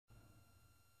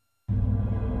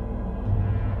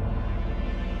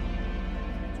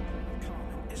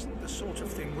the sort of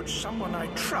thing which someone I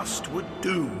trust would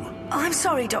do. I'm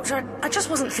sorry, Doctor. I just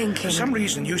wasn't thinking. For some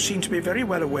reason, you seem to be very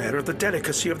well aware of the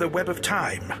delicacy of the web of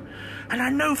time. And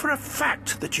I know for a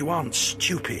fact that you aren't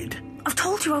stupid. I've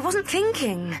told you I wasn't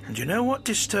thinking. And you know what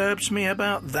disturbs me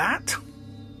about that?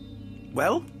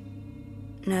 Well?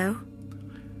 No.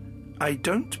 I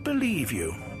don't believe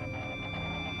you.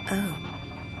 Oh.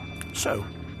 So,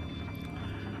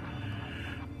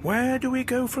 where do we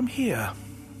go from here?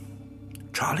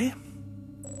 Charlie?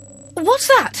 What's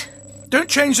that? Don't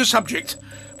change the subject.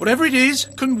 Whatever it is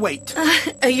can wait.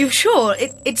 Are you sure?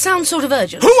 It sounds sort of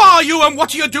urgent. Who are you and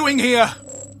what are you doing here?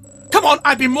 Come on,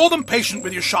 I'd be more than patient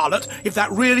with you, Charlotte, if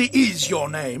that really is your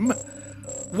name.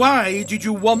 Why did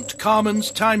you want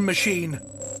Carmen's time machine?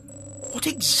 What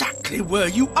exactly were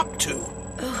you up to?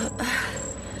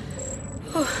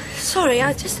 Sorry,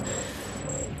 I just...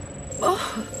 Oh,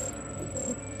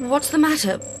 what's the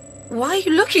matter? Why are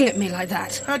you looking at me like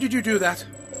that? How did you do that?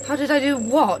 How did I do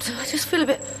what? I just feel a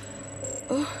bit...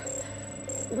 Oh.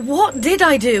 What did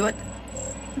I do?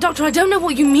 Doctor, I don't know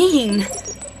what you mean.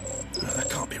 No, that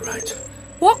can't be right.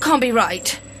 What can't be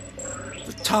right?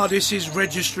 The TARDIS is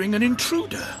registering an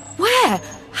intruder. Where?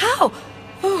 How?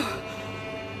 Oh.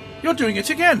 You're doing it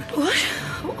again. What?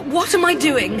 What am I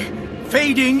doing?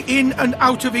 Fading in and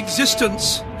out of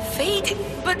existence. Fading?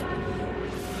 But...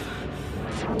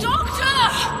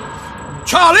 Doctor!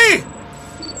 Charlie!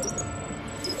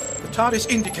 The TARDIS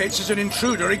indicates as an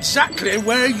intruder exactly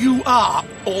where you are,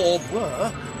 or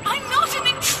were. I'm not an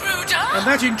intruder! And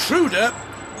that intruder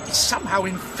is somehow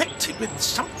infected with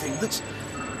something that's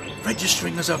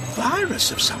registering as a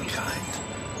virus of some kind.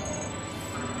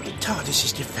 The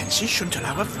TARDIS's defences shouldn't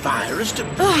allow a virus to...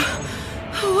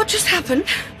 Oh, what just happened?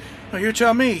 Now you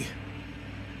tell me.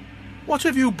 What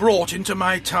have you brought into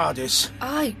my TARDIS?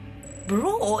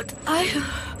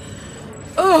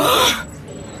 Oh!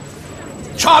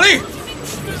 Charlie!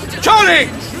 Charlie!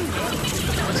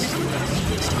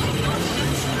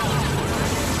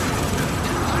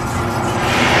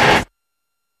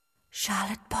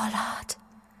 Charlotte Pollard,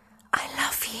 I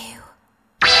love you.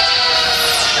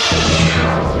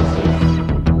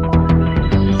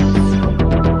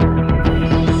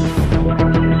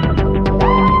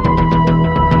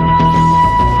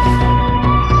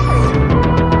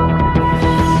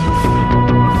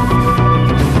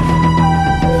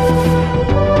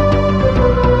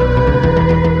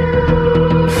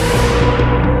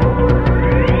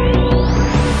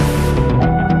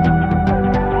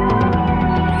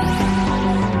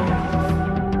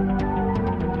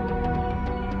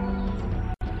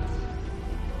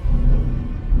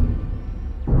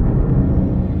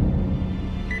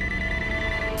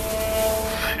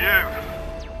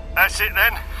 That's it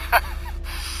then.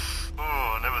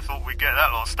 I never thought we'd get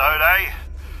that lot stowed, eh?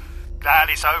 Glad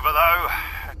it's over though.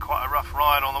 Had quite a rough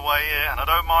ride on the way here, and I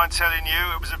don't mind telling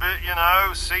you it was a bit,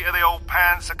 seat of the old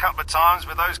pants a couple of times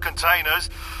with those containers.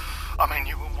 I mean,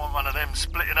 you wouldn't want one of them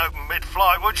splitting open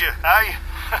mid-flight, would you, eh?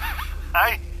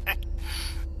 Hey?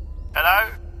 Hello?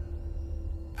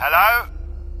 Hello?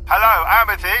 Hello,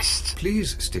 Amethyst?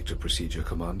 Please stick to procedure,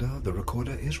 Commander. The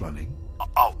recorder is running.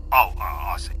 Oh,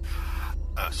 I see.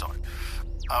 Sorry.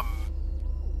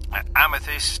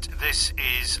 Amethyst, this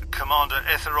is Commander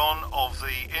Etheron of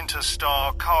the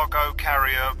Interstar Cargo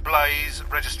Carrier Blaze,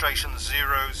 registration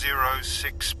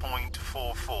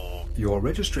 006.44. Your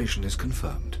registration is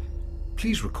confirmed.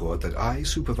 Please record that I,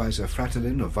 Supervisor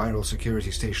Fratellin of Viral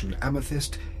Security Station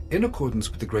Amethyst, in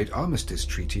accordance with the Great Armistice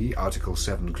Treaty, Article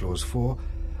 7, Clause 4,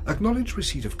 acknowledge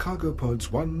receipt of cargo pods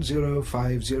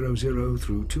 10500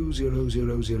 through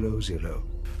 20000.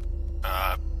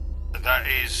 That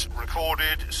is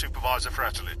recorded, Supervisor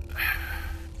Fratellin.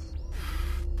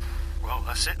 Well,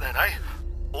 that's it then, eh?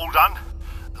 All done.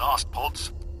 Last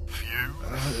pods. Few.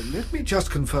 Let me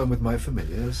just confirm with my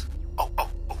familiars. Oh,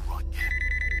 right, yeah.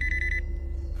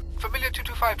 Familiar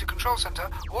 225 to Control Center.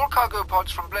 All cargo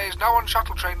pods from Blaze now on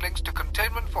shuttle train links to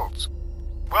containment vaults.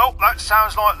 Well, that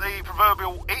sounds like the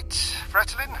proverbial it,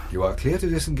 Fratellin. You are clear to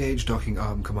disengage docking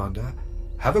arm, Commander.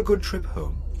 Have a good trip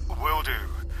home. Will do.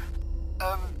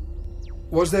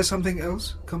 Was there something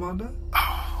else, Commander?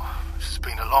 Oh, this has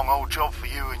been a long old job for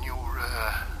you and your,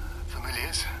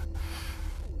 familiars.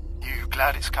 You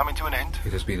glad it's coming to an end?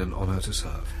 It has been an honor to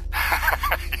serve.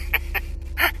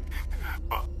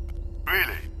 What?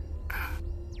 Really?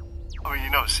 I mean,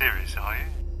 you're not serious, are you?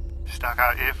 Stuck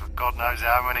out here for God knows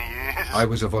how many years? I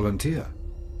was a volunteer.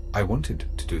 I wanted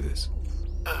to do this.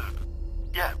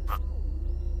 Yeah, but...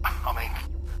 I mean,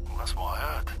 well, that's what I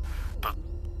heard. But,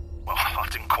 well, I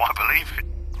didn't quite believe it,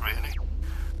 really.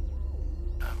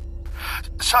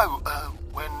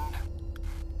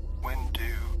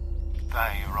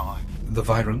 they arrive? The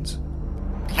Viyrans?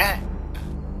 Yeah.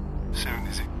 Soon,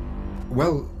 is it?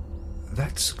 Well,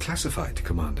 that's classified,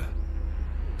 Commander.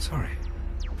 Sorry.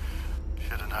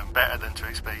 Should have known better than to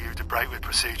expect you to break with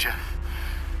procedure.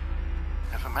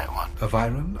 Never met one. A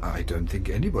Viran? I don't think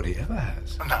anybody ever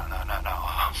has. No,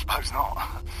 I suppose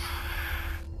not.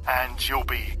 And you'll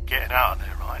be getting out of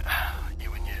there, right?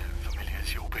 You and your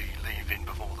familiars, you'll be leaving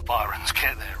before the Viyrans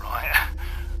get there, right?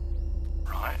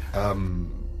 Right?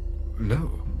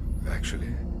 No,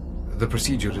 actually. The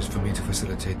procedure is for me to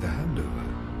facilitate the handover.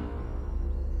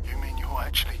 You mean you're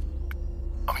actually...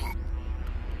 I mean,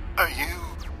 are you...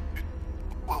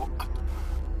 Well,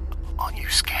 aren't you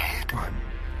scared?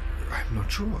 I'm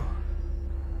not sure.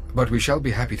 But we shall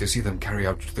be happy to see them carry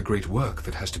out the great work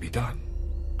that has to be done.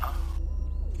 Oh,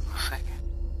 I see.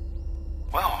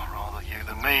 Well, rather you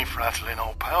than me, Fratlin,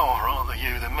 old pal, rather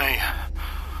you than me.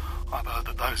 I've heard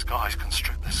that those guys can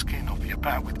strip the skin off your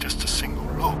back with just a single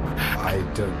look. I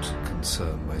don't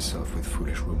concern myself with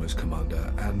foolish rumors,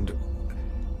 Commander,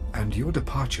 and your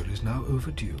departure is now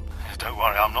overdue. Don't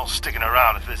worry, I'm not sticking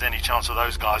around if there's any chance of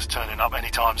those guys turning up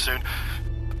anytime soon.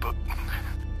 But,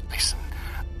 listen,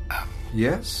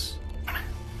 Yes?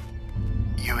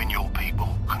 You and your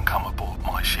people can come aboard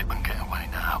my ship and get away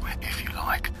now, if you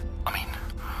like. I mean,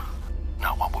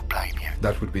 no one would blame you.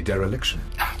 That would be dereliction.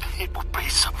 It would be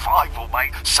survival,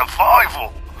 mate.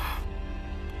 Survival!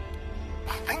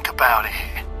 Think about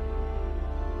it.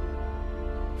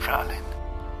 Charley.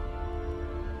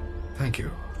 Thank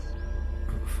you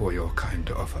for your kind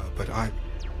offer, but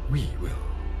we will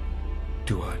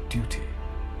do our duty.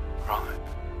 Right.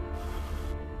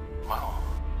 Well,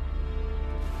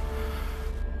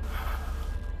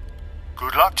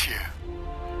 good luck to you.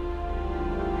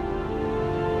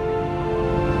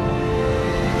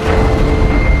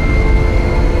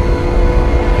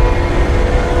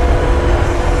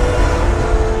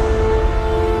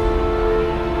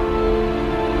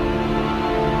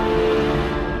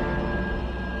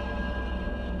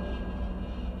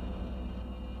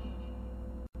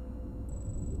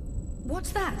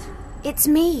 What's that? It's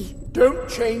me. Don't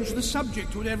change the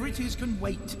subject. Whatever it is can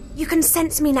wait. You can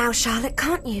sense me now, Charlotte,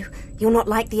 can't you? You're not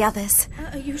like the others.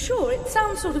 Are you sure? It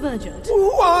sounds sort of urgent.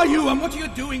 Who are you and what are you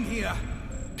doing here?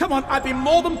 Come on, I've been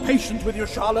more than patient with you,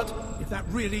 Charlotte, if that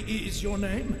really is your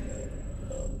name.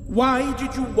 Why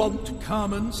did you want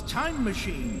Carmen's time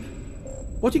machine?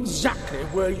 What exactly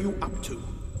were you up to?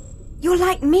 You're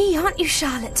like me, aren't you,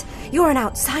 Charlotte? You're an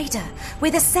outsider.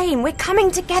 We're the same. We're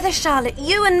coming together, Charlotte.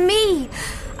 You and me.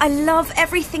 I love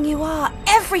everything you are.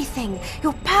 Everything.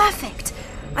 You're perfect.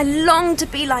 I long to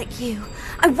be like you.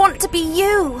 I want to be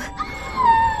you.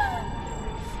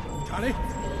 Charley?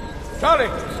 Charley!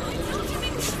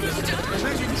 There's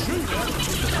an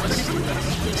intruder.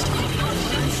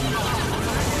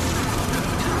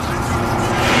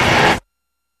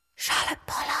 Charlotte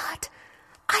Pollard,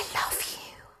 I love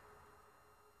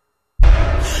you.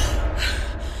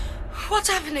 What's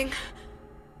happening?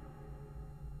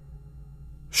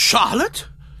 Charlotte?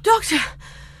 Doctor!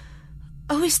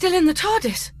 Are we still in the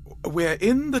TARDIS? We're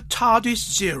in the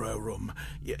TARDIS Zero room.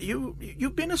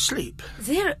 You've been asleep.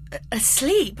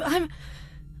 Asleep? I'm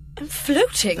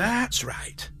floating. That's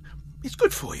right. It's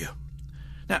good for you.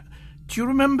 Now, do you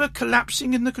remember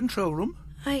collapsing in the control room?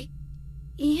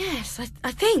 Yes,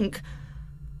 I think.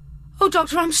 Oh,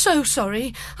 Doctor, I'm so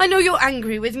sorry. I know you're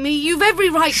angry with me. You've every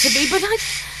right to be, but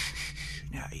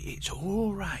Now, it's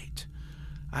all right.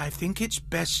 I think it's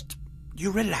best you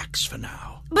relax for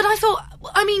now. But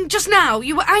just now,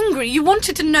 you were angry. You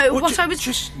wanted to know what I was...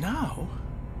 Just now?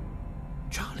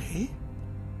 Charley?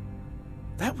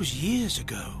 That was years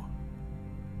ago.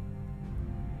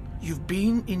 You've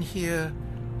been in here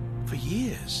for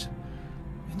years.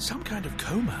 In some kind of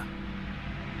coma.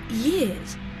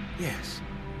 Years? Yes.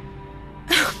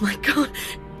 Oh, my God.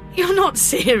 You're not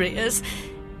serious.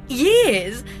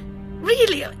 Years?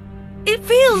 Really? It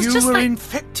feels you just were like...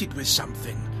 infected with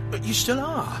something, but you still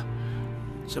are.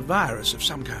 It's a virus of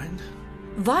some kind.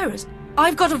 Virus?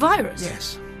 I've got a virus?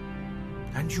 Yes.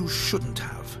 And you shouldn't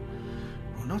have.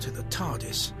 Well, not in the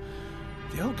TARDIS.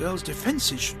 The old girl's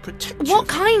defences should protect you. What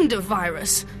kind of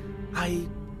virus? I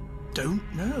don't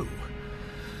know.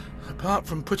 Apart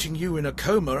from putting you in a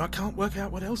coma, I can't work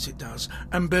out what else it does.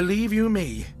 And believe you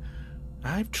me,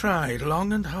 I've tried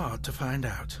long and hard to find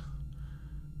out.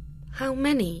 How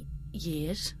many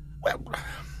years? Well,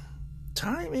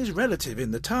 time is relative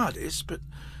in the TARDIS, but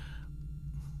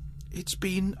it's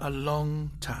been a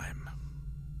long time.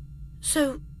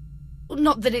 So,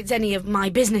 not that it's any of my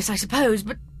business, I suppose,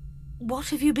 but what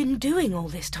have you been doing all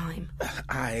this time?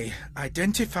 I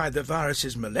identified the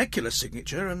virus's molecular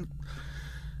signature and,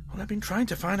 Well, I've been trying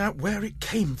to find out where it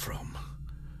came from.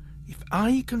 If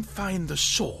I can find the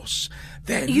source,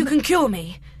 then... You can cure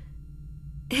me?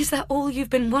 Is that all you've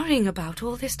been worrying about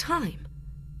all this time?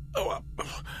 Oh,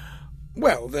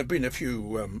 well, there have been a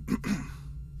few,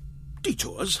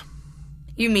 detours.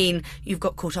 You mean you've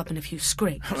got caught up in a few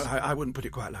scrapes? I wouldn't put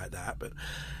it quite like that, but...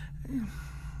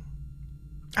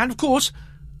 And, of course,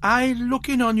 I look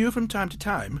in on you from time to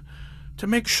time to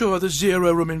make sure the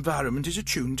zero-room environment is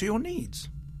attuned to your needs.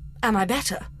 Am I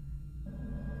better?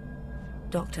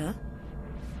 Doctor?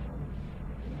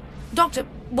 Doctor,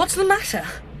 what's the matter?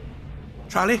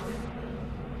 Charley?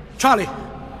 Charley!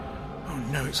 Oh,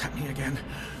 no, it's happening again.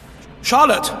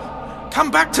 Charlotte!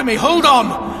 Come back to me, hold on!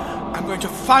 I'm going to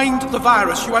find the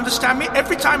virus, you understand me?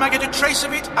 Every time I get a trace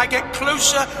of it, I get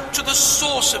closer to the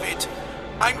source of it.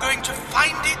 I'm going to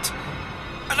find it,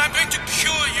 and I'm going to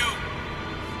cure you.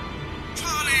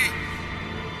 Charley!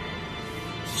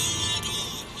 Hold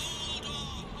on, hold on,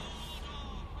 hold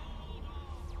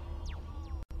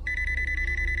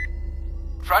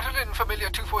on. Fratellin Familiar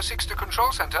 246 to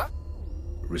Control Center.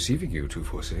 Receiving you,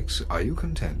 246. Are you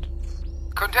content?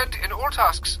 Content in all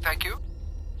tasks, thank you.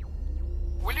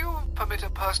 Will you permit a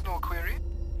personal query?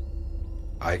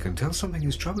 I can tell something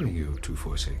is troubling you,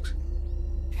 246.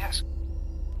 Yes.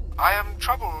 I am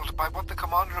troubled by what the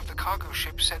commander of the cargo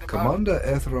ship said about... Commander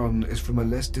Etheron is from a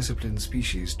less disciplined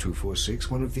species, 246,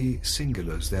 one of the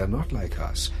singulars. They are not like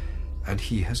us, and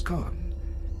he has gone.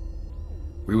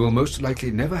 We will most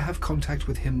likely never have contact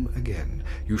with him again.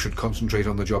 You should concentrate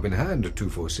on the job in hand,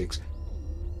 246.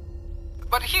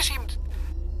 But he seemed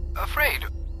afraid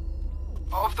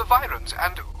of the Viyrans,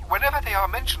 and whenever they are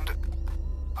mentioned,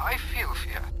 I feel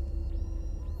fear.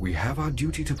 We have our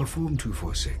duty to perform,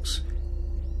 246.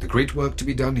 The great work to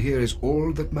be done here is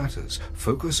all that matters.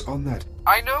 Focus on that.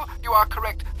 I know you are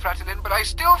correct, Fratellin, but I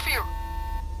still feel...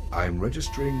 I'm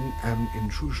registering an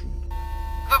intrusion.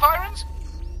 The Viyrans?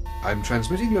 I'm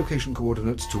transmitting location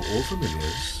coordinates to all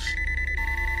familiars.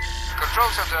 Control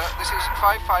Center, this is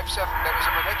 557. There is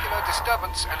a molecular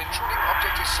disturbance. An intruding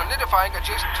object is solidifying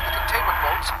adjacent to the containment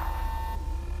vaults.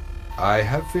 I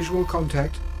have visual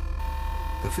contact.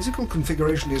 The physical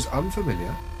configuration is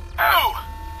unfamiliar. Oh,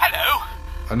 hello.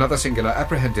 Another singular.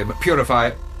 Apprehend him.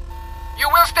 Purify. You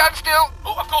will stand still.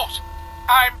 Oh, of course.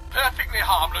 I'm perfectly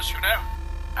harmless, you know.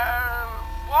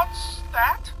 What's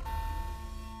that?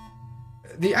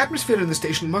 The atmosphere in the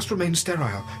station must remain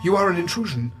sterile. You are an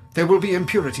intrusion. There will be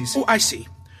impurities. Oh, I see.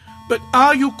 But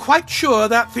are you quite sure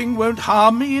that thing won't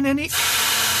harm me in any...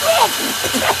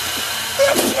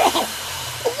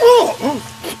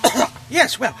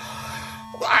 Yes, well,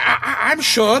 I'm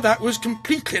sure that was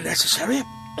completely necessary.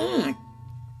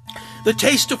 The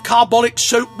taste of carbolic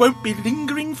soap won't be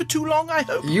lingering for too long, I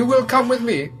hope. You will come with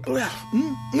me. Well,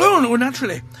 no,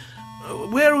 naturally.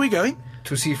 Where are we going?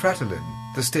 To see Fratellin,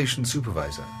 the station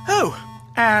supervisor. Oh,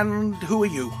 and who are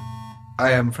you?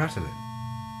 I am Fratellin.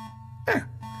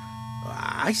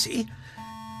 I see.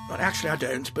 Well, actually, I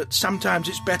don't, but sometimes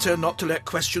it's better not to let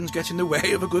questions get in the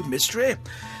way of a good mystery.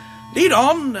 Lead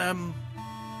on,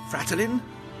 Fratellin.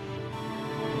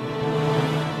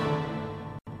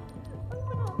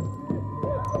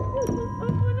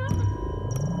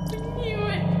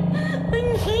 I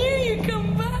knew you'd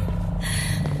come back.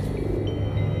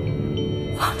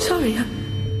 I'm sorry.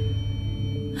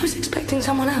 I was expecting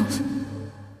someone else.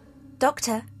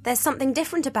 Doctor, there's something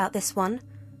different about this one.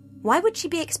 Why would she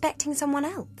be expecting someone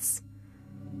else?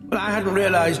 Well, I hadn't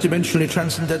realised dimensionally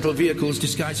transcendental vehicles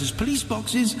disguised as police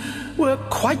boxes were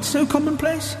quite so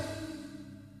commonplace.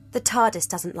 The TARDIS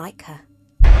doesn't like her.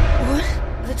 What?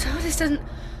 The TARDIS doesn't...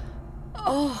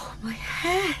 Oh, my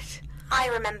head. I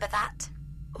remember that.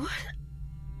 What?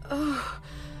 Oh,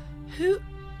 who...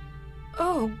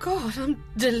 Oh, God, I'm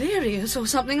delirious or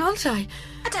something, aren't I?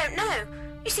 I don't know.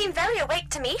 You seem very awake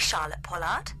to me, Charlotte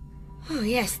Pollard. Oh,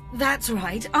 yes, that's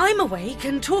right. I'm awake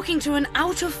and talking to an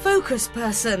out-of-focus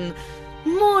person.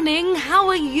 Morning, how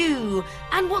are you?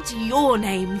 And what's your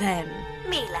name, then?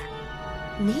 Mila.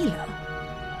 Mila?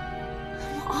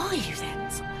 What are you, then?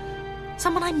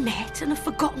 Someone I met and have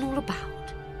forgotten all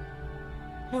about?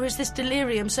 Or is this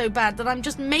delirium so bad that I'm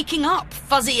just making up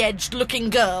fuzzy-edged-looking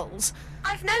girls?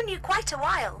 I've known you quite a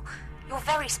while. You're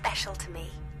very special to me.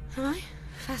 Am I?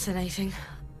 Fascinating.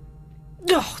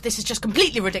 Oh, this is just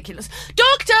completely ridiculous.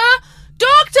 Doctor!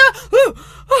 Doctor! Ooh,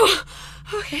 oh,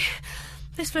 okay.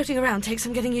 This floating around takes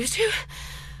some getting used to.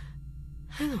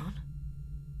 Hang on.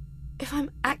 If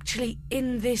I'm actually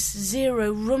in this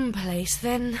zero-room place,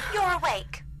 then... You're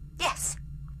awake, yes.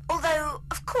 Although,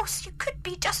 of course, you could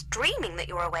be just dreaming that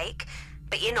you're awake.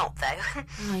 But you're not, though.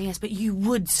 Ah, yes, but you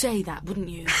would say that, wouldn't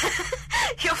you?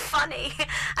 You're funny.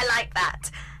 I like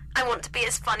that. I want to be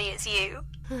as funny as you.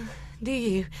 Do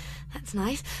you? That's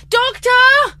nice. Doctor!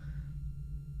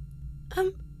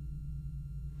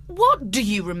 What do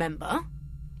you remember?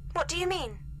 What do you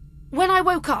mean? When I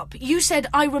woke up, you said,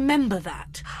 I remember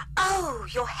that. Oh,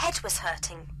 your head was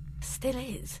hurting. Still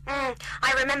is. I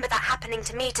remember that happening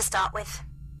to me to start with.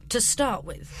 To start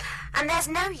with. And there's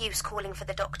no use calling for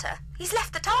the doctor. He's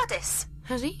left the TARDIS.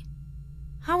 Has he?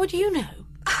 How would you know?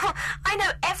 Oh, I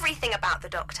know everything about the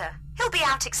doctor. He'll be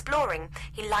out exploring.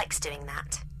 He likes doing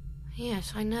that.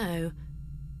 Yes, I know.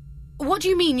 What do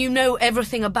you mean you know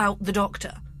everything about the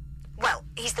doctor? Well,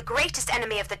 he's the greatest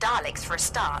enemy of the Daleks for a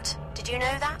start. Did you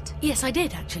know that? Yes, I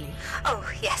did, actually. Oh,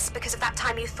 yes, because of that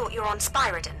time you thought you were on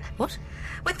Spyridon. What?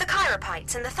 With the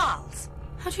Chiropites and the Thals.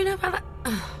 How do you know about that?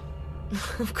 Oh,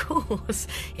 of course.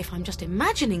 If I'm just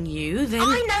imagining you, then...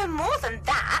 I know more than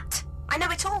that. I know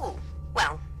it all.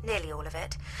 Well, nearly all of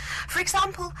it. For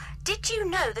example, did you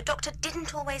know the Doctor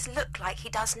didn't always look like he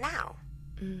does now?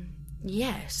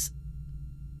 Yes.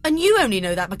 And you only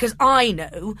know that because I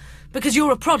know, because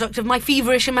you're a product of my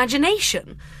feverish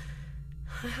imagination.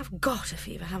 I have got a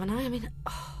fever, haven't I? I mean,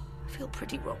 I feel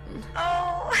pretty rotten.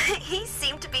 Oh, he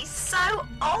seemed to be so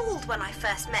old when I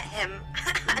first met him.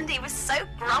 And he was so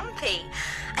grumpy.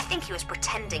 I think he was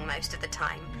pretending most of the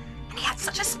time. And he had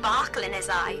such a sparkle in his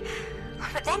eye.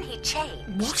 But then he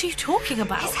changed. What are you talking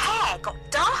about? His hair got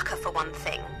darker, for one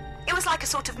thing. It was like a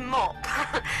sort of mop.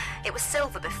 It was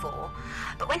silver before.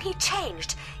 But when he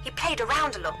changed, he played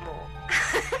around a lot more.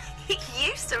 He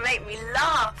used to make me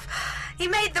laugh. He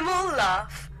made them all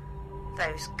laugh.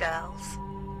 Those girls.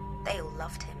 They all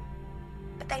loved him.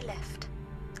 But they left.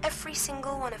 Every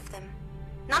single one of them.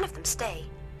 None of them stay.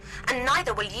 And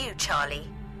neither will you, Charlie.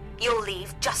 You'll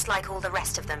leave just like all the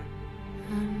rest of them.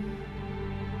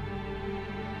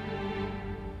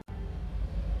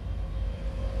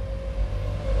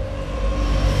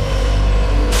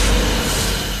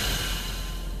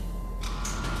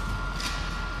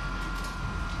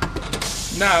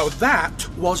 Now that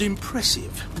was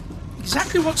impressive.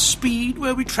 Exactly what speed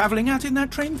were we travelling at in that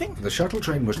train thing? The shuttle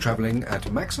train was travelling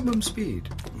at maximum speed.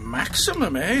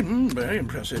 Maximum, eh? Very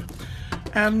impressive.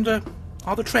 And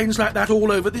are the trains like that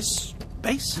all over this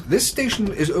base? This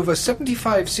station is over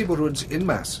 75 Siboruds in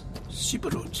mass.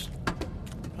 Siboruds?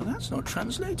 Well, that's not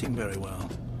translating very well.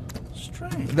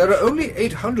 Strange. There are only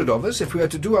 800 of us. If we are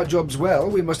to do our jobs well,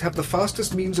 we must have the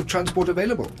fastest means of transport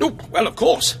available. Oh, well, of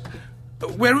course.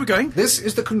 Where are we going? This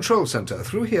is the control centre.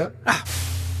 Through here. Ah.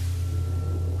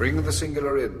 Bring the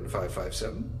singular in,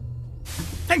 557.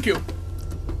 Thank you.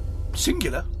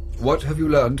 Singular? What have you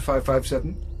learned,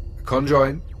 557?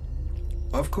 Conjoin?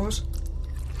 Of course.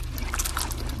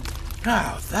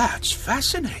 Now, that's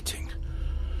fascinating.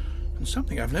 And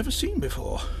something I've never seen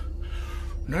before.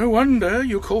 No wonder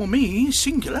you call me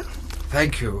singular.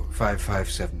 Thank you,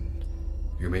 557.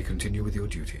 You may continue with your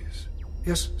duties.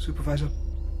 Yes, Supervisor?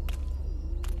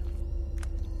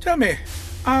 Tell me,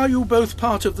 are you both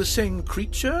part of the same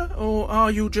creature, or are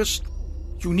you just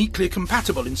uniquely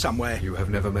compatible in some way? You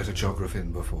have never met a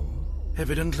Geographin before.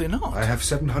 Evidently not. I have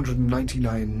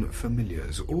 799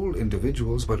 familiars, all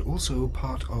individuals, but also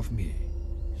part of me.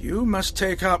 You must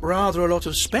take up rather a lot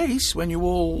of space when you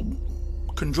all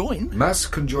conjoin. Mass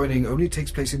conjoining only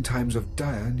takes place in times of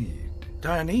dire need.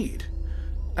 Dire need?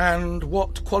 And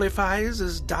what qualifies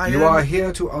as dire... You are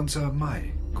here to answer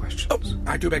my questions. Oh,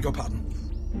 I do beg your pardon.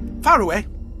 Far away.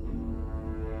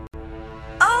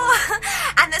 Oh,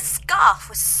 and the scarf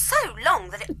was so long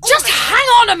that it Just hang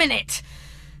on a minute!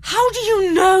 How do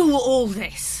you know all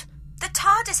this? The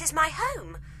TARDIS is my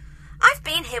home. I've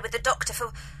been here with the Doctor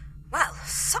for, well,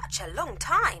 such a long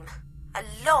time. A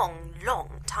long,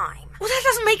 long time. Well, that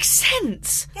doesn't make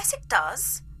sense. Yes, it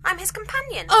does. I'm his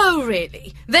companion. Oh,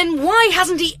 really? Then why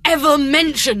hasn't he ever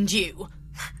mentioned you?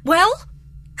 Well?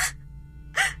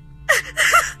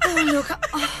 Oh, look,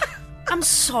 I'm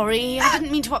sorry. I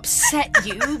didn't mean to upset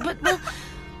you, but, well,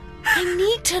 I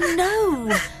need to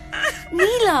know.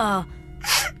 Neela,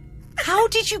 how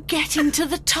did you get into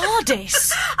the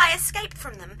TARDIS? I escaped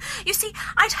from them. You see,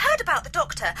 I'd heard about the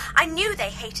Doctor. I knew they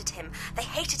hated him. They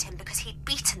hated him because he'd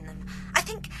beaten them. I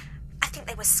think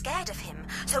they were scared of him.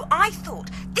 So I thought,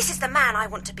 this is the man I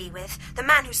want to be with. The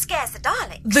man who scares the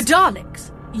Daleks. The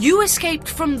Daleks? You escaped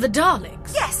from the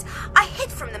Daleks? Yes, I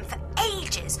hid from them for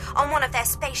ages on one of their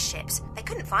spaceships. They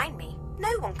couldn't find me.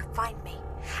 No one could find me.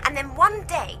 And then one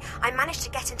day, I managed to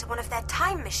get into one of their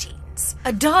time machines.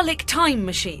 A Dalek time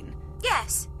machine?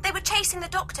 Yes, they were chasing the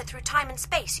Doctor through time and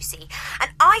space, you see.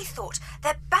 And I thought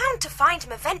they're bound to find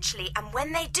him eventually, and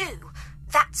when they do,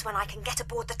 That's when I can get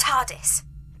aboard the TARDIS.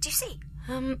 Do you see?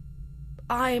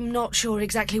 I'm not sure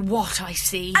exactly what I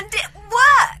see. And it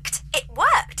worked! It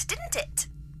worked, didn't it?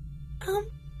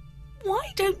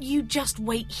 Why don't you just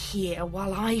wait here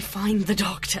while I find the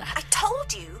Doctor? I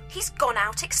told you, he's gone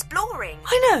out exploring.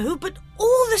 I know, but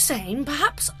all the same,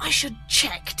 perhaps I should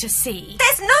check to see.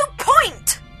 There's no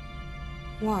point!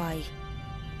 Why?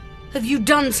 Have you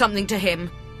done something to him?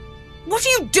 What are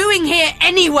you doing here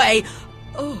anyway?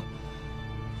 Oh,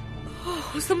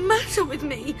 what's the matter with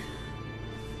me?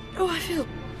 Oh, I feel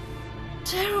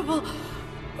terrible.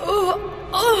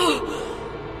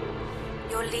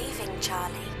 You're leaving,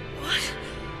 Charlie. What?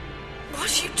 What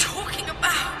are you talking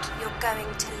about? You're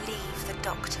going to leave the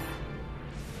Doctor.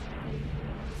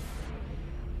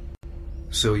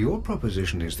 So your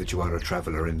proposition is that you are a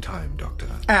traveller in time, Doctor?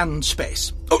 And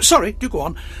space. Oh, sorry, do go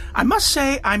on. I must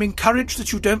say I'm encouraged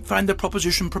that you don't find the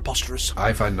proposition preposterous.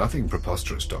 I find nothing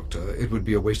preposterous, Doctor. It would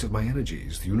be a waste of my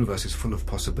energies. The universe is full of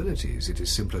possibilities. It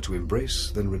is simpler to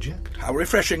embrace than reject. How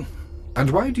refreshing. And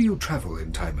why do you travel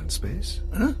in time and space?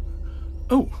 Huh?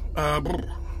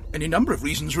 Any number of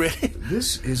reasons, really.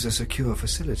 This is a secure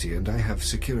facility, and I have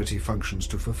security functions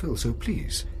to fulfill, so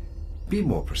please, be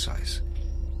more precise.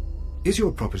 Is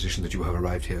your proposition that you have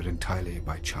arrived here entirely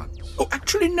by chance? Oh,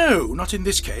 actually, no, not in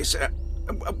this case.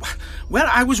 Well,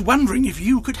 I was wondering if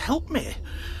you could help me.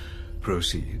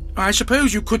 Proceed. I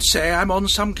suppose you could say I'm on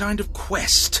some kind of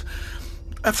quest.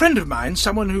 A friend of mine,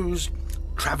 someone who's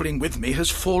travelling with me,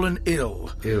 has fallen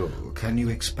ill. Ill? Can you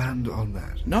expand on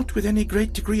that? Not with any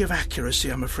great degree of accuracy,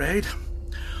 I'm afraid.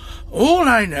 All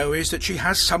I know is that she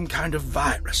has some kind of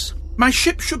virus. My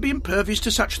ship should be impervious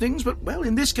to such things, but, well,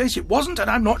 in this case it wasn't, and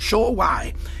I'm not sure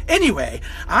why. Anyway,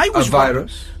 I was... A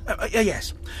virus?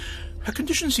 Yes. Her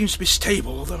condition seems to be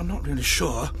stable, although I'm not really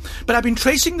sure. But I've been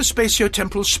tracing the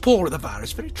spatio-temporal spore of the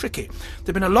virus. Very tricky. There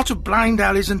have been a lot of blind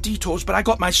alleys and detours, but I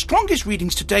got my strongest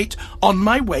readings to date on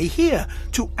my way here,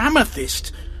 to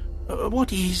Amethyst.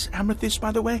 What is Amethyst,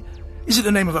 by the way? Is it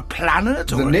the name of a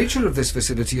planet? Or the nature of this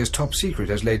facility is top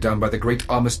secret, as laid down by the Great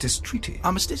Armistice Treaty.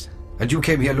 Armistice? And you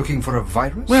came here looking for a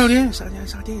virus? Well, yes,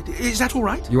 I did. Is that all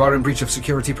right? You are in breach of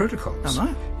security protocols. Am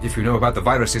I? If you know about the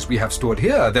viruses we have stored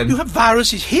here, then... You have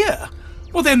viruses here?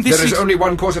 Well, then this There is only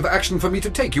one course of action for me to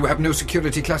take. You have no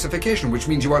security classification, which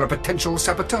means you are a potential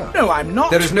saboteur. No, I'm not.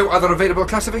 There is no other available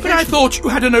classification. But I thought you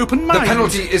had an open mind. The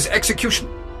penalty is execution.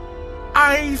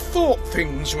 I thought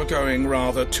things were going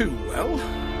rather too well.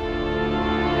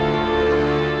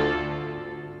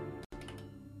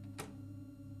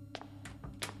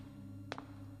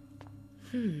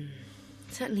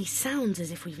 Certainly sounds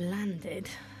as if we've landed.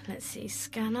 Let's see,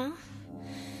 scanner.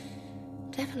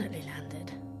 Definitely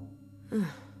landed.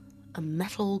 A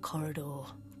metal corridor.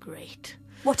 Great.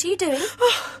 What are you doing?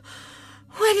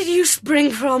 Where did you spring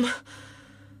from?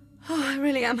 Oh, I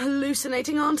really am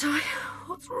hallucinating, aren't I?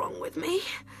 What's wrong with me?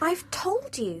 I've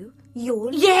told you,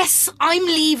 you're... Yes, I'm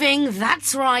leaving,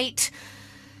 that's right.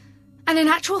 And in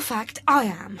actual fact, I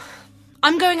am.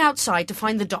 I'm going outside to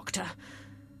find the Doctor.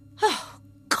 Oh,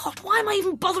 God, why am I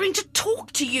even bothering to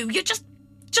talk to you? You're just...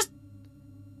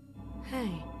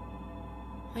 Hey,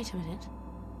 wait a minute.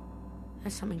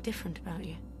 There's something different about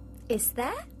you. Is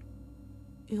there?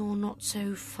 You're not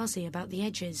so fuzzy about the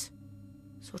edges.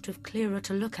 Sort of clearer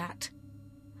to look at.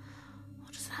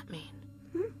 What does that mean?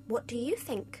 What do you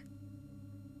think?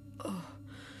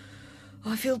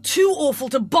 I feel too awful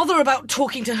to bother about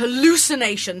talking to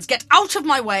hallucinations. Get out of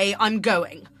my way, I'm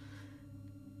going.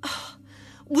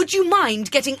 Would you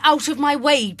mind getting out of my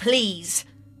way, please?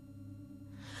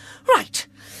 Right.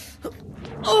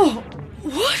 Oh,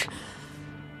 what?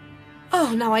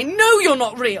 Oh, now I know you're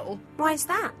not real. Why's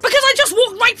that? Because I just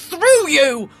walked right through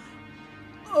you!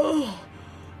 Oh,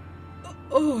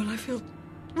 and I feel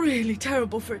really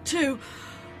terrible for it too.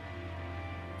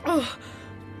 Oh,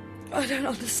 I don't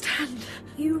understand.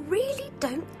 You really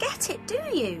don't get it, do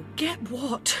you? Get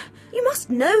what? You must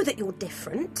know that you're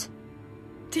different.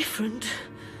 Different?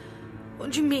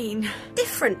 What do you mean?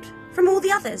 Different from all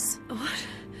the others. What?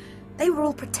 They were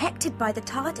all protected by the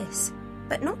TARDIS,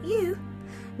 but not you.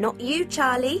 Not you,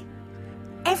 Charlie.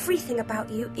 Everything about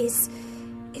you is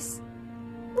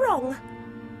wrong.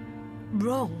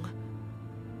 Wrong?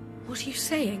 What are you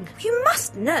saying? You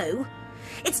must know.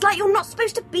 It's like you're not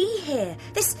supposed to be here.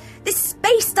 This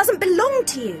space doesn't belong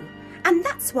to you. And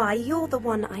that's why you're the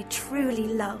one I truly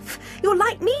love. You're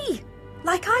like me.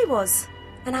 Like I was.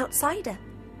 An outsider.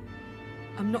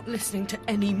 I'm not listening to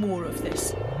any more of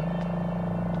this.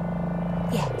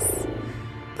 Yes.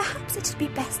 Perhaps it'd be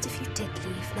best if you did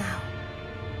leave now.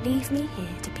 Leave me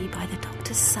here to be by the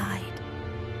Doctor's side.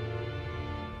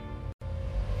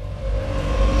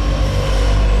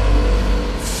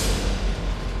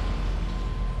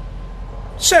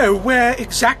 So, where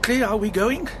exactly are we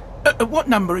going? What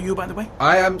number are you, by the way?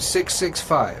 I am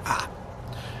 665.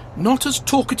 Not as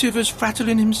talkative as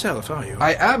Fratellin himself, are you?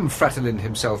 I am Fratellin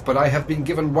himself, but I have been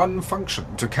given one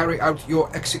function, to carry out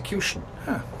your execution.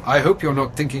 I hope you're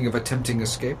not thinking of attempting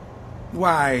escape.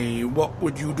 Why, what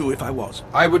would you do if I was?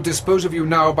 I would dispose of you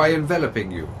now by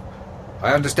enveloping you.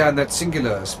 I understand that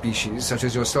singular species, such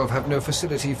as yourself, have no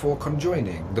facility for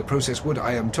conjoining. The process would,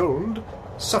 I am told,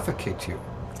 suffocate you.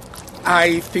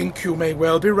 I think you may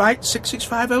well be right,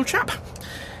 665, old chap.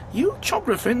 You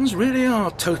Chographins really are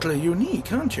totally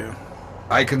unique, aren't you?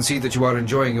 I can see that you are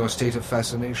enjoying your state of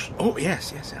fascination. Oh,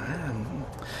 yes, I am.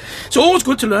 It's always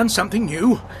good to learn something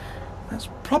new. That's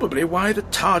probably why the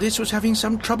TARDIS was having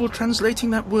some trouble translating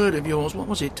that word of yours. What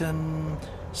was it,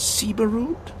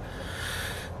 Siberud?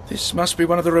 This must be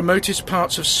one of the remotest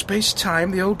parts of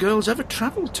space-time the old girl's ever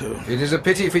travelled to. It is a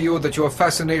pity for you that your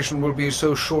fascination will be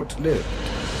so short-lived.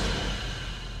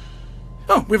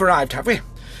 Oh, we've arrived, have we?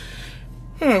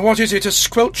 What is it, a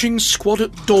squelching squad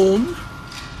at dawn?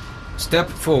 Step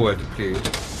forward,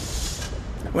 please.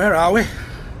 Where are we?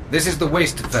 This is the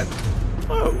waste vent.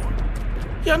 Oh,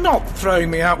 you're not throwing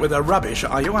me out with the rubbish,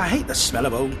 are you? I hate the smell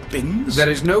of old bins. There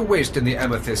is no waste in the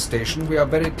Amethyst Station. We are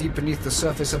buried deep beneath the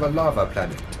surface of a lava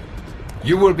planet.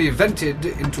 You will be vented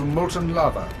into molten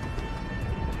lava.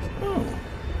 Oh.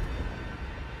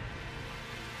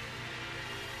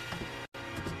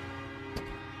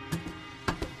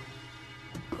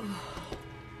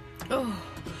 Oh,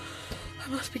 I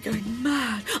must be going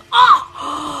mad.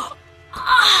 Ah!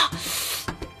 Ah!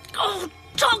 Oh,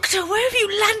 Doctor, where have you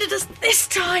landed us this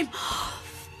time?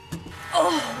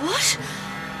 Oh, what?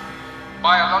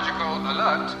 Biological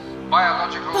alert.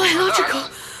 Biological alert.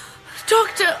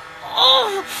 Doctor!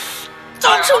 Oh!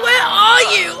 Doctor, where are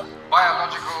you?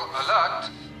 Biological alert.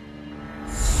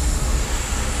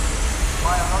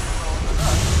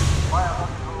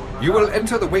 You will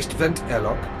enter the waste vent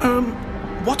airlock.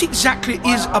 What exactly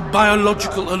is a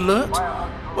biological alert?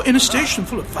 Well, in a station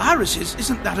full of viruses,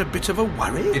 isn't that a bit of a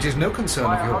worry? It is no concern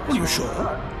of yours. Are you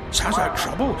sure? Sounds like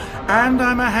trouble. And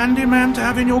I'm a handy man to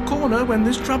have in your corner when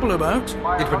there's trouble about.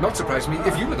 It would not surprise me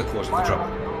if you were the cause of the trouble.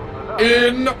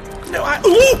 No, I...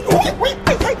 Ooh, wait,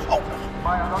 oh.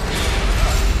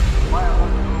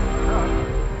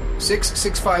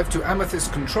 665 to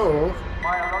Amethyst Control.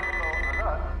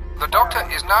 The Doctor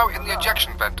is now in the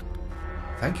ejection vent.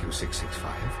 Thank you,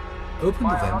 665. Open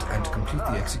the vent and complete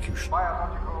the execution.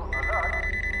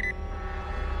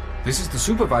 This is the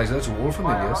supervisor to all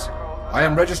familiars. I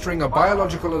am registering a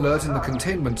biological alert in the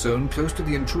containment zone close to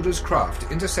the intruder's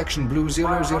craft, intersection blue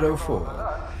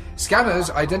 004.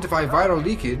 Scanners identify viral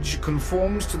leakage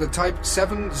conforms to the type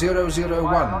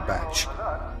 7001 batch.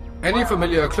 Any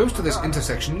familiar close to this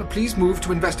intersection, please move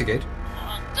to investigate.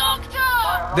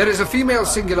 Doctor! There is a female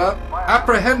singular.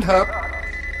 Apprehend her.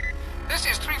 This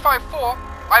is 354.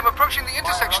 I'm approaching the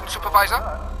intersection, Supervisor.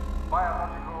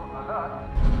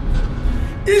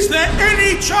 Is there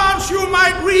any chance you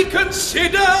might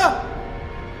reconsider?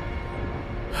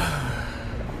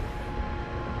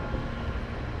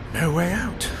 No way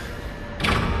out.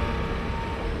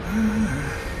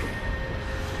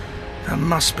 There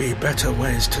must be better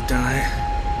ways to die.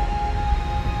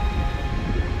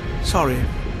 Sorry,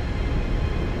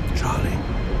 Charley.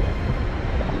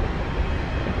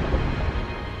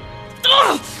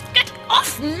 Oh, get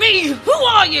off me! Who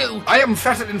are you? I am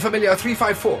Fratellin Familiar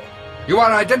 354. You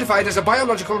are identified as a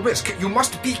biological risk. You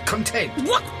must be contained.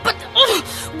 What? But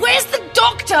where's the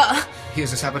Doctor? He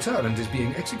is a saboteur and is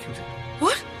being executed.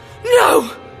 What?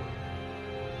 No!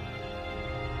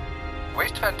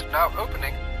 Waste vent now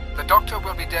opening. The Doctor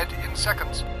will be dead in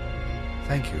seconds.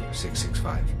 Thank you,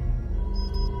 665.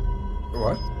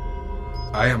 What?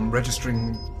 I am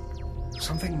registering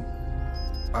something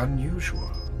unusual.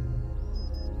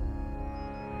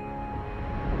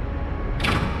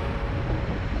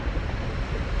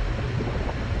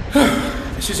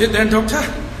 This is it then, Doctor?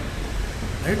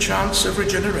 No chance of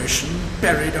regeneration,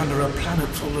 buried under a planet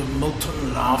full of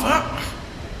molten lava?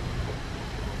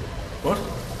 What?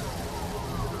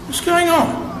 What's going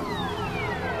on?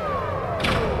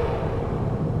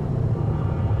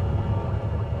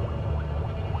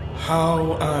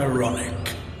 How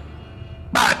ironic.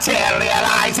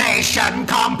 Materialization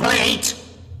complete!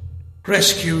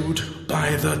 Rescued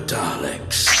by the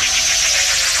Daleks.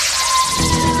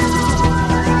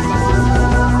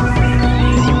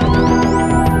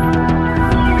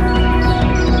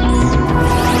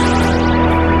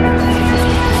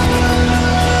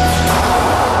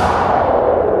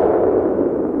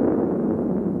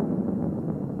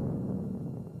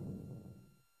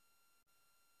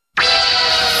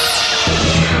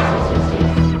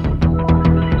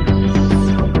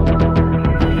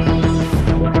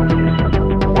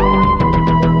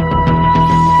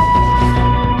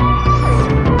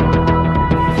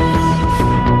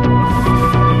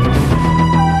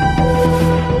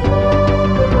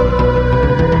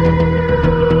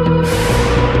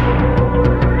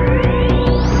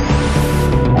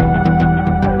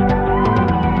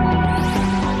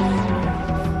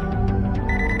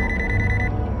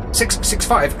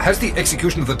 665, has the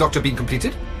execution of the Doctor been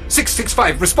completed?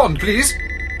 665, respond, please.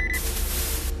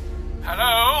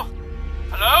 Hello?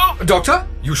 Hello? Doctor,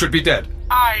 you should be dead.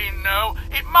 I know.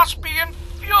 It must be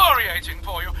infuriating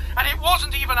for you. And it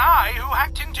wasn't even I who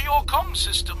hacked into your comm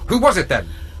system. Who was it then?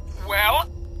 Well,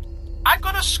 I've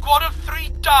got a squad of 3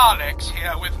 Daleks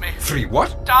here with me. 3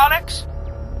 what? Daleks?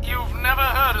 You've never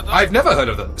heard of them? I've never heard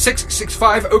of them.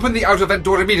 665, open the outer vent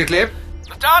door immediately.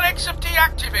 The Daleks have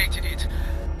deactivated it.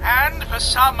 And for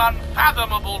some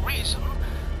unfathomable reason,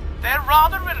 they're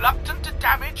rather reluctant to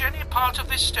damage any part of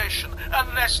this station,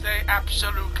 unless they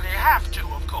absolutely have to,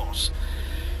 of course.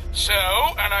 So,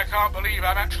 and I can't believe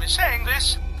I'm actually saying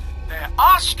this, they're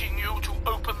asking you to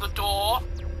open the door,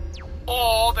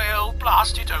 or they'll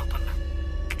blast it open.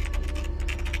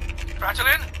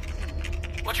 Fratellin,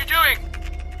 what you doing?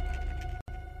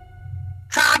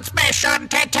 Transmission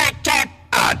detected.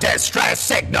 A distress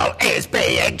signal is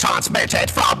being transmitted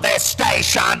from this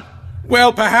station.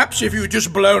 Well, perhaps if you'd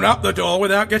just blown up the door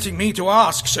without getting me to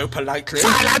ask so politely.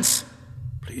 Silence!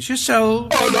 Please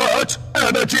yourself. Alert!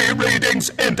 Energy readings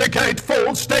indicate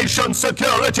full station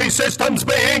security systems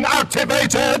being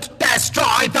activated.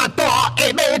 Destroy the door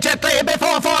immediately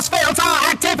before force fields are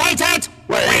activated.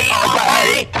 We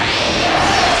obey.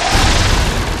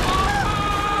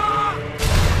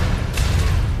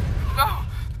 No!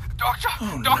 Doctor!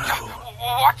 Oh, Doctor! no.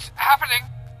 What's happening?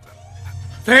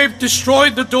 They've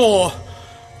destroyed the door.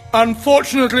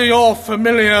 Unfortunately, your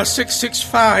familiar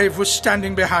 665 was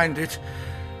standing behind it.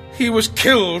 He was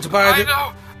killed by I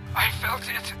know! I felt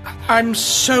it! I'm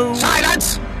so...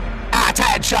 Silence!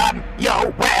 Attention!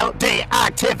 You will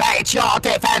deactivate your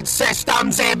defense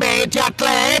systems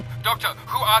immediately! Doctor,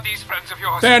 who are these friends of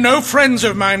yours? They're no friends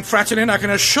of mine, Fratellin, I can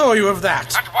assure you of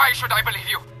that. And why should I believe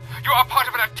you? You are part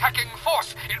of an attacking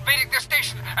force invading the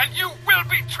station, and you will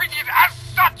be treated as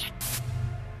such!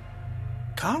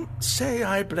 Can't say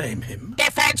I blame him.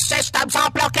 Defense systems are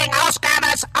blocking our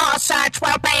scanners. Our search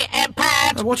will be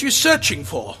impaired. What are you searching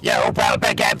for? You will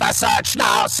begin the search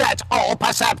now. Set all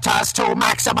perceptors to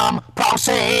maximum.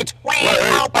 Proceed. We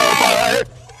obey.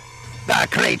 The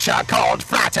creature called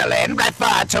Fratellin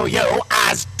referred to you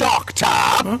as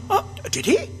Doctor. Did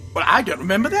he? Well, I don't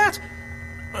remember that.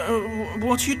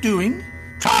 What are you doing?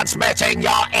 Transmitting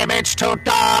your image to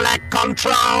Dalek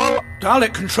Control.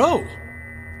 Dalek Control?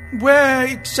 Where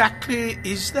exactly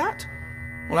is that?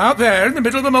 Well, out there in the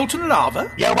middle of the molten lava?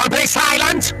 You will be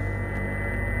silent.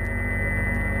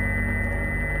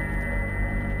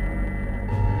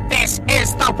 This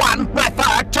is the one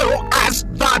referred to as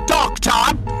the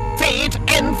Doctor. Feed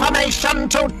information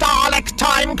to Dalek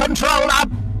Time Controller.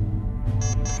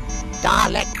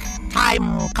 Dalek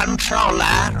Time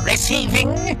Controller receiving.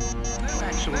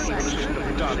 Actual evolution of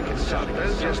the Dalek itself.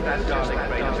 There's just that Dalek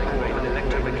brain is core and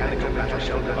electromechanical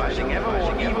battlefield devising ever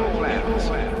more evil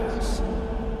plans.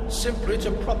 Simply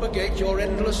to propagate your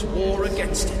endless war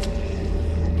against it.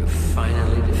 You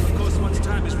finally defeated. Of course, once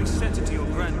time is reset into your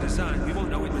grand design, we won't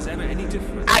know it was ever any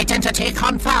different. Identity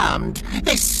confirmed.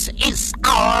 This is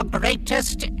our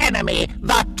greatest enemy,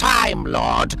 the Time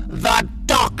Lord, the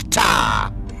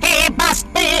Doctor. He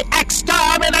must be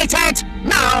exterminated.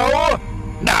 No.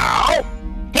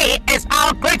 He is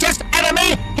our greatest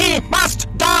enemy. He must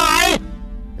die.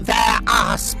 There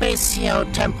are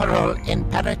spatio-temporal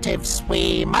imperatives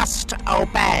we must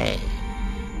obey.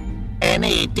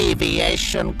 Any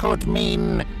deviation could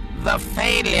mean the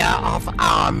failure of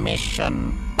our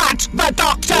mission. But the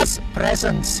Doctor's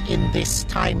presence in this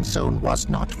time zone was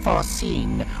not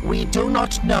foreseen. We do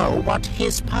not know what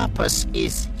his purpose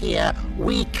is here.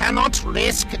 We cannot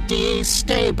risk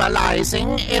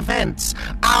destabilizing events.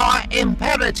 Our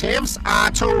imperatives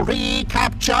are to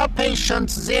recapture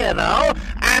Patient Zero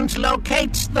and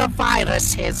locate the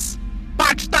viruses.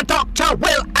 But the Doctor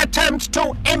will attempt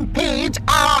to impede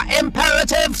our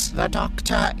imperatives. The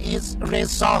Doctor is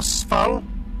resourceful.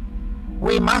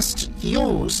 We must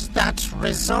use that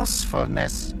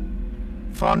resourcefulness.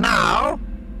 For now,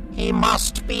 he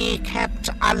must be kept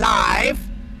alive.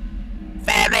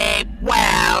 Very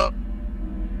well.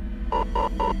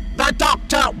 The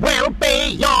Doctor will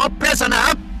be your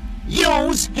prisoner.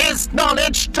 Use his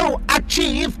knowledge to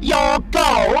achieve your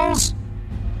goals.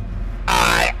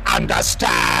 I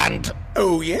understand.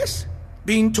 Oh, yes?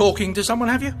 Been talking to someone,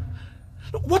 have you?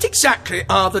 What exactly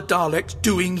are the Daleks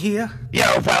doing here? You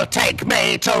will take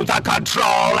me to the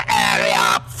control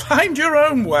area. Find your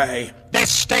own way.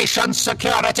 This station's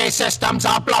security systems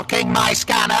are blocking my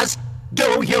scanners.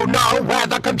 Do you know where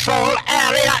the control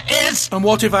area is? And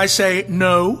what if I say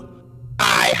no?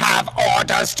 I have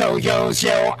orders to use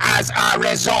you as a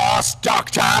resource,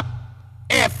 Doctor.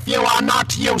 If you are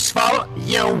not useful,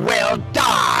 you will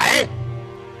die.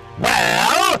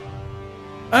 Well?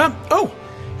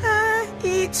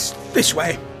 It's this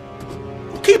way.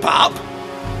 Keep up.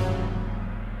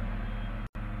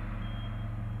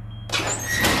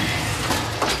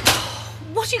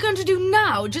 What are you going to do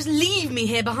now? Just leave me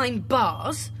here behind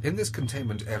bars? In this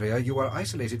containment area, you are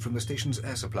isolated from the station's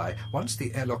air supply. Once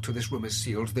the airlock to this room is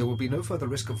sealed, there will be no further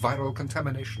risk of viral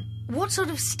contamination. What sort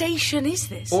of station is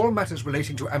this? All matters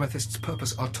relating to Amethyst's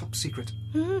purpose are top secret.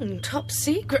 Top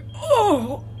secret.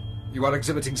 Oh! You are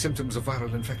exhibiting symptoms of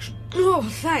viral infection. Oh,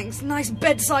 thanks. Nice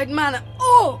bedside manner.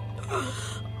 Oh!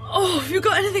 Oh, have you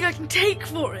got anything I can take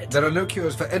for it? There are no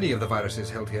cures for any of the viruses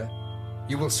held here.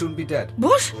 You will soon be dead.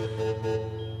 What?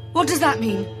 What does that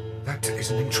mean? That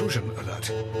is an intrusion alert.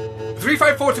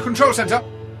 354 to Control Center.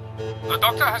 The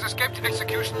Doctor has escaped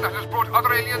execution and has brought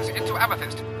other aliens into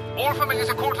Amethyst. All familiars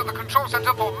are called to the Control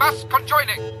Center for mass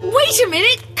conjoining. Wait a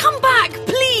minute! Come back,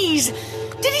 please!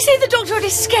 Did he say the Doctor had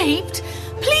escaped?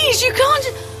 Please, you can't...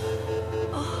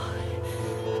 Oh,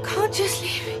 you can't just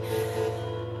leave me...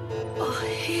 Oh,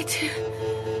 here to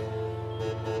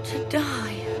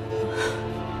die.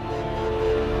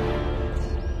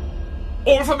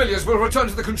 All familiars will return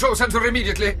to the Control Center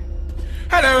immediately.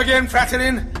 Hello again,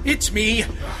 Fratellin. It's me.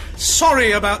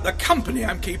 Sorry about the company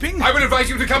I'm keeping. I will advise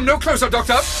you to come no closer,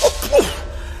 Doctor.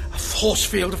 A force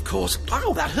field, of course.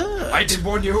 Ow, that hurt. I did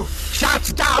warn you.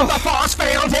 Shut down the force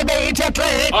field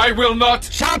immediately! I will not.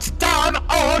 Shut down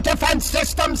all defense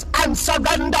systems and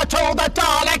surrender to the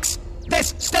Daleks!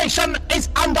 This station is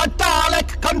under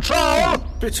Dalek control!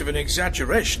 Bit of an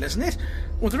exaggeration, isn't it?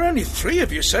 Well, there are only 3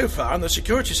 of you so far, and the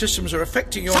security systems are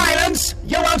affecting your... Silence!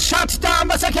 You will shut down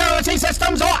the security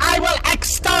systems, or I will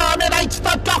exterminate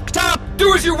the Doctor!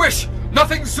 Do as you wish!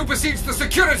 Nothing supersedes the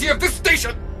security of this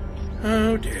station!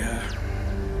 Oh, dear.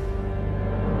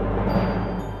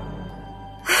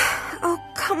 Oh,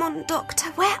 come on, Doctor.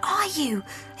 Where are you?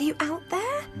 Are you out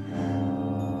there?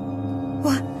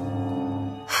 What?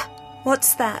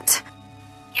 What's that?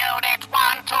 Unit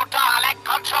 1 to Dalek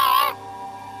control!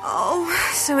 Oh,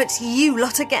 so it's you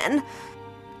lot again.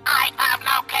 I have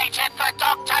located the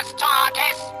Doctor's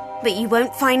TARDIS! But you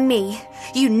won't find me.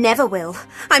 You never will.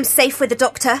 I'm safe with the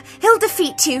Doctor. He'll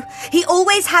defeat you. He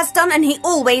always has done and he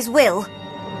always will.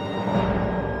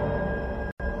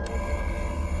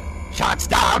 Shut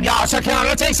down your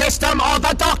security system or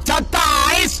the Doctor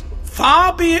dies!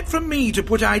 Far be it from me to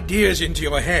put ideas into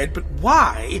your head, but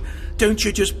why don't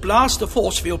you just blast the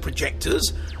force field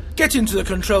projectors, get into the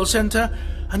control centre,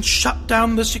 and shut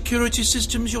down the security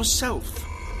systems yourself?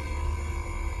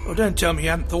 Oh, don't tell me you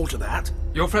hadn't thought of that.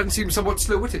 Your friend seems somewhat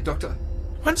slow-witted, Doctor.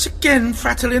 Once again,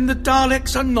 Fratellin, the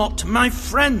Daleks are not my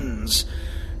friends.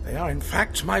 They are, in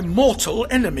fact, my mortal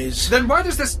enemies. Then why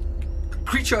does this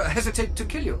creature hesitate to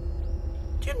kill you?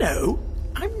 Do you know,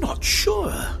 I'm not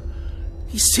sure.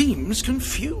 He seems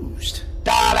confused.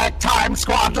 Dalek Time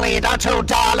Squad Leader to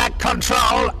Dalek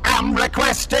Control. Am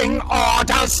requesting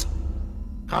orders.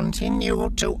 Continue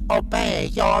to obey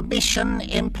your mission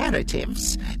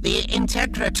imperatives. The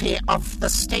integrity of the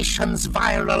station's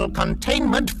viral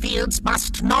containment fields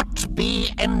must not be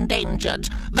endangered.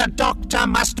 The Doctor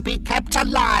must be kept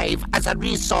alive as a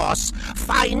resource.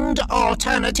 Find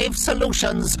alternative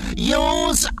solutions.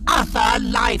 Use other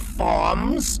life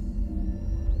forms.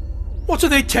 What are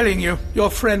they telling you, your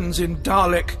friends in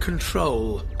Dalek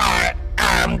Control? I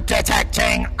am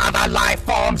detecting other life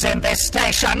forms in this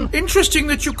station. Interesting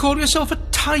that you call yourself a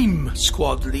Time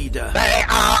Squad leader. They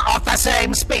are of the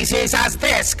same species as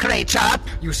this creature.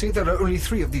 You say there are only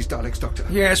 3 of these Daleks, Doctor.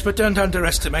 Yes, but don't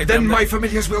underestimate them. Then my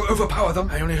familiars will overpower them.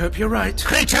 I only hope you're right.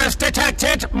 Creatures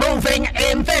detected moving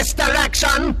in this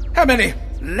direction. How many?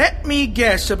 Let me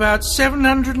guess, about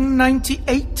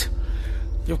 798?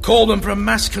 You've called them for a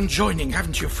mass conjoining,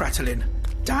 haven't you, Fratellin?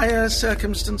 Dire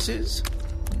circumstances?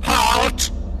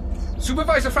 Halt!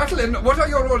 Supervisor Fratellin, what are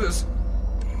your orders?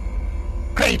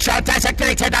 Creature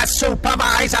designated as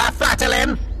Supervisor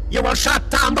Fratellin. You will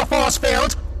shut down the force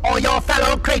field, or your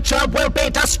fellow creature will be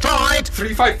destroyed.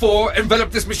 354, envelop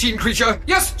this machine creature.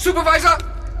 Yes, Supervisor!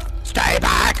 Stay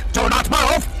back! Do not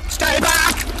move! Stay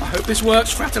back! I hope this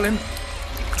works, Fratellin.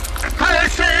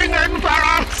 Pulsing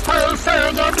enveloped!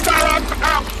 Pulsing enveloped!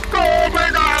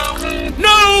 Exterminate!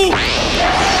 No!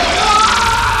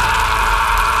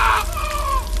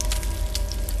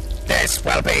 This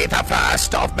will be the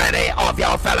first of many of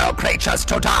your fellow creatures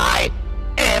to die.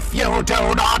 If you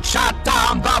do not shut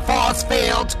down the force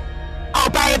field,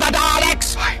 obey the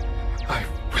Daleks! I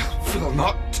will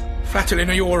not. Fratellin,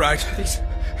 are you all right? These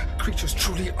creatures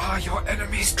truly are your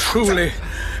enemies, Doctor. Truly.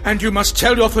 And you must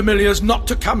tell your familiars not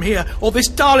to come here, or this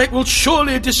Dalek will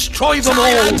surely destroy them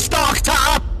Silence,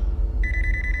 Doctor!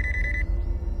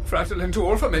 Fratellin to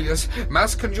all familiars.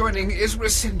 Mass conjoining is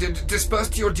rescinded. Disperse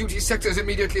to your duty sectors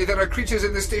immediately. There are creatures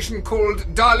in the station called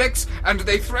Daleks, and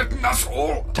they threaten us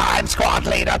all. Time Squad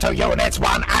Leader to Units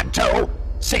 1 and 2.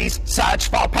 Cease search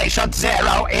for Patient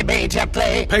Zero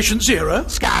immediately. Patient Zero?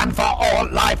 Scan for all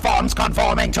life forms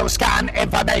conforming to scan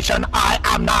information I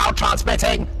am now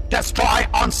transmitting. Destroy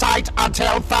on site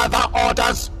until further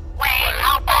orders. We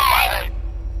obey!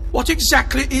 What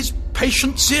exactly is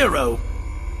Patient Zero?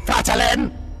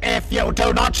 Fratellin, if you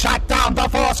do not shut down the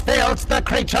force fields, the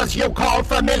creatures you call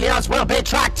familiars will be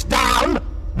tracked down,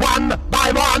 one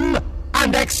by one,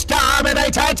 and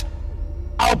exterminated.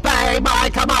 Obey my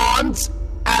commands,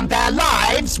 and their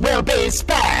lives will be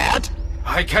spared.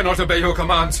 I cannot obey your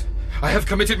commands. I have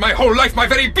committed my whole life, my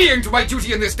very being, to my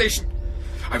duty in this station.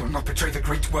 I will not betray the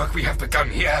great work we have begun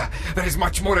here. There is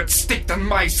much more at stake than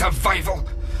my survival.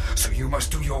 So you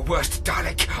must do your worst,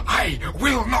 Dalek. I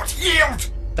will not yield!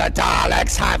 The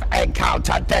Daleks have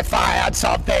encountered defiance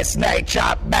of this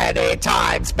nature many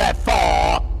times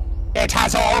before. It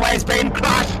has always been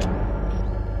crushed.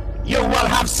 You will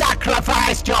have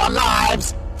sacrificed your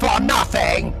lives for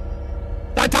nothing.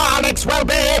 The Daleks will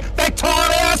be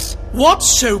victorious!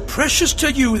 What's so precious to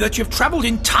you that you've travelled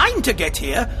in time to get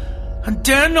here, and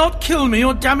dare not kill me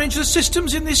or damage the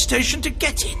systems in this station to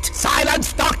get it?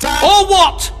 Silence, Doctor! Or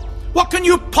what? What can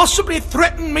you possibly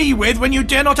threaten me with when you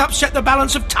dare not upset the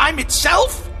balance of time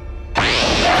itself?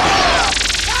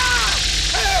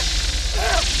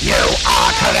 You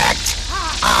are correct.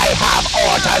 I have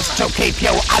orders to keep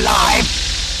you alive.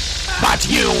 But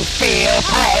you feel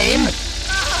pain.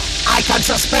 I can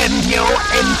suspend you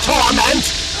in torment.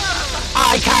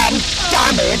 I can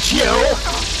damage you.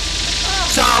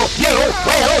 So you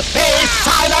will be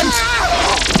silent.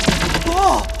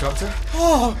 Oh. Doctor?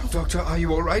 Oh. Doctor, are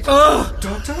you all right?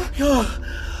 Doctor?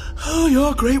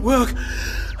 Your great work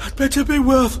had better be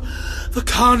worth the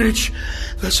carnage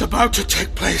that's about to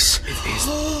take place. It is.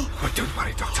 But don't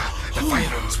worry, Doctor. The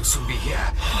Viyrans will soon be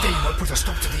here. They will put a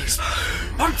stop to these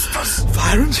monsters.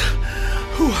 Viyrans?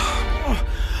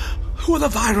 Who are the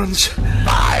Viyrans?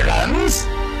 Viyrans?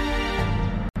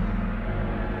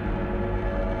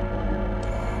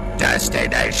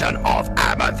 Destination of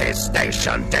Amethyst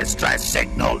Station. Distress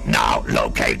signal now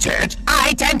located.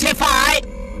 Identify!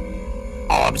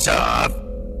 Observe.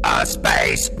 A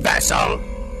space vessel.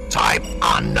 Type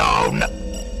unknown.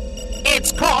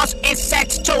 Its course is set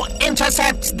to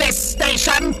intercept this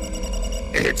station.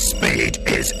 Its speed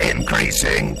is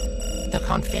increasing. The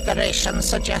configuration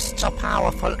suggests a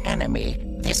powerful enemy.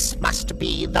 This must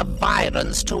be the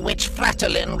Viyrans to which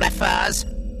Fratellin refers.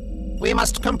 We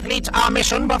must complete our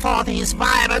mission before these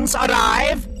Viyrans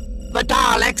arrive. The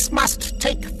Daleks must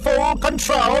take full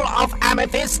control of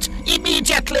Amethyst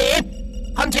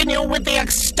immediately. Continue with the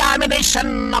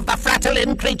extermination of the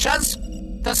Fratellin creatures.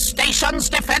 The station's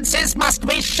defenses must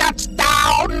be shut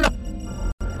down.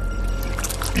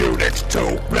 Unit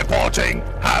 2 reporting.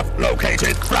 Have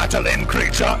located Fratellin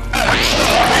creature.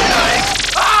 Exterminate!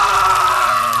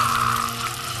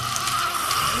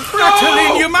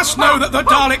 Fratellin, you must know that the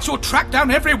Daleks will track down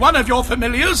every one of your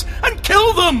familiars and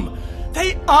kill them.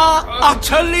 They are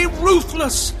utterly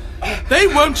ruthless. They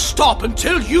won't stop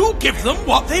until you give them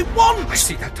what they want. I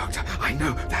see that, Doctor. I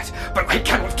know that. But I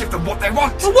cannot give them what they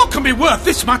want. Well, what can be worth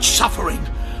this much suffering?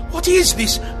 What is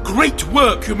this great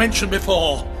work you mentioned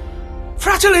before?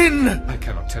 Fratellin! I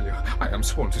cannot tell you. I am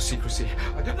sworn to secrecy.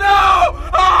 No!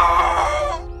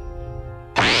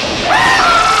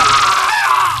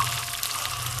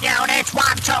 Unit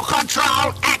 1 to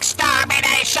control.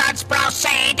 Exterminations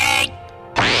proceeding.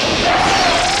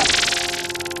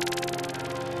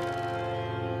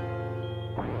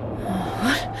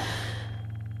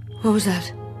 What was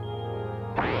that?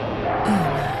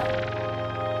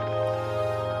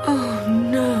 Oh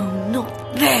no,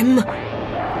 not them!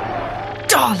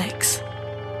 Daleks!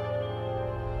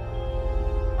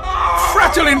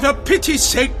 Fratellin, for pity's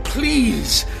sake,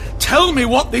 please, tell me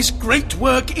what this great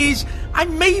work is. I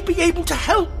may be able to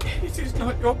help. It is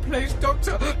not your place,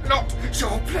 Doctor. Not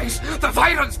your place. The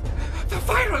Viyrans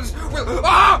will...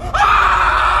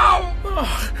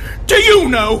 Do you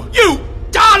know? You,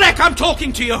 Dalek, I'm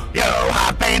talking to you. You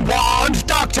have been warned,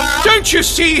 Doctor. Don't you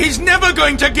see he's never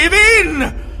going to give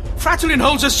in? Fratellin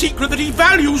holds a secret that he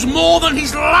values more than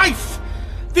his life.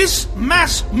 This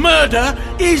mass murder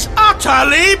is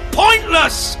utterly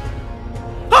pointless.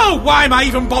 Oh, why am I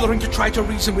even bothering to try to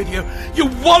reason with you? You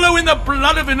wallow in the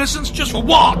blood of innocence just for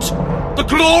what? The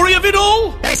glory of it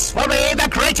all? This will be the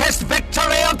greatest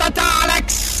victory of the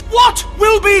Daleks! What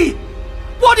will be?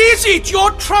 What is it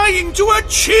you're trying to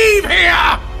achieve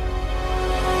here?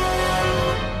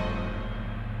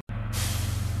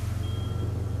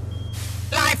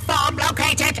 Life form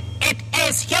located. It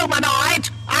is humanoid.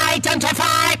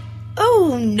 Identify.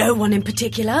 Oh, no one in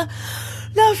particular.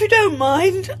 Now, if you don't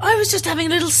mind, I was just having a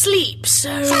little sleep,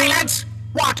 so... Silence!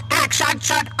 What action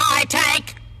should I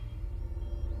take?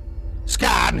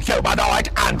 Scan humanoid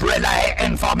and relay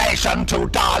information to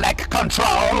Dalek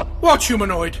control. What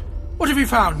humanoid? What have you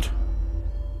found?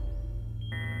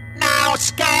 Now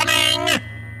scanning!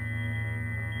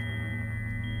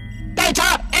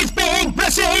 Data is being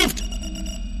received!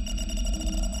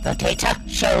 The data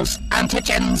shows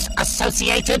antigens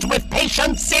associated with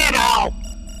patient 0.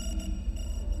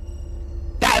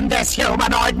 Then this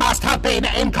humanoid must have been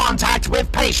in contact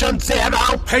with patient 0.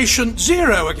 Patient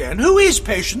 0 again? Who is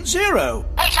patient 0?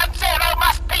 Patient 0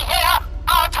 must be here!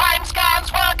 Our time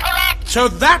scans were correct! So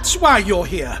that's why you're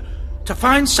here. To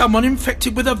find someone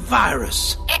infected with a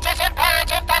virus. It is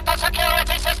imperative that the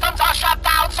security systems are shut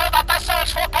down so that the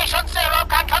search for patient 0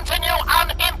 can continue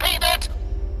unimpeded.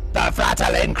 The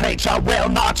Fratalin creature will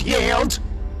not yield.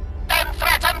 Then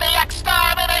threaten the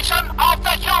extermination of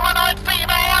the humanoid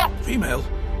female. Female?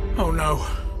 Oh no.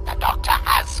 The Doctor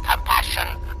has compassion.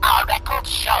 Our records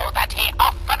show that he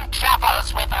often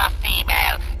travels with a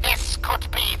female. This could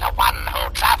be the one who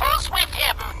travels with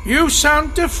him. You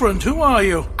sound different. Who are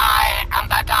you? I am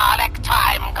the Dalek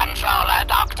Time Controller,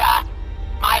 Doctor.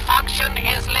 My function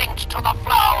is linked to the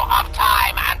flow of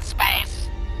time and space.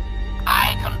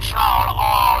 I control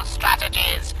all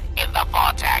strategies in the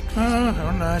vortex. Oh,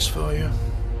 how nice for you.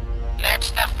 Let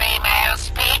the female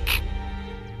speak.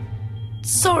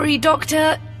 Sorry,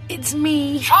 Doctor. It's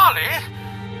me. Charley?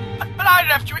 But I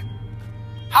left you...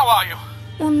 How are you?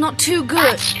 Well, not too good.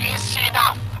 That is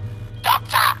enough.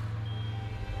 Doctor,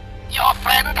 your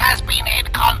friend has been in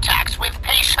contact with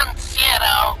patient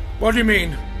 0. What do you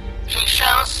mean? She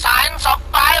shows signs of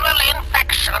viral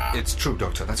infection. It's true,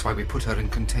 Doctor. That's why we put her in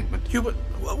containment.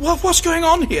 What's going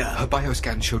on here? Her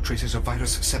bioscan showed traces of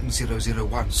virus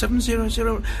 7001.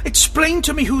 700... Explain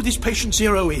to me who this patient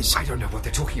 0 is. I don't know what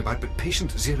they're talking about, but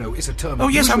patient 0 is a term... Oh,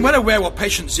 yes, I'm well aware what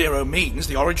patient 0 means.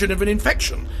 The origin of an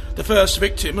infection. The first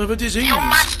victim of a disease. You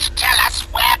must tell us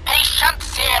where patient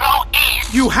 0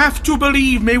 is. You have to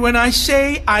believe me when I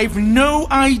say I've no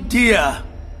idea.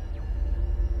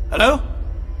 Hello?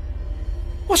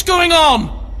 What's going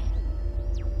on?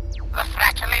 The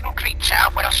Fratalin creature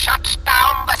will shut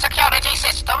down the security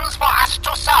systems for us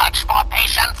to search for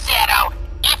patient 0.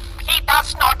 If he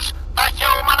does not, the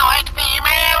humanoid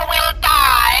female will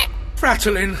die.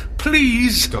 Fratalin,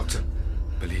 please. Doctor,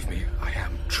 believe me, I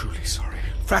am truly sorry.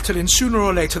 Fratalin, sooner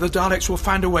or later the Daleks will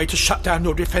find a way to shut down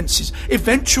your defences.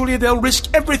 Eventually they'll risk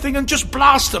everything and just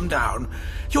blast them down.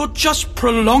 You're just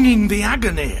prolonging the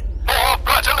agony. More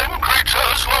Fratalin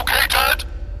creatures located.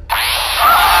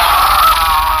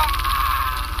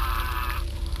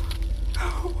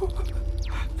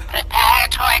 Prepare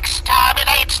to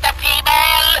exterminate the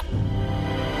female.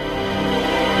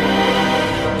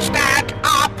 Stand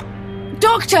up.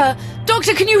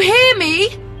 Doctor, can you hear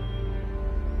me?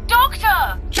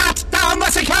 Doctor! Shut down the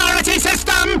security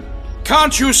system.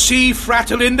 Can't you see,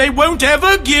 Fratalin? They won't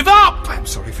ever give up. I'm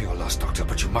sorry for your loss, Doctor,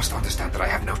 but you must understand that I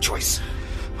have no choice.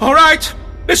 All right,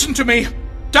 listen to me.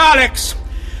 Daleks,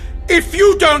 if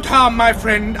you don't harm my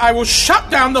friend, I will shut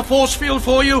down the force field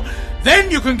for you.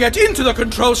 Then you can get into the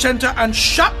control center and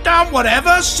shut down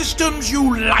whatever systems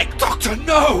you like. Doctor,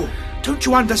 no! Don't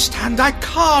you understand? I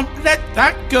can't let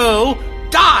that girl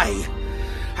die.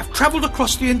 I've traveled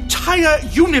across the entire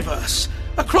universe,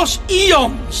 across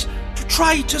eons, to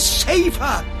try to save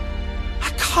her. I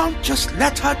can't just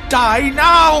let her die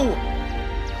now.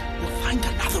 We'll find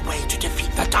another way to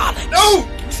defeat the Daleks. No!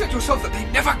 You said yourself that they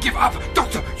never give up.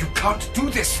 Doctor, you can't do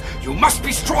this. You must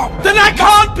be strong. Then I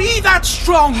can't be that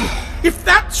strong. If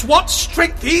that's what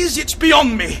strength is, it's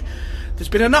beyond me. There's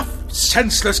been enough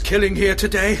senseless killing here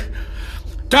today.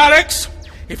 Daleks,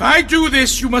 if I do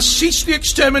this, you must cease the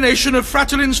extermination of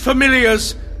Fratalin's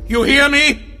familiars. You hear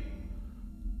me?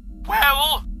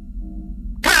 Well...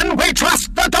 Can we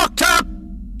trust the Doctor?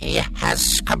 He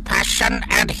has compassion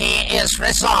and he is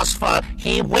resourceful.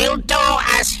 He will do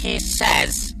as he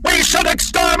says. We should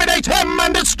exterminate him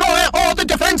and destroy all the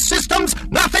defense systems.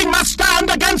 Nothing must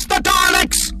stand against the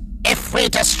Daleks. If we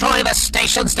destroy the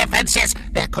station's defenses,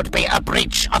 there could be a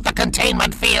breach of the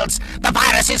containment fields. The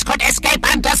viruses could escape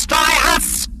and destroy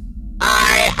us.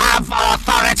 I have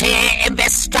authority in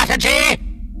this strategy.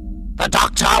 The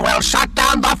Doctor will shut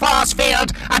down the force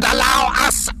field and allow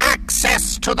us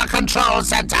access to the control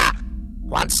center.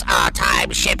 Once our time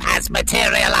ship has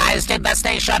materialized in the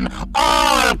station,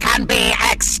 all can be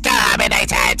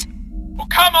exterminated. Oh,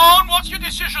 come on, what's your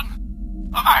decision?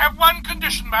 I have one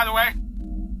condition, by the way.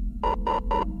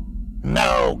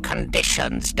 No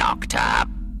conditions, Doctor.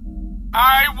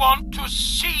 I want to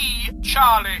see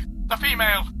Charley, the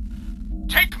female.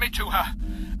 Take me to her.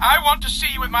 I want to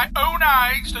see with my own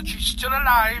eyes that she's still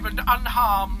alive and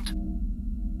unharmed.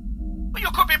 Well, you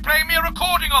could be playing me a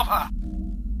recording of her.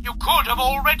 You could have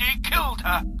already killed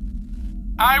her.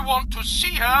 I want to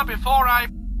see her before I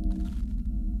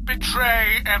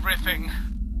betray everything.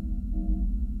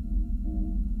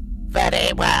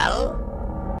 Very well.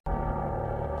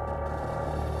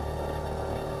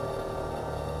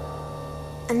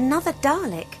 Another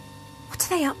Dalek? What are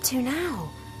they up to now?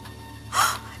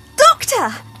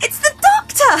 Doctor! It's the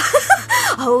Doctor!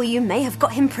 Oh, you may have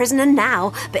got him prisoner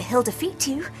now, but he'll defeat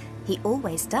you. He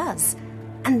always does.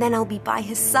 And then I'll be by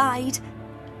his side.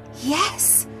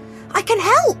 Yes, I can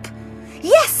help.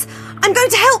 Yes, I'm going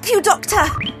to help you, Doctor.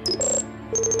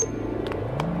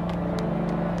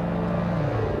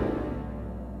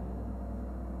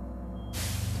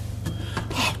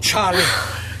 Oh, Charley.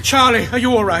 Charley, are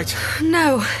you all right?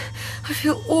 No, I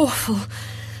feel awful.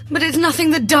 But it's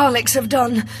nothing the Daleks have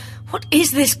done. What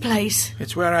is this place?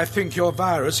 It's where I think your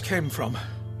virus came from.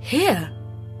 Here?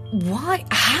 Why?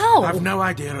 How? I've no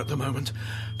idea at the moment.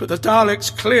 But the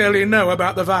Daleks clearly know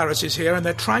about the viruses here, and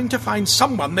they're trying to find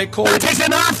someone they call... That is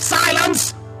enough!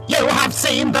 Silence! You have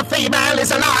seen the female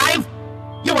is alive!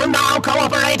 You will now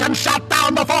cooperate and shut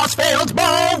down the force field!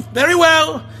 Move! Very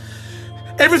well.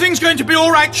 Everything's going to be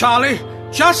all right, Charley.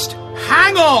 Just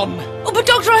hang on. Oh, but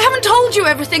Doctor, I haven't told you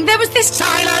everything. There was this...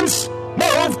 Silence!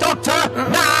 Move, Doctor!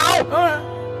 Now!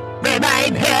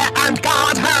 Remain here and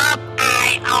guard her!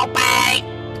 I obey!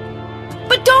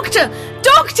 But Doctor,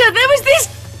 there was this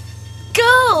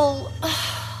girl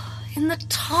in the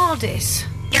TARDIS.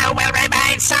 You will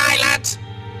remain silent!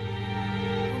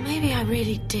 Well, maybe I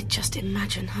really did just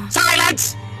imagine her.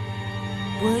 Silence!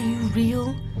 Were you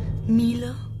real,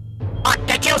 Mila? What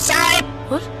did you say?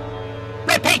 What?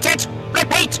 Repeat it!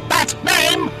 Repeat that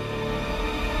name!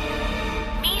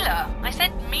 Mila. I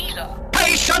said Mila.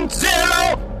 Patient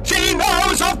Zero! She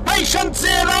knows of Patient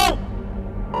Zero!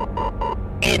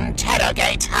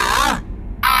 Interrogate her.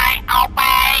 I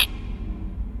obey.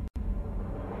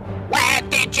 Where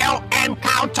did you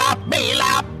encounter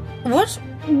Mila? What?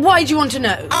 Why do you want to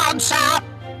know? Answer!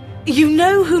 You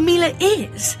know who Mila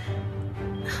is?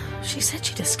 She said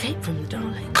she'd escaped from the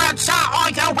Daleks. Answer or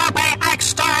you will be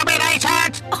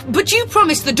exterminated! Oh, but you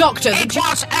promised the Doctor that It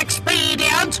was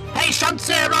expedient. Patient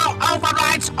Zero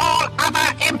overrides all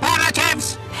other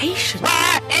imperatives. Patient?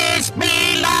 Where is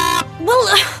Mila?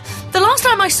 Well, the last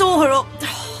time I saw her, or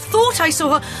thought I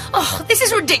saw her... Oh, this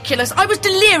is ridiculous. I was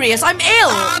delirious. I'm ill.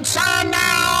 Answer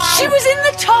now! She was in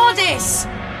the TARDIS.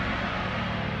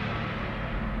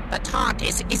 The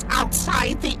TARDIS is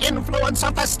outside the influence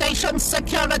of the station's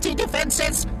security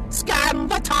defenses. Scan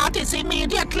the TARDIS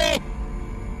immediately.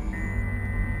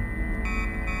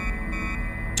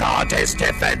 TARDIS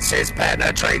defenses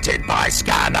penetrated by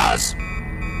scanners.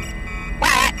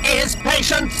 Where is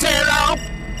Patient Zero?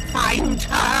 Find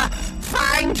her!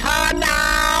 Find her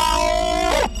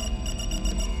now!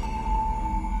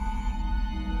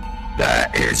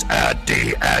 There is a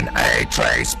DNA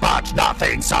trace, but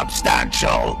nothing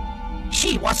substantial.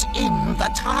 She was in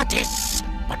the TARDIS,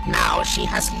 but now she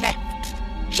has left.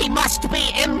 She must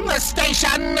be in the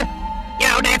station.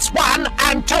 Units 1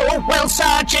 and 2 will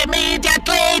search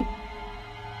immediately.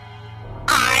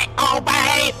 I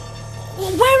obey.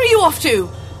 Where are you off to?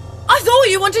 I thought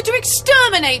you wanted to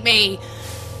exterminate me.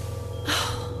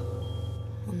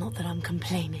 Well, not that I'm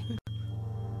complaining.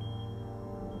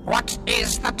 What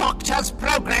is the Doctor's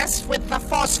progress with the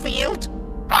force field?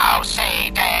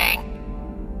 Proceeding.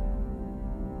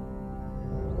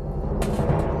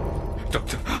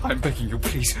 Doctor, I'm begging you,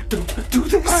 please, don't do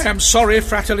this. I am sorry,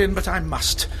 Fratellin, but I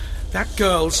must. That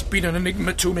girl's been an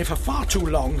enigma to me for far too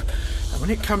long. And when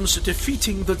it comes to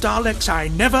defeating the Daleks, I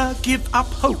never give up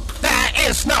hope. There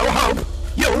is no hope.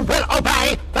 You will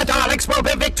obey. The Daleks will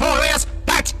be victorious.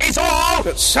 That is all.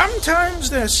 But sometimes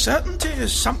their certainty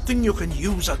is something you can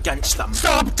use against them.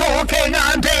 Stop talking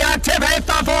and deactivate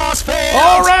the force field.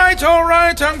 All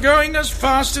right, I'm going as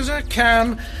fast as I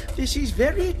can. This is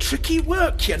very tricky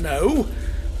work, you know.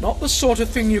 Not the sort of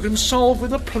thing you can solve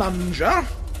with a plunger.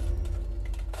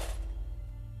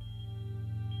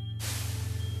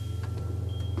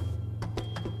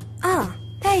 Ah,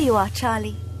 there you are,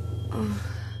 Charlie.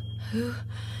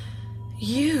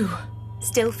 You.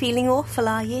 Still feeling awful,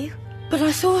 are you? But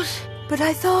I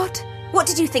thought... What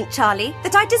did you think, Charlie?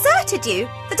 That I deserted you?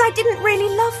 That I didn't really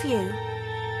love you?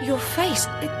 Your face,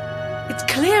 it's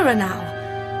clearer now.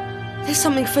 There's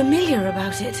something familiar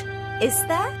about it. Is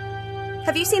there?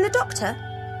 Have you seen the doctor?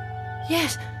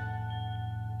 Yes.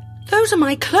 Those are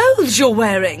my clothes you're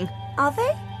wearing. Are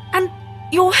they? And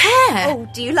your hair. Oh,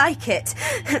 do you like it?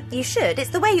 You should. It's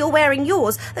the way you're wearing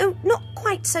yours. Though not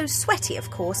quite so sweaty,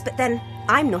 of course, but then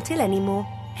I'm not ill anymore.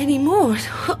 Anymore?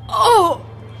 Oh,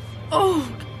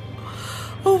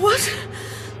 what?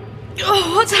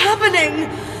 Oh, what's happening?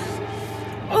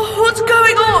 Oh, what's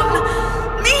going on?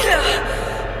 Mila,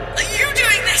 are you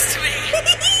doing this to me?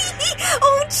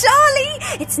 Oh,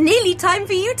 Charlie, it's nearly time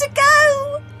for you to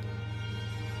go.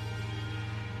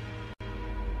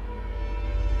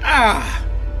 Ah,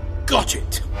 got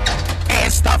it.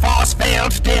 Is the force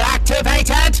field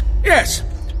deactivated? Yes,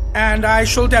 and I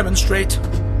shall demonstrate.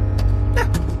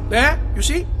 There, you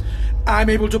see? I'm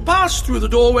able to pass through the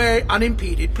doorway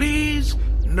unimpeded. Please,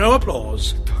 no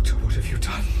applause. Doctor, what have you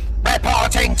done?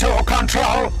 Reporting to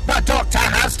control. The Doctor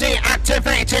has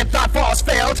deactivated the force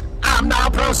field. I'm now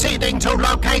proceeding to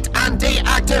locate and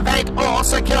deactivate all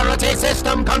security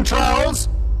system controls.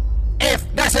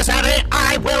 If necessary,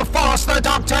 I will force the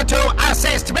Doctor to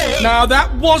assist me. Now,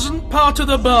 that wasn't part of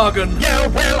the bargain. You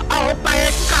will obey.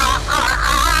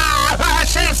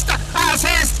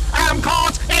 Assist. I'm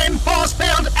caught in force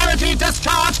field energy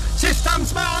discharge.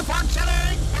 Systems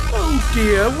malfunctioning. Oh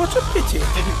dear, what a pity.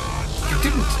 You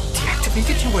didn't deactivate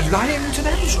it? You were lying to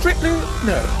them? Strictly,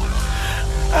 no.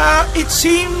 It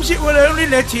seems it will only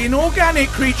let in organic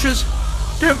creatures.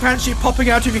 Don't fancy popping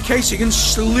out of your casing and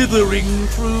slithering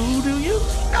through, do you?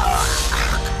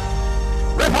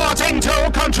 Reporting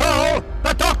to control.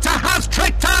 The Doctor has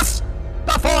tricked us.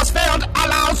 The force field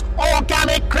allows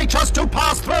organic creatures to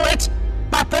pass through it,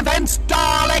 but prevents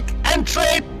Dalek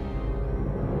entry.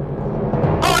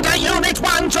 Order Unit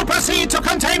 1 to proceed to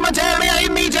containment area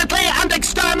immediately and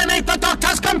exterminate the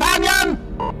Doctor's companion.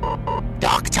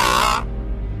 Doctor?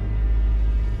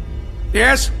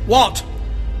 Yes, what?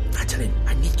 Fratellin,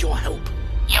 I need your help.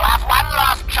 You have one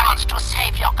last chance to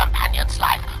save your companion's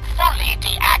life. Fully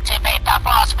deactivate the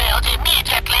force field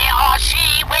immediately or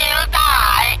she will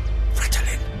die.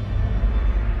 Fratellin.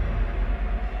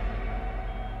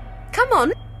 Come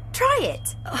on, try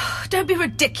it. Oh, don't be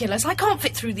ridiculous. I can't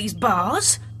fit through these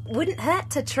bars. Wouldn't hurt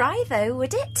to try, though,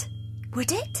 would it?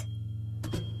 Would it?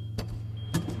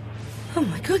 Oh,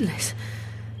 my goodness.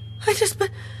 But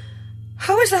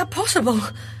how is that possible?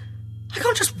 I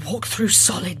can't just walk through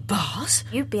solid bars.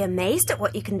 You'd be amazed at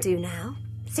what you can do now.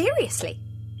 Seriously.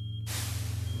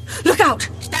 Look out!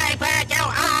 Stay where you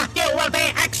are! You will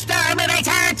be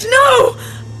exterminated! No!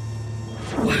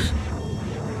 What?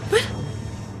 But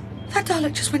that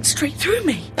Dalek just went straight through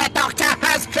me. The Doctor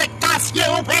has tricked us! You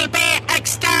will be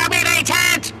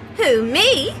exterminated! Who,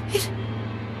 me? It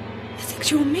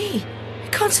thinks you're me.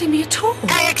 It can't see me at all.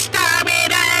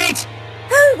 Exterminate!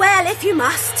 Oh, well, if you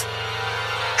must.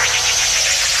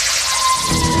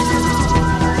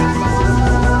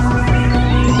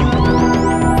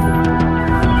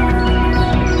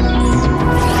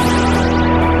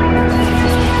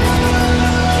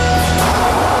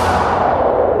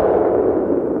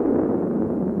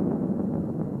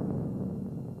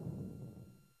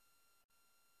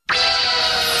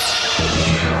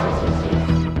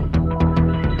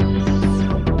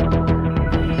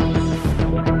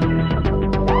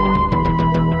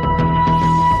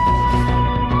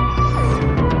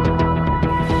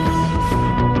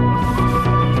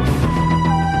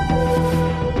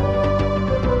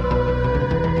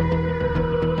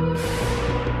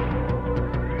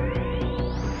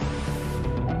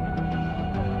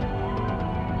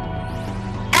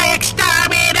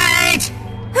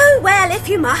 If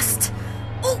you must.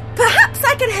 Oh, perhaps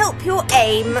I can help your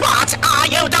aim. What are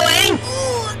you doing?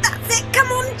 Oh, that's it. Come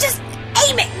on, just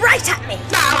aim it right at me.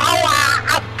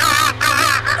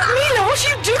 Mila, what are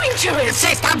you doing to it?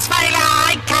 Systems failure.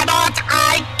 I cannot.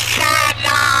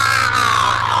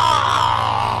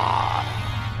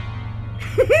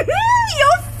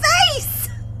 Your face!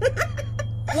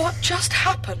 What just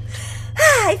happened?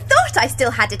 I thought I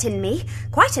still had it in me.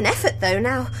 Quite an effort, though,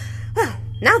 now. Well,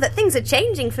 now that things are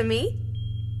changing for me.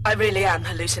 I really am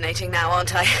hallucinating now,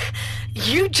 aren't I?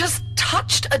 You just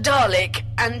touched a Dalek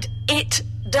and it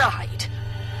died.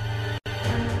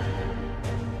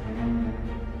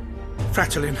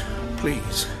 Fratellin,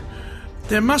 please.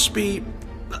 There must be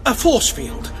a force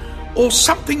field or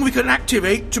something we can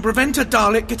activate to prevent a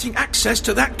Dalek getting access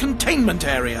to that containment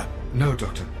area. No,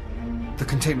 Doctor. The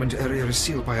containment area is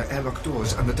sealed by our airlock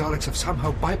doors, and the Daleks have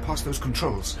somehow bypassed those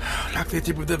controls. Like they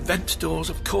did with the vent doors,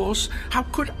 of course. How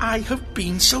could I have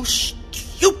been so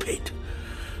stupid?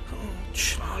 Oh,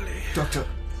 Charlie. Doctor,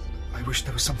 I wish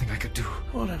there was something I could do.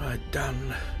 What have I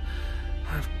done?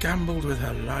 I've gambled with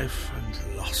her life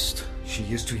and lost. She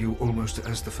is to you almost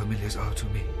as the familiars are to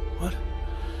me. What?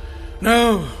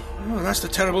 No, that's the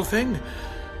terrible thing.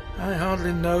 I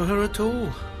hardly know her at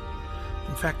all.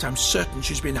 In fact, I'm certain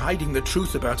she's been hiding the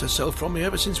truth about herself from me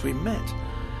ever since we met.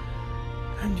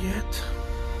 And yet...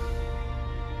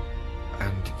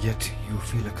 And yet you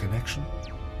feel a connection?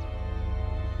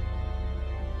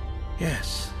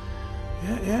 Yes.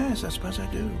 Yes, I suppose I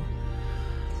do.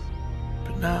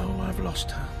 But now I've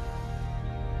lost her.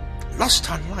 Lost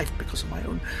her life because of my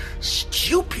own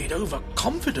stupid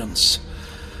overconfidence.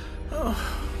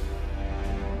 Oh.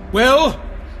 Well,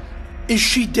 is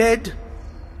she dead?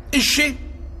 Is she?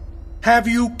 Have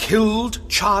you killed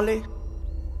Charlie?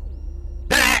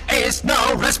 There is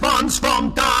no response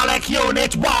from Dalek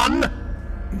Unit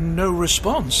 1! No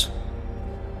response?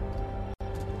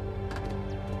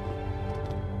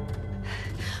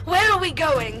 Where are we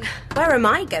going? Where am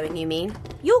I going, you mean?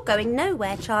 You're going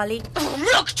nowhere, Charlie.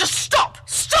 Oh, look, just stop!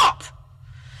 Stop!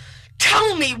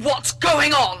 Tell me what's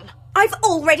going on! I've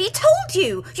already told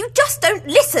you! You just don't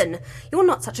listen! You're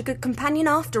not such a good companion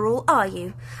after all, are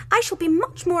you? I shall be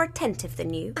much more attentive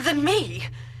than you. Than me?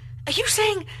 Are you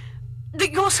saying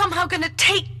that you're somehow going to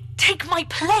take my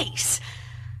place?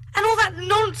 And all that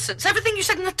nonsense, everything you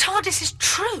said in the TARDIS is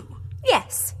true?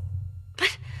 Yes.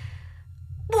 But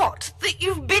what? That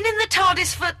you've been in the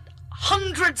TARDIS for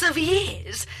hundreds of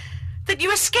years? That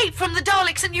you escaped from the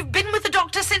Daleks and you've been with the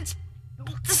Doctor since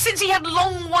he had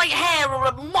long white hair or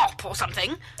a mop or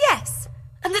something? Yes.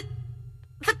 And that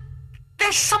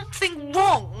there's something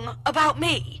wrong about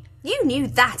me? You knew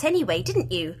that anyway,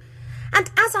 didn't you? And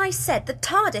as I said, the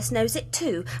TARDIS knows it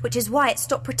too, which is why it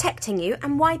stopped protecting you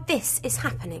and why this is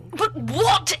happening. But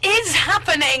what is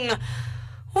happening?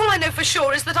 All I know for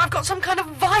sure is that I've got some kind of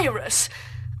virus,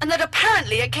 and that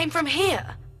apparently it came from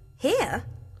here. Here?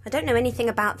 I don't know anything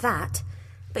about that.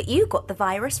 But you got the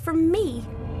virus from me.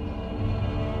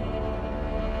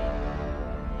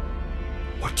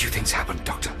 What do you think's happened,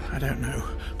 Doctor? I don't know,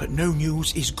 but no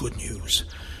news is good news.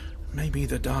 Maybe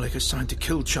the Dalek assigned to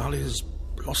kill Charlie has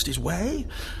lost his way?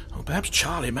 Or perhaps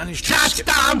Charlie managed to... Shut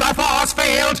down the force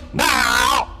field,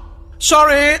 now!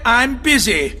 Sorry, I'm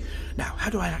busy. Now, how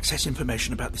do I access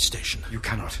information about this station? You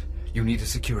cannot. You need a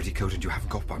security code and you haven't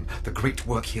got one. The great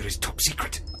work here is top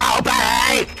secret.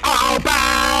 Obey!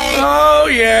 Obey! Oh,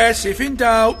 yes, if in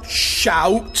doubt,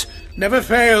 shout. Never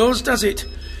fails, does it?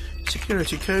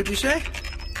 Security code, you say?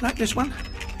 Like this one?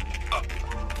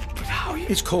 But how you...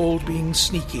 It's called being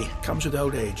sneaky. Comes with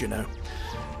old age, you know.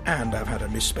 And I've had a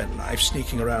misspent life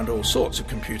sneaking around all sorts of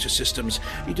computer systems.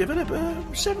 You develop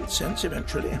a seventh sense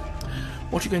eventually.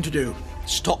 What are you going to do?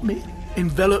 Stop me?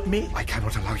 Envelop me? I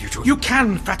cannot allow you to... You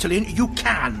can, Fratellin, you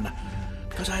can.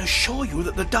 Because I assure you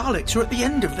that the Daleks are at the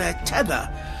end of their tether.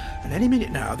 And any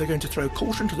minute now, they're going to throw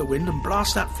caution to the wind and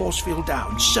blast that force field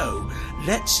down. So,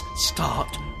 let's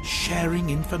start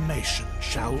sharing information,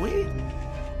 shall we?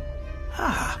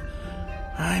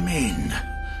 I'm in.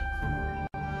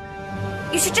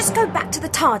 You should just go back to the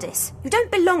TARDIS. You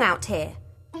don't belong out here.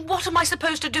 What am I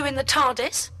supposed to do in the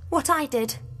TARDIS? What I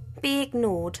did. Be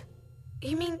ignored.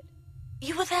 You mean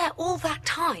you were there all that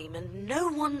time and no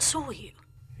one saw you?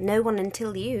 No one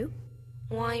until you.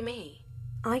 Why me?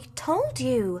 I told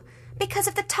you. Because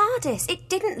of the TARDIS. It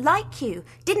didn't like you,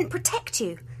 didn't protect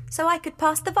you, so I could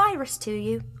pass the virus to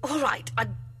you. All right,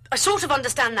 I sort of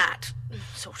understand that.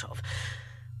 Sort of.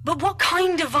 But what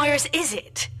kind of virus is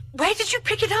it? Where did you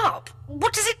pick it up?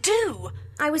 What does it do?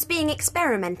 I was being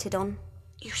experimented on.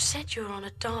 You said you were on a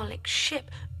Dalek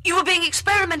ship. You were being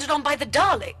experimented on by the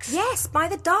Daleks? Yes, by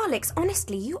the Daleks.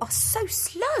 Honestly, you are so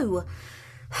slow.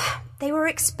 They were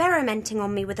experimenting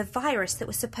on me with a virus that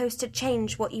was supposed to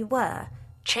change what you were.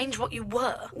 Change what you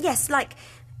were? Yes, like,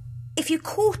 if you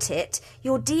caught it,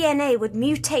 your DNA would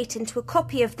mutate into a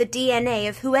copy of the DNA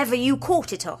of whoever you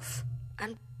caught it off.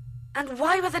 And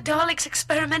why were the Daleks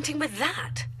experimenting with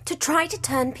that? To try to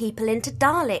turn people into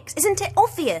Daleks. Isn't it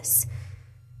obvious?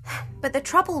 But the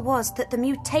trouble was that the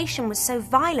mutation was so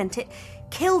violent it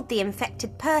killed the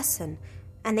infected person.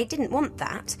 And they didn't want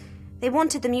that. They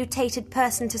wanted the mutated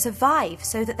person to survive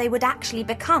so that they would actually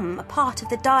become a part of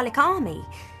the Dalek army.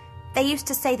 They used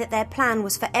to say that their plan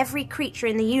was for every creature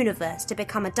in the universe to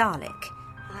become a Dalek.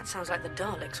 Well, that sounds like the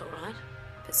Daleks, all right.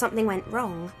 But something went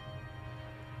wrong.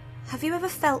 Have you ever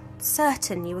felt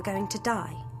certain you were going to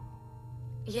die?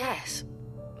 Yes,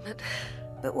 but...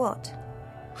 But what?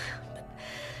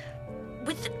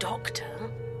 with the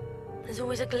Doctor, there's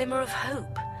always a glimmer of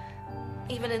hope,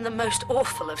 even in the most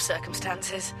awful of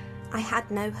circumstances. I had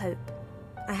no hope.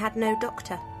 I had no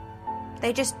doctor.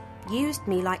 They just used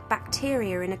me like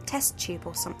bacteria in a test tube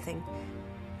or something.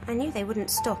 I knew they wouldn't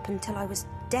stop until I was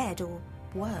dead or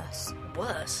worse.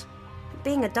 Worse?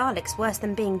 Being a Dalek's worse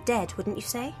than being dead, wouldn't you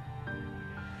say?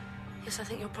 Yes, I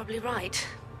think you're probably right.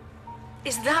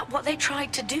 Is that what they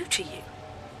tried to do to you?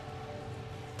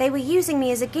 They were using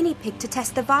me as a guinea pig to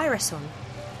test the virus on.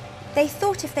 They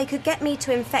thought if they could get me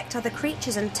to infect other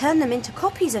creatures and turn them into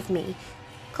copies of me,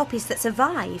 copies that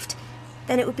survived,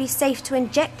 then it would be safe to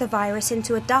inject the virus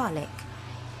into a Dalek.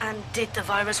 And did the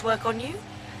virus work on you?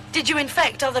 Did you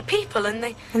infect other people and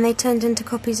they... And they turned into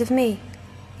copies of me,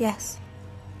 yes.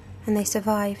 And they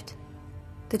survived.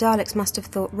 The Daleks must have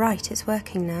thought, right, it's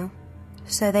working now.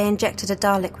 So they injected a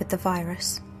Dalek with the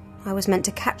virus. I was meant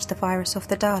to catch the virus off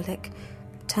the Dalek,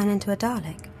 turn into a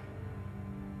Dalek.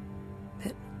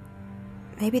 But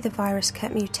maybe the virus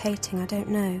kept mutating, I don't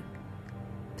know.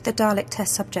 But the Dalek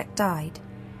test subject died.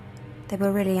 They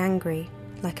were really angry,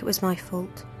 like it was my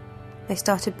fault. They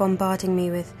started bombarding me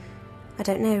with, I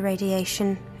don't know,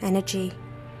 radiation, energy.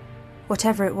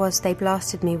 Whatever it was, they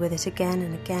blasted me with it again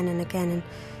and again and again, and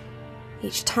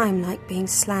each time like being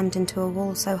slammed into a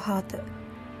wall so hard that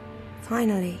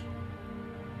finally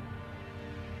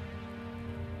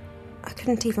I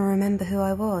couldn't even remember who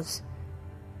I was.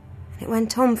 And it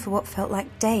went on for what felt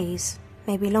like days,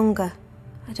 maybe longer.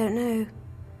 I don't know.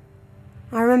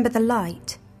 I remember the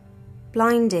light,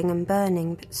 blinding and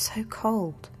burning, but so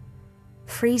cold,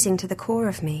 freezing to the core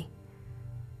of me.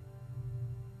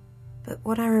 But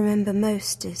what I remember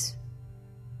most is...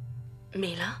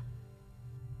 Mila?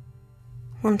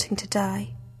 Wanting to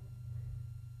die.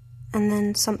 And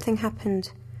then something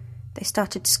happened. They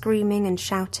started screaming and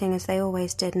shouting as they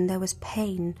always did, and there was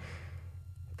pain.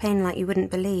 Pain like you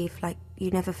wouldn't believe, like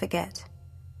you never forget.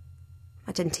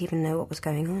 I didn't even know what was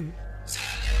going on.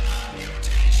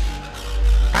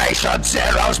 Patient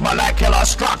Zero's molecular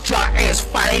structure is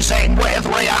phasing with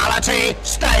reality.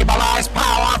 Stabilized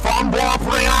power from warp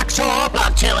reactor.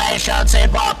 Fluctuations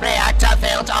in warp reactor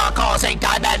field are causing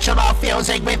dimensional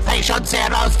fusing with Patient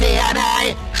Zero's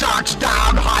DNA. Shut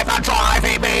down hyperdrive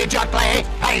immediately.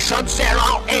 Patient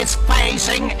Zero is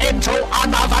phasing into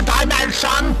another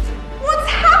dimension. What's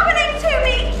happening to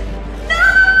me?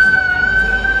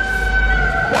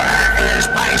 Where is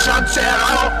Patient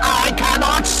Zero? I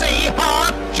cannot see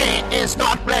her. She is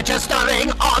not registering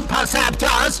on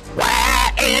perceptors.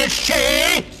 Where is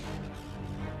she?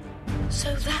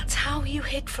 So that's how you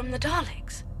hid from the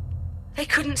Daleks? They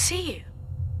couldn't see you?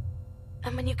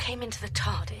 And when you came into the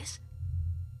TARDIS?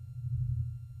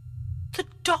 The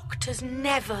Doctor's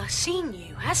never seen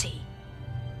you, has he?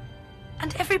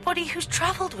 And everybody who's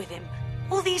travelled with him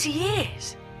all these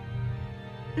years,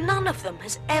 none of them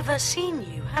has ever seen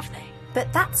you, have they?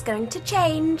 But that's going to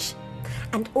change.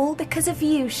 And all because of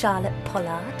you, Charlotte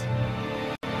Pollard.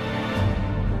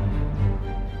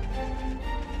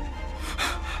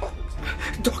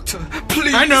 Doctor,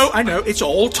 please! I know, it's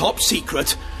all top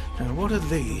secret. Now, what are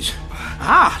these?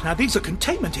 Now these are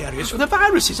containment areas for the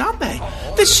viruses, aren't they?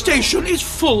 This station is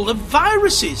full of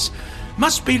viruses.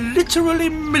 Must be literally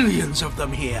millions of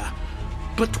them here.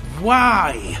 But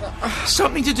why?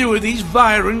 Something to do with these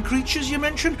Viyrans creatures you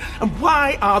mentioned? And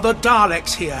why are the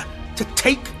Daleks here? To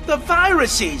take the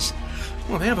viruses?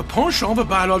 Well, they have a penchant for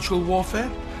biological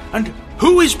warfare. And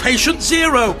who is Patient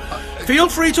Zero? Feel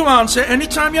free to answer any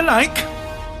time you like.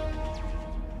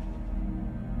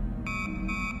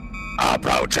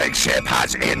 Approaching ship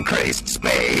has increased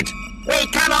speed. We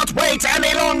cannot wait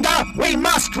any longer. We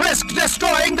must risk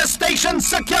destroying the station's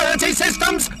security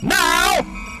systems now.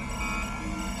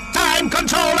 Time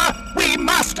controller, we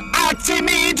must act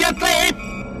immediately.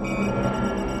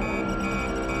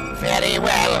 Very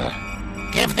well.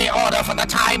 Give the order for the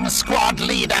Time Squad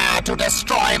leader to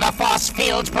destroy the force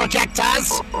field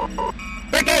projectors.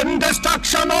 Begin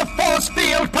destruction of force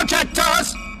field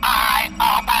projectors. I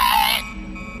obey.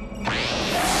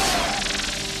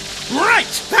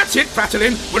 Right, that's it,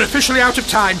 Fratellin. We're officially out of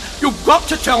time. You've got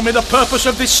to tell me the purpose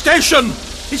of this station.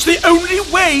 It's the only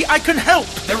way I can help.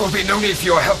 There will be no need for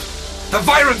your help. The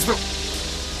Viyrans will...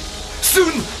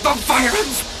 Soon, the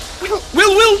Viyrans will...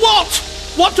 Will what?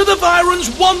 What do the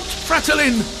Viyrans want,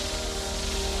 Fratellin?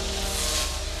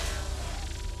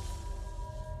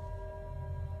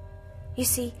 You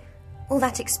see, all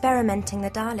that experimenting the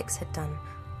Daleks had done,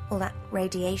 all that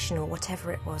radiation or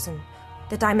whatever it was, and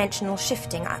the dimensional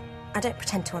shifting, I don't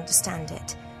pretend to understand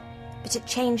it. But it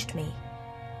changed me.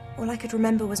 All I could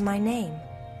remember was my name,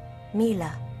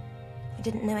 Mila. I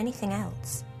didn't know anything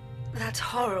else. That's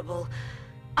horrible.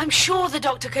 I'm sure the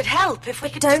doctor could help if we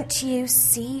could... Don't you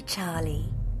see, Charlie?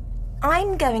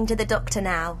 I'm going to the doctor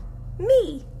now.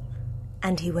 Me.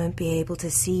 And he won't be able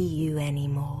to see you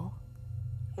anymore.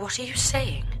 What are you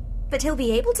saying? But he'll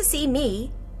be able to see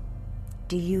me.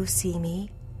 Do you see me?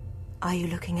 Are you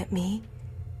looking at me?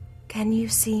 Can you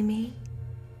see me?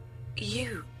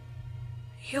 You're...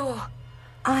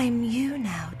 I'm you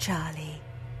now, Charlie.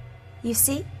 You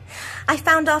see? I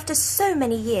found after so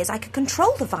many years I could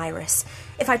control the virus.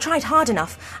 If I tried hard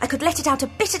enough, I could let it out a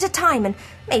bit at a time and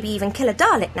maybe even kill a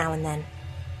Dalek now and then.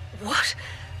 What?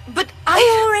 But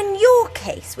Or in your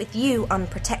case, with you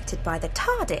unprotected by the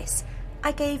TARDIS,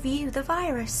 I gave you the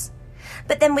virus.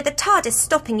 But then with the TARDIS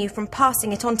stopping you from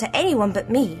passing it on to anyone but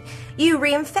me, you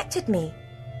reinfected me.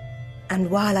 And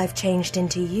while I've changed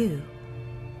into you,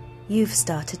 you've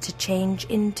started to change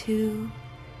into...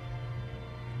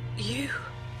 You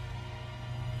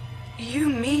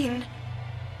mean...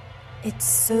 It's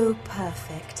so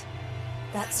perfect.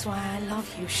 That's why I love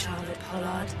you, Charlotte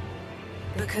Pollard.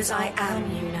 Because I am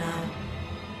you now.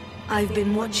 I've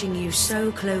been watching you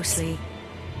so closely.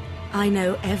 I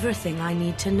know everything I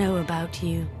need to know about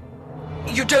you.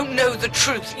 You don't know the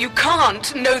truth. You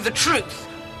can't know the truth.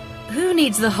 Who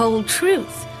needs the whole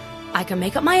truth? I can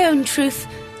make up my own truth.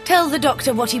 Tell the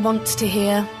doctor what he wants to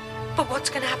hear. But what's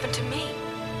going to happen to me?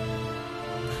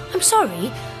 I'm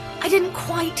sorry. I didn't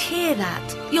quite hear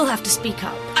that. You'll have to speak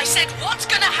up. I said, what's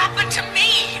going to happen to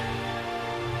me?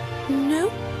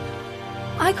 No.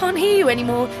 I can't hear you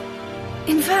anymore.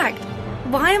 In fact,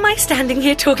 why am I standing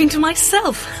here talking to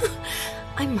myself?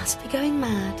 I must be going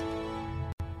mad.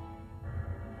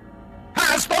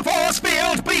 Has the force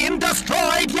field been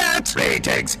destroyed yet?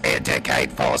 Readings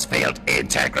indicate force field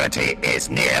integrity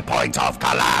is near point of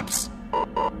collapse.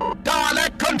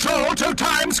 Dalek control to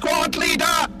Time Squad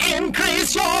leader.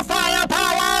 Increase your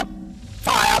firepower.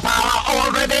 Firepower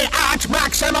already at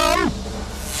maximum.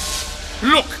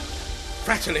 Look,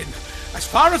 Fratellin, as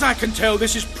far as I can tell,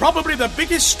 this is probably the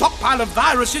biggest stockpile of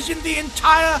viruses in the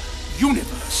entire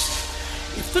universe.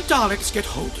 If the Daleks get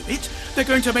hold of it, they're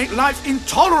going to make life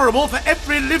intolerable for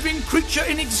every living creature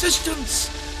in existence.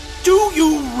 Do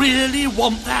you really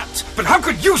want that? But how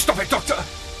could you stop it, Doctor?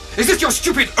 Is this your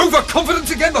stupid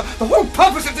overconfidence again? The whole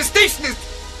purpose of this station is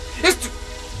to...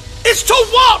 It's to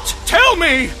what? Tell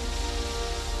me!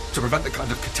 To prevent the kind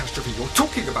of catastrophe you're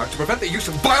talking about, to prevent the use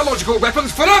of biological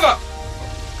weapons forever!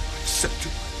 I've said to...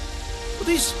 Well,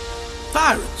 these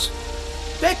Viyrans,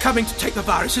 they're coming to take the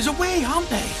viruses away, aren't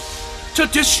they? To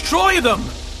destroy them!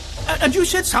 And you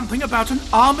said something about an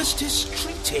armistice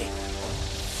treaty.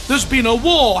 There's been a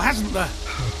war, hasn't there?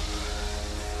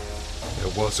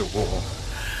 There was a war.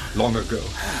 Long ago.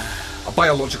 A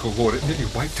biological war that nearly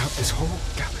wiped out this whole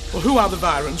galaxy. Well, who are the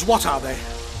Viyrans? What are they?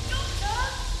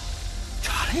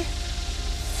 Charlie?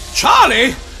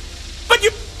 Charlie? But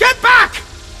you... Get back!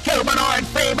 Humanoid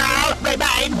female,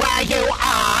 remain where you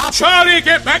are. Charlie,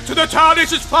 get back to the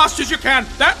TARDIS as fast as you can.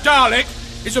 That Dalek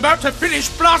is about to finish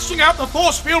blasting out the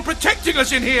force field protecting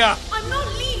us in here. I'm not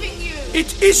leaving you.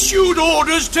 It issued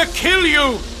orders to kill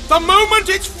you. The moment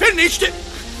it's finished, it...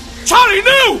 Charlie,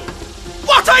 no!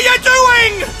 What are you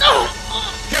doing?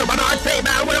 Humanoid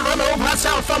female will remove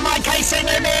herself from my casing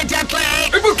immediately.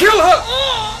 It will kill her!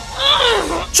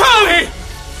 Charlie!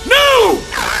 No!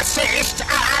 Assist!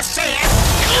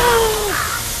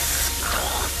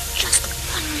 Just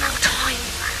one more time.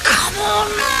 Come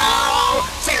on now!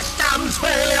 Systems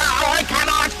failure! I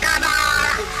cannot.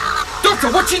 Doctor,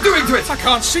 what's she doing to it? I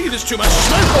can't see. There's too much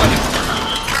smoke on it.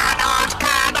 Cannot.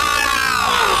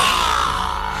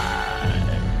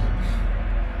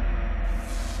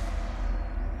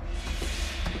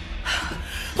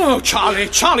 Oh,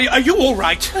 Charlie, are you all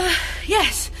right?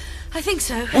 Yes, I think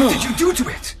so. What did you do to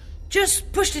it?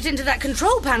 Just pushed it into that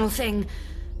control panel thing.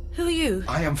 Who are you?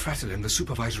 I am Fratellin, the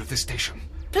supervisor of this station.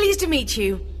 Pleased to meet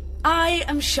you. I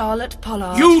am Charlotte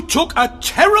Pollard. You took a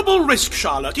terrible risk,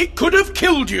 Charlotte. It could have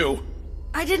killed you.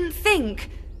 I didn't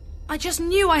think. I just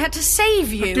knew I had to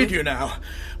save you. Did you now?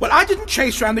 Well, I didn't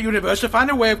chase around the universe to find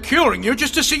a way of curing you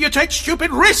just to see you take stupid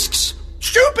risks.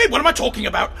 Stupid? What am I talking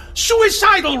about?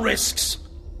 Suicidal risks.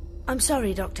 I'm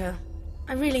sorry, Doctor.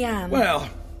 I really am. Well,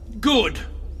 good.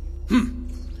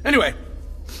 Anyway,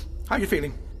 how are you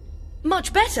feeling?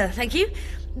 Much better, thank you.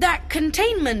 That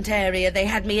containment area they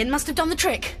had me in must have done the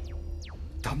trick.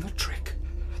 Done the trick?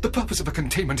 The purpose of a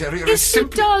containment area is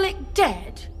simply... the Dalek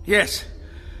dead? Yes.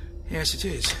 Yes, it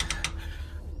is.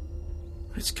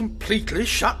 It's completely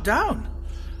shut down.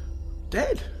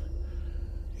 Dead.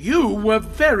 You were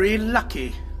very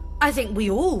lucky. I think we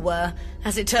all were,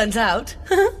 as it turns out.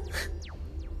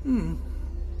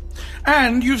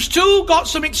 And you've still got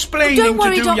some explaining Don't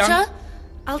worry, to do, Doctor. young...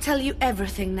 I'll tell you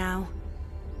everything now.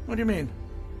 What do you mean?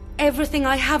 Everything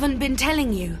I haven't been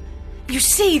telling you. You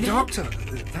see, Doctor,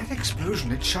 that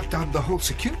explosion, it shut down the whole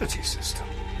security system.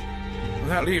 Well,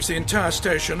 that leaves the entire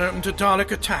station open to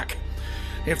Dalek attack.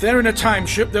 If they're in a time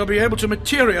ship, they'll be able to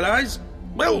materialise,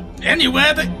 well,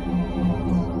 anywhere they...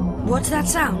 What's that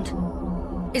sound?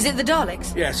 Is it the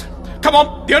Daleks? Yes. Come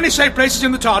on, the only safe place is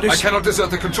in the TARDIS. I cannot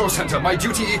desert the control centre. My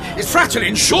duty is...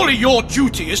 Fratellin, surely your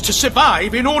duty is to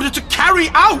survive in order to carry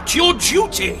out your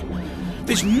duty.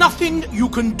 There's nothing you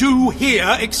can do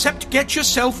here except get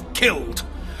yourself killed.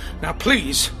 Now,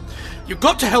 please, you've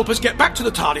got to help us get back to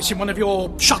the TARDIS in one of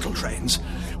your shuttle trains.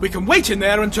 We can wait in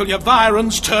there until your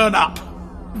Viyrans turn up.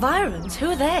 Viyrans?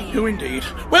 Who are they? Who indeed?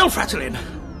 Well, Fratellin.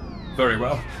 Very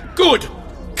well. Good.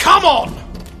 Come on!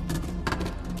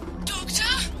 Doctor?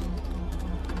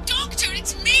 Doctor,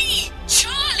 it's me!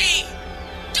 Charley!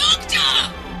 Doctor!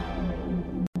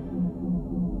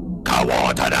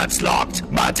 Coordinates locked.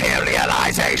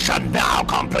 Materialization now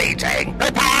completing.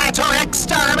 Prepare to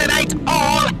exterminate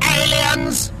all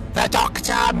aliens. The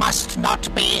Doctor must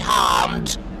not be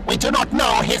harmed. We do not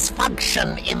know his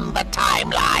function in the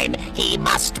timeline. He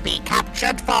must be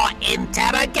captured for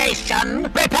interrogation.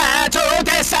 Prepare to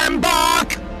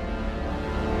disembark!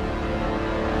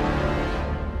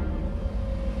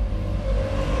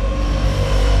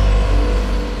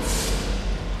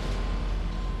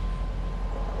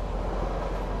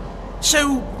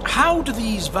 So, how do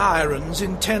these Viyrans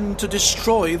intend to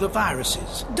destroy the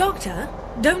viruses? Doctor,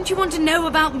 don't you want to know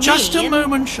about me? Just a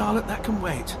moment, Charlotte, that can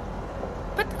wait.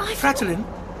 But I... Fratellin.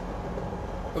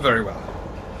 Very well.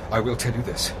 I will tell you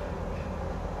this.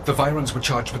 The Viyrans were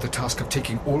charged with the task of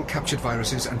taking all captured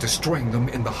viruses and destroying them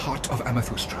in the heart of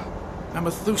Amethystra.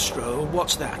 Amethystra,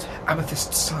 what's that?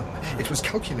 Amethyst's sun. It was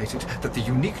calculated that the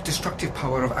unique destructive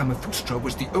power of Amethystra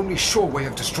was the only sure way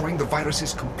of destroying the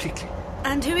viruses completely.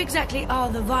 And who exactly are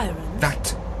the Viyrans?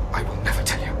 That I will never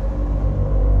tell you.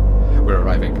 We're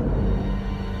arriving.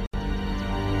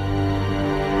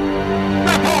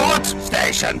 Report!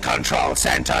 Station control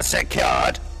center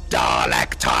secured.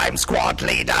 Dalek Time Squad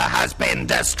leader has been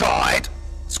destroyed.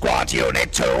 Squad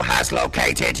Unit 2 has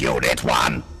located Unit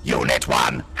 1. Unit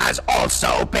 1 has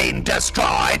also been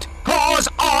destroyed. Cause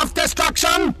of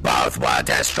destruction? Both were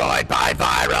destroyed by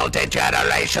viral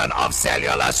degeneration of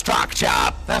cellular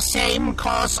structure. The same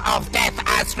cause of death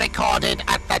as recorded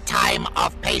at the time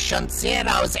of Patient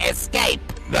Zero's escape.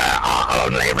 There are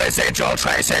only residual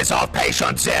traces of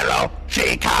Patient Zero.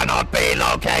 She cannot be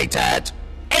located.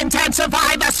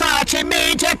 Intensify the search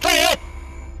immediately!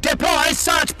 Deploy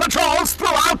search patrols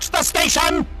throughout the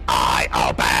station! I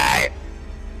obey.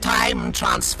 Time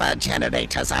transfer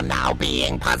generators are now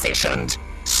being positioned.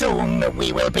 Soon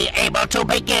we will be able to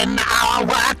begin our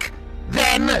work.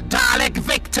 Then Dalek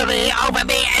victory over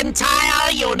the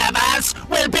entire universe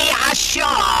will be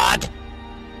assured.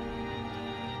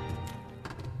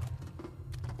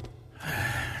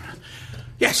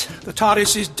 Yes, the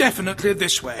TARDIS is definitely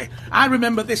this way. I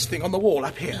remember this thing on the wall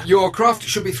up here. Your craft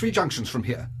should be 3 junctions from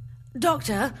here.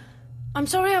 Doctor, I'm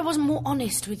sorry I wasn't more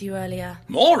honest with you earlier.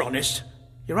 More honest?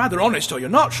 You're either honest or you're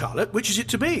not, Charlotte. Which is it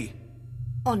to be?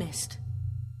 Honest.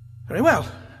 Very well.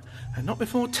 And not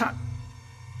before time.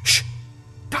 Shh!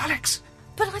 Daleks!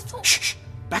 But I thought... Shh!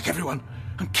 Back, everyone.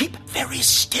 And keep very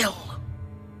still.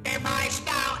 Device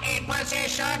now in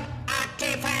position.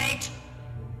 Activate.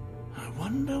 I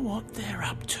wonder what they're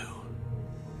up to.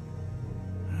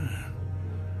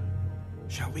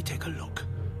 Shall we take a look?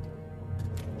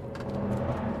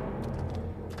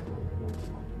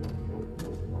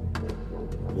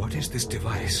 What is this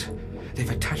device? They've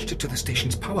attached it to the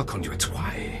station's power conduits.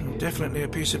 Why? Definitely a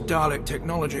piece of Dalek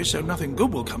technology, so nothing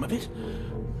good will come of it.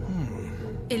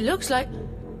 It looks like...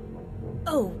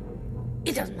 Oh,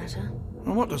 it doesn't matter.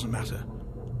 Well, what doesn't matter?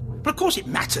 But of course it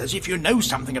matters if you know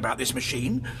something about this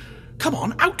machine. Come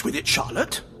on, out with it,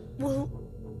 Charlotte. Well,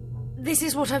 this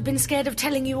is what I've been scared of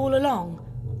telling you all along.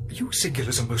 You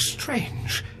singulars are most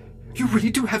strange. You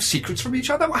really do have secrets from each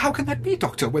other? How can that be,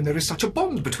 Doctor, when there is such a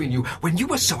bond between you? When you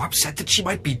were so upset that she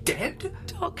might be dead?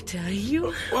 Doctor,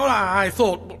 you... Well, I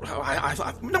thought...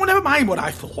 No, never mind what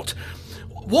I thought.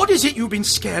 What is it you've been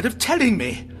scared of telling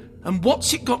me? And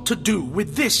what's it got to do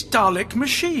with this Dalek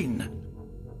machine?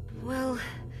 Well,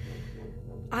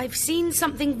 I've seen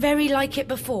something very like it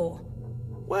before.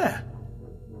 Where?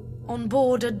 On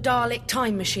board a Dalek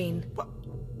time machine. What?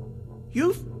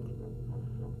 You've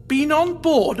been on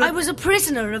board I was a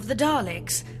prisoner of the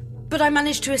Daleks, but I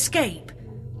managed to escape.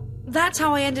 That's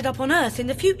how I ended up on Earth in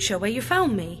the future, where you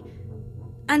found me.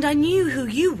 And I knew who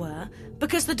you were,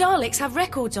 because the Daleks have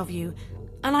records of you.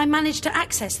 and I managed to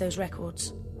access those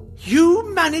records.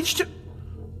 You managed to...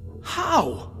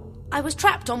 How? I was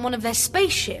trapped on one of their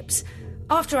spaceships.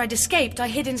 After I'd escaped, I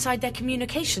hid inside their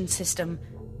communications system.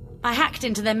 I hacked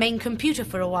into their main computer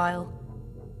for a while.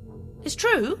 It's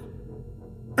true.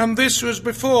 And this was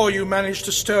before you managed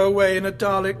to stow away in a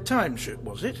Dalek timeship,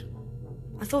 was it?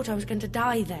 I thought I was going to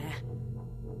die there.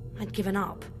 I'd given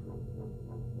up.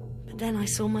 But then I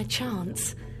saw my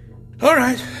chance. All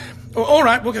right,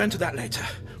 we'll go into that later.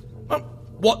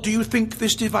 What do you think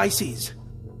this device is?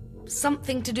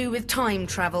 Something to do with time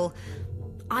travel.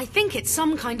 I think it's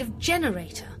some kind of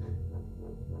generator.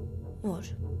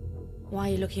 What? Why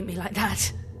are you looking at me like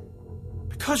that?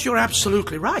 Because you're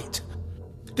absolutely right.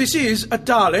 This is a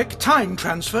Dalek time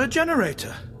transfer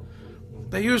generator.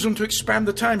 They use them to expand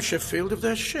the timeshift field of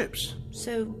their ships.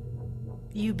 So,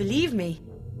 you believe me?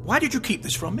 Why did you keep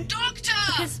this from me? Doctor!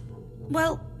 Because,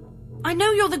 well, I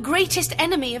know you're the greatest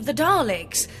enemy of the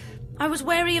Daleks. I was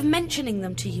wary of mentioning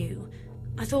them to you.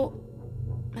 I thought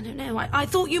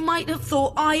you might have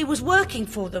thought I was working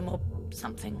for them or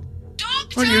something.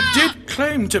 Doctor! Well, you did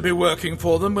claim to be working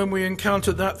for them when we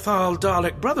encountered that foul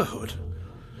Dalek Brotherhood.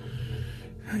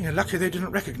 You're lucky they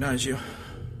didn't recognize you.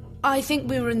 I think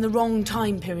we were in the wrong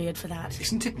time period for that.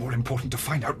 Isn't it more important to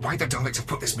find out why the Daleks have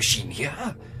put this machine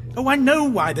here? Oh, I know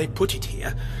why they put it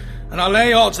here. And I'll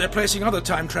lay odds they're placing other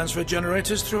time transfer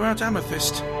generators throughout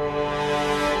Amethyst.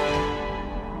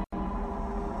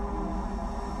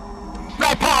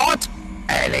 Report!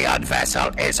 Alien vessel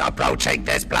is approaching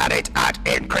this planet at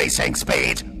increasing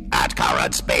speed. At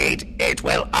current speed, it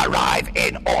will arrive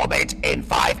in orbit in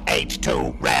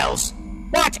 582 rails.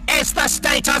 What is the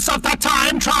status of the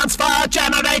time transfer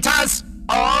generators?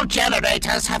 All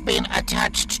generators have been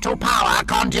attached to power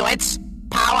conduits.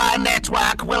 Power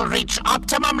network will reach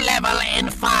optimum level in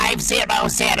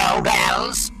 500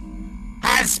 rails.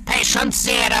 Has patient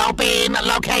 0 been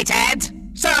located?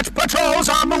 Search patrols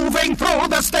are moving through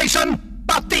the station,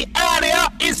 but the area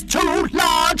is too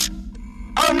large.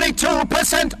 Only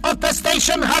 2% of the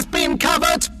station has been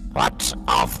covered. What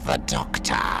of the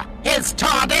Doctor? His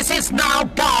TARDIS is now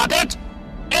guarded.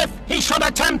 If he should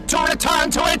attempt to return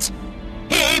to it,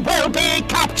 he will be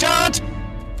captured.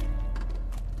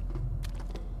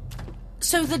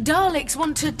 So the Daleks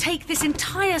want to take this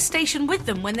entire station with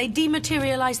them when they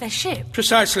dematerialize their ship?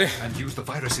 Precisely. And use the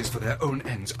viruses for their own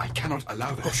ends. I cannot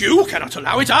allow that. You cannot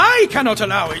allow it. I cannot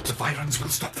allow it. The Viyrans will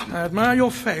stop them. I admire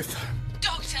your faith.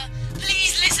 Doctor,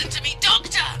 please listen to me,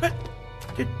 Doctor! But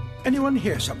did anyone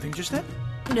hear something just then?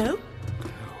 No. No,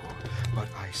 but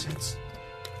I sense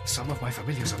some of my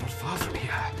familiars are not far from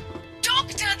here.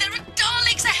 Doctor, there are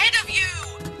Daleks ahead of you!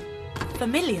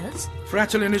 Familiars?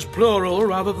 Fratellin is plural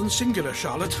rather than singular,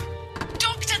 Charlotte.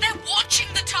 Doctor, they're watching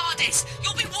the TARDIS!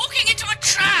 You'll be walking into a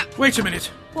trap! Wait a minute.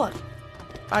 What?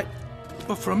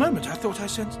 Well, for a moment I thought I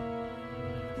sensed...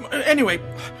 Anyway,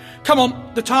 come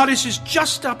on. The TARDIS is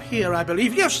just up here, I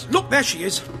believe. Yes, look, there she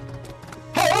is.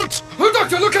 Halt! Oh,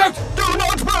 Doctor, look out! Do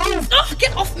not move! Oh,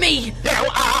 get off me! You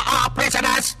are our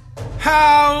prisoners!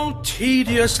 How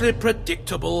tediously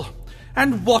predictable.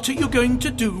 And what are you going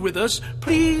to do with us?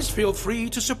 Please feel free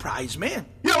to surprise me.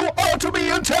 You are to be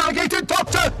interrogated,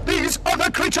 Doctor! These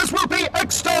other creatures will be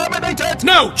exterminated!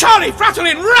 No! Charley!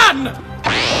 Fratellin, run!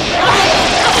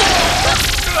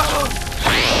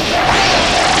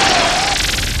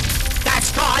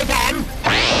 Destroy them!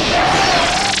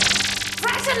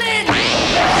 Fratellin!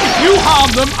 If you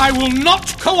harm them, I will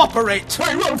not cooperate.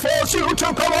 We will force you to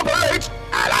cooperate!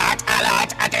 Alert!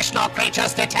 Alert! Additional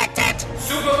creatures detected!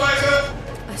 Supervisor!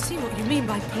 I see what you mean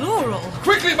by plural.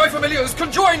 Quickly, my familiars,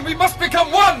 conjoin! We must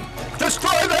become one!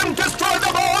 Destroy them! Destroy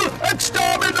them all!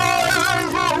 Exterminate!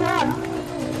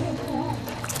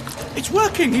 It's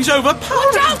working. He's overpowered.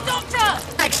 Watch out,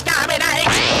 Doctor! Exterminate!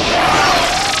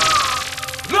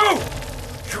 No!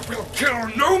 You will kill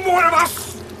no more of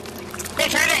us!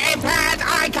 Vision impaired!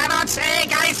 I cannot see!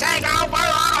 I say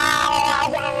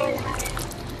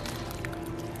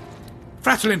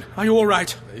Fratellin, are you all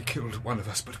right? They killed one of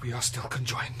us, but we are still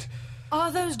conjoined.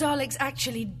 Are those Daleks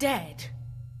actually dead?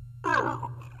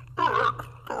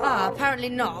 Apparently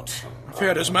not. I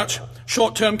feared as much.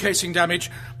 Short-term casing damage.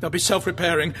 They'll be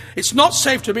self-repairing. It's not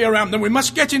safe to be around them. We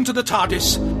must get into the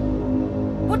TARDIS.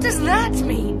 What does that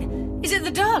mean? Is it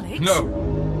the Daleks? No,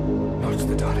 not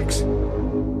the Daleks.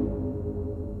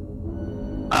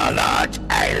 Alert!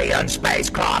 Alien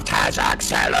spacecraft has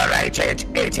accelerated.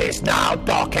 It is now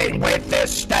docking with this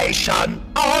station.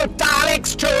 All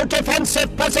Daleks to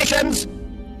defensive positions.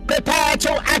 Prepare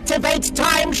to activate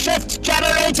time shift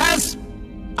generators.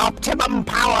 Optimum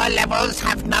power levels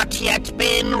have not yet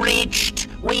been reached.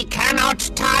 We cannot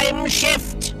time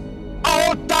shift.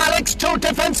 All Daleks to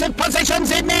defensive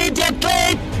positions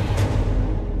immediately!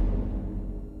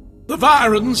 The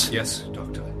Viyrans! Yes,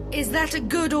 Doctor. Is that a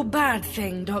good or bad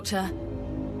thing, Doctor?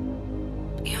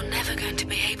 You're never going to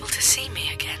be able to see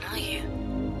me again, are you?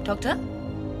 Doctor?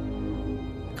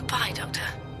 Goodbye, Doctor.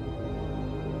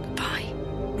 Goodbye.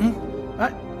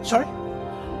 Sorry?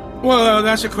 Well,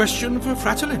 that's a question for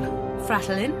Fratellin.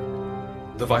 Fratellin?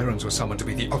 The Viyrans were summoned to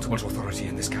be the ultimate authority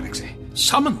in this galaxy.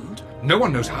 Summoned? No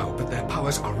one knows how, but their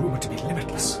powers are rumoured to be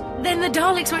limitless. Then the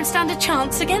Daleks won't stand a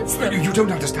chance against them. You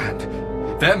don't understand.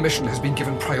 Their mission has been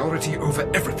given priority over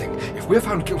everything. If we're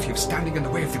found guilty of standing in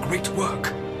the way of the great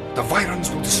work, the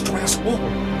Viyrans will destroy us all.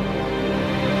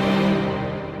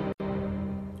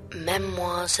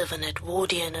 Memoirs of an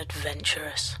Edwardian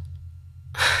Adventuress.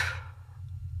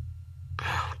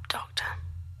 Oh, Doctor.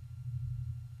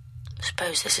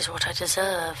 Suppose this is what I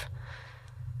deserve.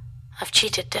 I've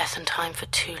cheated death and time for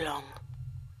too long.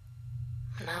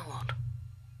 Now what?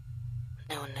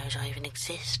 No one knows I even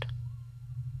exist.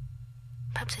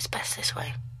 Perhaps it's best this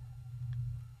way.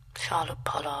 Charlotte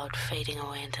Pollard fading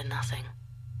away into nothing.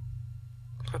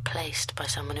 Replaced by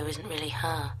someone who isn't really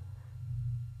her.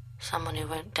 Someone who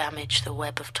won't damage the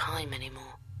web of time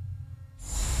anymore.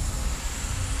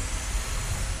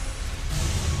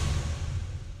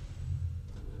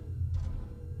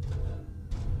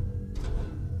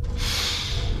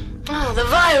 Oh, the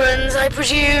Viyrans, I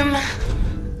presume.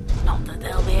 Not that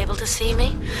they'll be able to see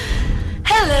me.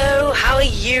 Hello, how are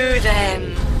you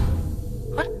then?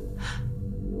 What?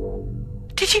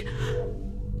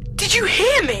 Did you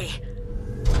hear me?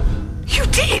 You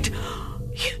did!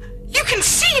 You can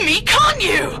see me, can't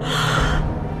you?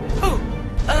 Oh,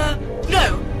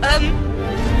 no,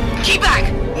 keep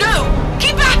back! No!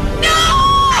 Keep back! No!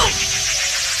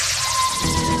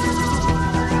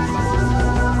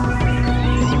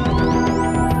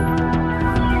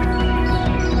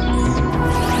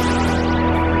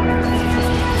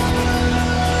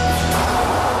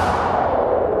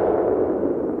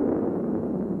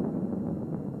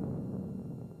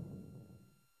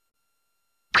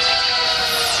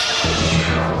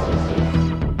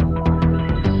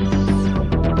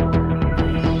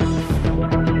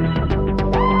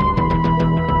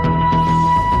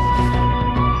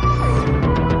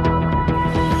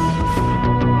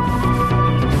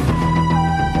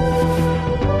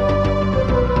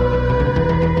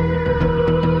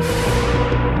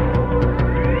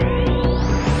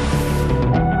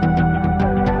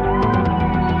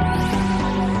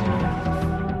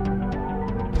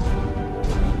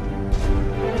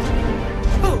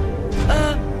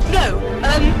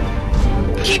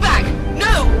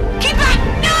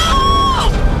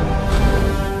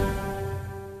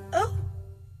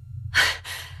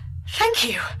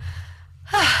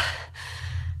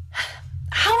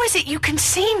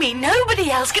 Nobody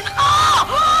else can...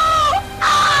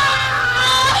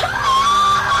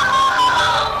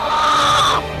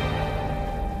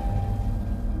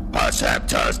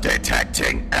 Perceptors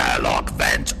detecting airlock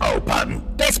vent open.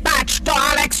 Dispatch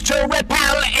Daleks to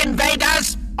repel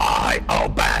invaders. I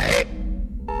obey.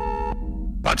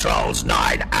 Patrols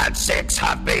 9 and 6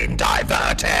 have been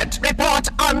diverted. Report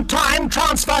on time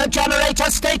transfer generator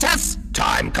status.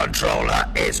 Time Controller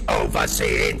is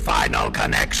overseeing final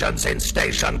connections in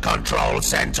Station Control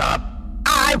Center.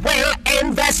 I will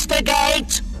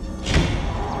investigate.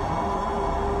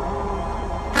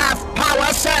 Have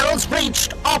power cells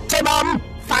reached optimum?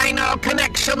 Final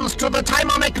connections to the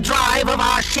timonic drive of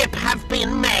our ship have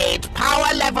been made.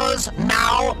 Power levels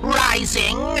now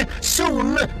rising.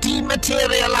 Soon,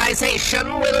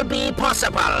 dematerialization will be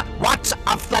possible. What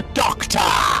of the Doctor?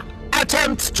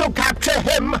 Attempts to capture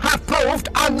him have proved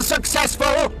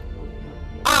unsuccessful.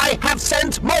 I have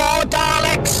sent more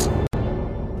Daleks.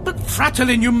 But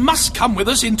Fratellin, you must come with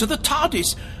us into the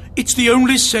TARDIS. It's the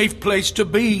only safe place to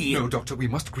be. No, Doctor, we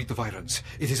must greet the Viyrans.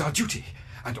 It is our duty.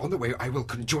 And on the way, I will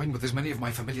conjoin with as many of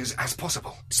my familiars as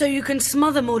possible. So you can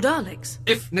smother more Daleks?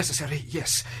 If necessary,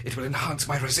 yes. It will enhance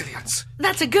my resilience.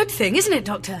 That's a good thing, isn't it,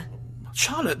 Doctor?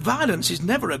 Charlotte, violence is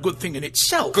never a good thing in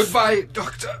itself. Goodbye,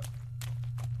 Doctor.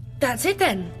 That's it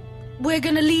then. We're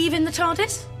going to leave in the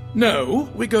TARDIS? No,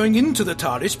 we're going into the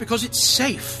TARDIS because it's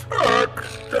safe.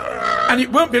 And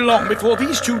it won't be long before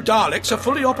these two Daleks are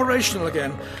fully operational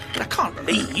again. But I can't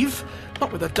leave.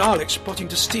 Not with the Daleks plotting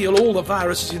to steal all the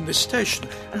viruses in this station.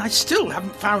 And I still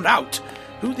haven't found out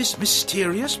who this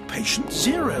mysterious Patient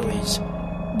Zero is.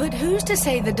 But who's to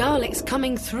say the Daleks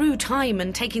coming through time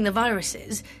and taking the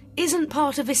viruses isn't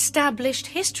part of established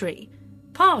history?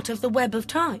 Part of the web of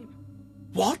time?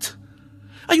 What?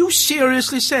 Are you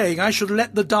seriously saying I should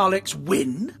let the Daleks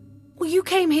win? Well, you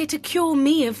came here to cure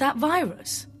me of that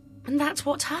virus. And that's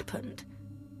what's happened.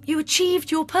 You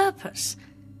achieved your purpose.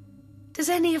 Does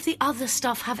any of the other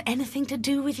stuff have anything to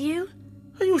do with you?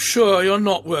 Are you sure you're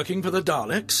not working for the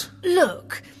Daleks?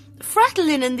 Look,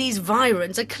 Fratellin and these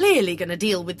Viyrans are clearly going to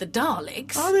deal with the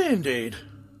Daleks. Are they indeed?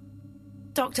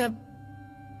 Doctor,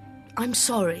 I'm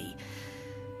sorry.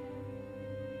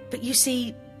 But you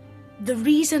see, the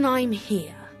reason I'm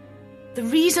here, the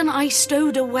reason I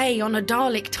stowed away on a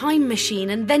Dalek time machine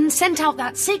and then sent out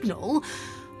that signal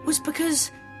was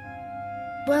because,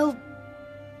 well,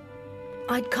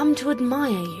 I'd come to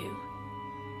admire you.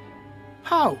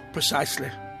 How, precisely?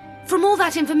 From all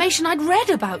that information I'd read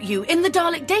about you in the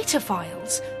Dalek data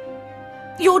files.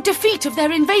 Your defeat of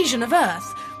their invasion of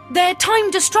Earth, their time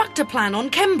destructor plan on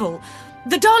Kemble,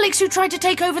 the Daleks who tried to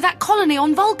take over that colony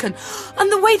on Vulcan,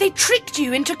 and the way they tricked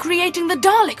you into creating the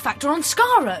Dalek factor on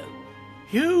Skaro.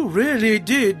 You really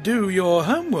did do your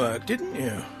homework, didn't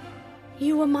you?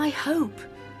 You were my hope.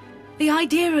 The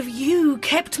idea of you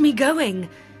kept me going,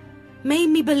 made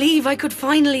me believe I could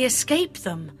finally escape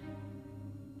them.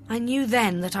 I knew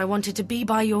then that I wanted to be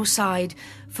by your side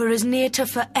for as near to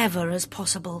forever as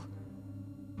possible.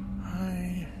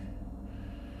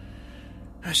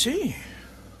 I see.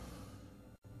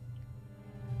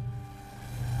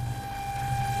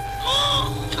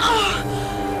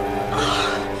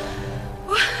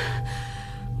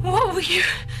 What were you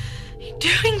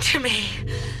doing to me?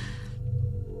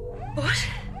 What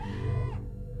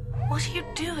are you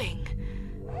doing?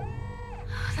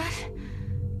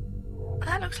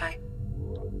 That looks like...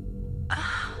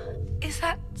 is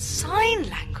that sign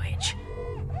language?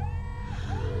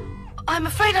 I'm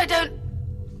afraid I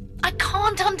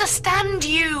can't understand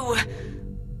you.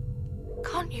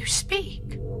 Can't you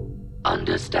speak?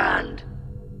 Understand.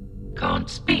 Can't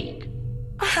speak.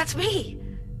 Oh, that's me.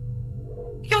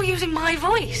 You're using my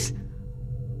voice.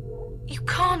 You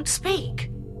can't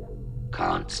speak.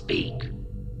 Can't speak.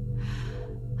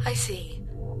 I see.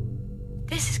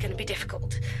 This is going to be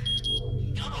difficult.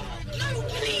 No,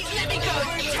 please, let me go.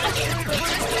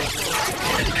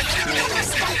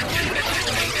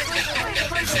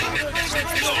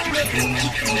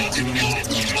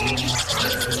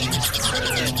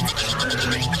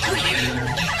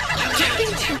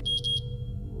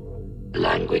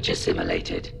 Language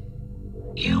assimilated.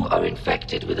 You are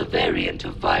infected with a variant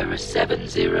of virus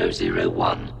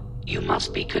 7001. You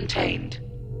must be contained.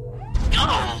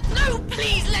 Oh, no,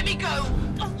 please, let me go.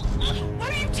 Where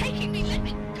are you taking me? Let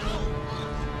me go.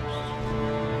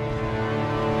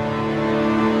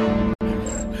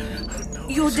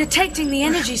 You're detecting the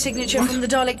energy signature from the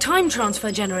Dalek time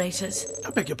transfer generators.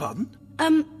 I beg your pardon?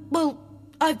 Well,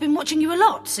 I've been watching you a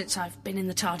lot since I've been in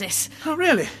the TARDIS. Oh,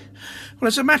 really? Well,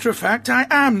 as a matter of fact, I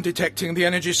am detecting the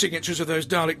energy signatures of those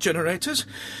Dalek generators.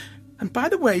 And by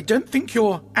the way, don't think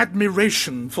your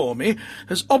admiration for me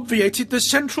has obviated the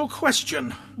central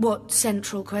question. What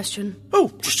central question?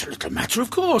 Oh, just a little matter,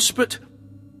 of course, but...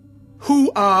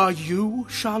 Who are you,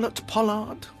 Charlotte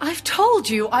Pollard? I've told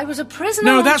you I was a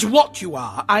prisoner... No, that's what you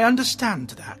are. I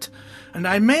understand that. And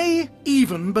I may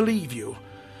even believe you.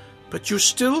 But you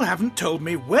still haven't told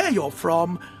me where you're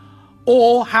from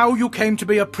or how you came to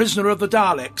be a prisoner of the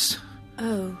Daleks.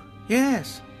 Oh.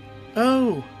 Yes.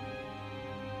 Oh.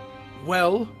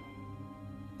 Well?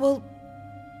 Well,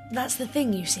 that's the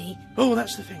thing, you see. Oh,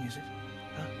 that's the thing, is it?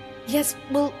 Yes,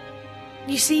 well,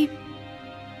 you see,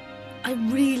 I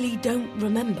really don't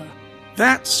remember.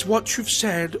 That's what you've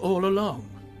said all along.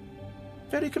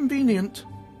 Very convenient.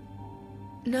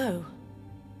 No.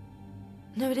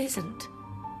 No, it isn't.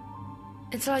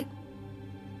 It's like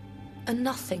a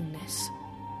nothingness,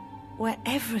 where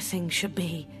everything should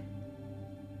be.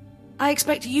 I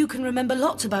expect you can remember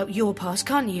lots about your past,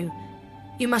 can't you?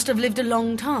 You must have lived a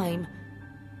long time.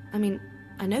 I mean,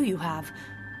 I know you have,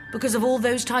 because of all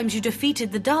those times you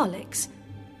defeated the Daleks.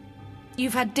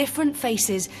 You've had different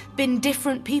faces, been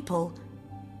different people.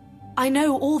 I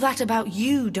know all that about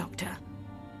you, Doctor.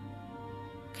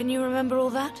 Can you remember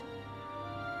all that?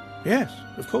 Yes,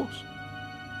 of course.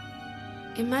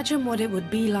 Imagine what it would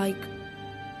be like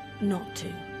not to.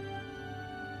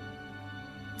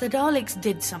 The Daleks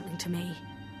did something to me.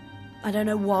 I don't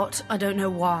know what, I don't know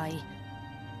why.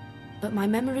 But my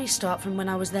memories start from when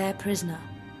I was their prisoner.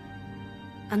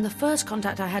 And the first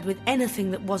contact I had with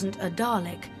anything that wasn't a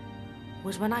Dalek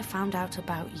was when I found out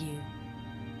about you.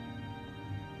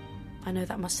 I know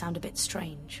that must sound a bit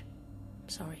strange.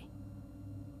 Sorry.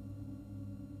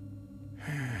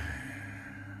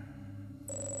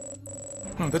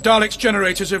 The Daleks'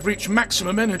 generators have reached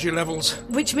maximum energy levels.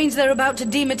 Which means they're about to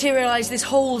dematerialize this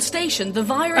whole station. The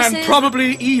viruses... And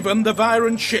probably even the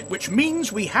Vyran ship, which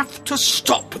means we have to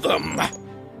stop them.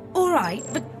 All right,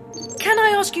 but can I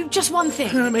ask you just one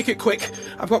thing? Make it quick.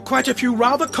 I've got quite a few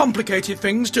rather complicated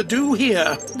things to do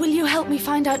here. Will you help me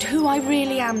find out who I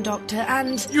really am, Doctor,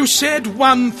 and... You said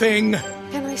one thing.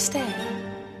 Can I stay?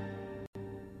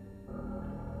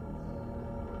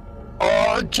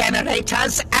 All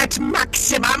generators at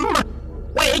maximum.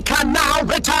 We can now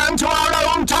return to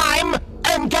our own time.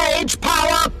 Engage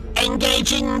power.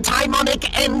 Engaging timonic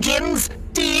engines.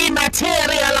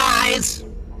 Dematerialize.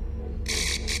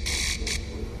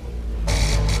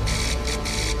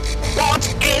 What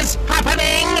is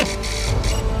happening?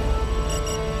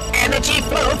 Energy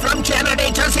flow from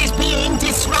generators is being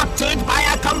disrupted by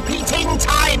a competing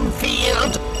time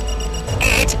field.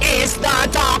 It is the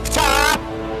Doctor.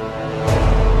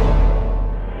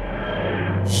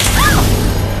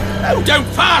 Oh, don't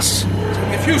fuss! It's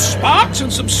only a few sparks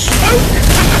and some smoke!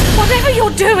 Whatever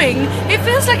you're doing, it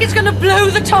feels like it's going to blow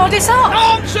the TARDIS up!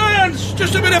 Nonsense!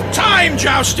 Just a bit of time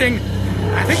jousting!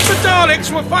 I think the Daleks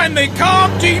will find they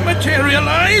can't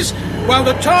dematerialize while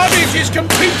the TARDIS is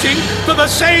competing for the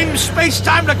same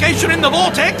space-time location in the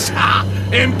vortex! Ha!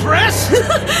 Impressed?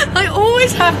 I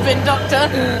always have been, Doctor.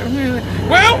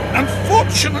 Well,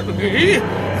 unfortunately,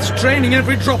 it's draining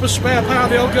every drop of spare power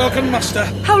the old girl can muster.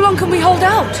 How long can we hold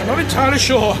out? I'm not entirely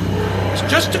sure. It's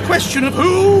just a question of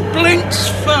who blinks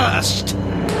first.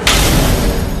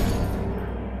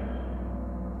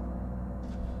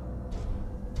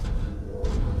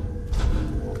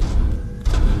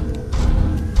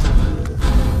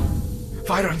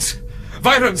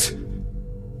 Viyrans!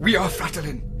 We are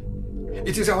Fratellin.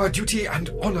 It is our duty and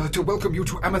honor to welcome you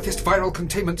to Amethyst Viral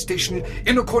Containment Station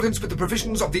in accordance with the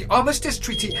provisions of the Armistice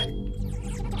Treaty.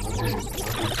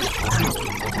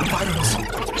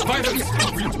 Viyrans!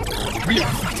 We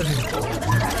are Fratellin.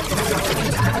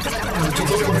 To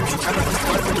welcome you to Amethyst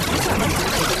Viral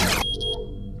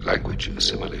Containment. Language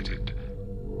assimilated.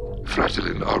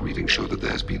 Fratellin, our readings show that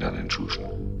there has been an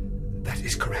intrusion. That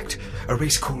is correct. A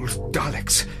race called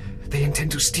Daleks. They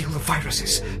intend to steal the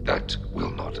viruses. That will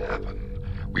not happen.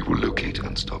 We will locate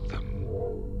and stop them.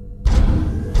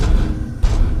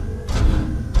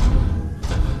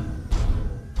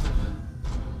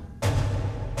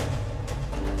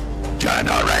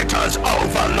 Generators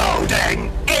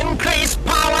overloading! Increase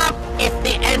power! If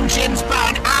the engines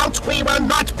burn out, we will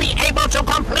not be able to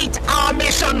complete our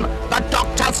mission! The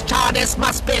Doctor's TARDIS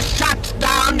must be shut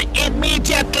down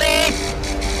immediately!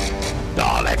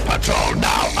 Dalek Patrol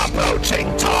now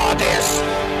approaching TARDIS!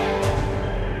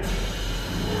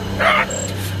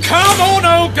 Come on,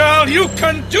 old girl, you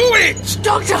can do it!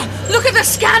 Doctor, look at the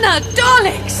scanner!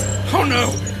 Daleks! Oh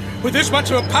no! With this much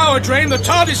of a power drain, the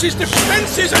TARDIS's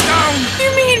defenses are down!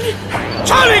 You mean...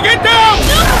 Charley, get down!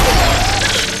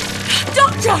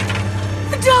 Doctor!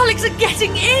 The Daleks are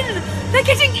getting in! They're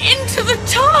getting into the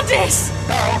TARDIS!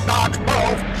 Do not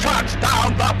move! Shut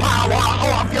down the power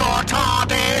of your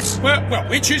TARDIS! Well,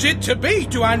 which is it to be?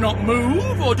 Do I not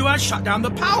move, or do I shut down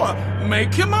the power?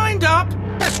 Make your mind up!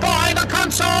 Destroy the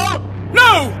console!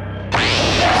 No!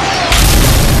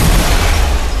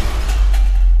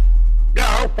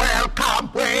 You will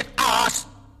come with us!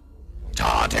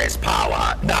 TARDIS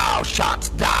power now shut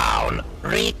down.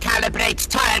 Recalibrate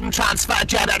time transfer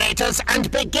generators and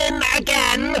begin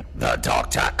again. The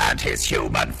Doctor and his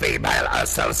human female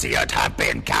associate have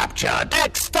been captured.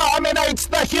 Exterminate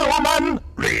the human!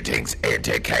 Readings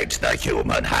indicate the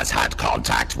human has had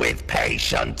contact with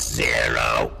Patient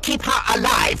Zero. Keep her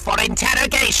alive for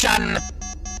interrogation.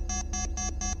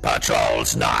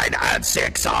 Patrols 9 and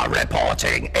 6 are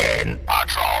reporting in.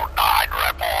 Patrol 9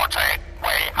 reporting.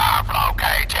 We have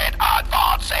located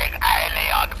advancing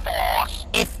alien force.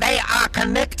 If they are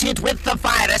connected with the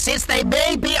viruses, they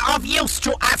may be of use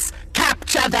to us.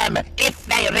 Capture them. If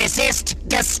they resist,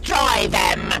 destroy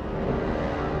them.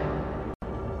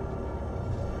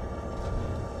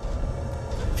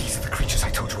 These are the creatures I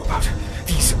told you about.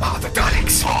 These are the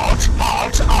Daleks.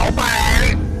 Halt,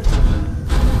 obey!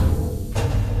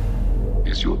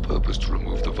 Is your purpose to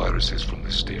remove the viruses from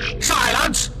this station?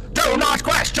 Silence! Do not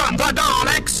question the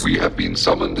Daleks! We have been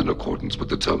summoned in accordance with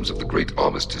the terms of the Great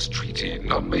Armistice Treaty.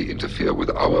 None may interfere with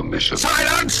our mission.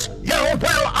 Silence! You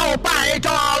will obey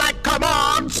Dalek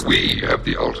commands! We have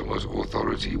the ultimate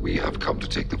authority. We have come to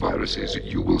take the viruses.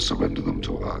 You will surrender them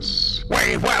to us.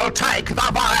 We will take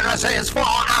the viruses for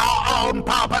our own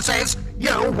purposes.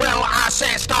 You will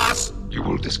assist us. You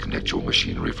will disconnect your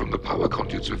machinery from the power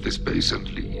conduits of this base and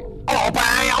leave.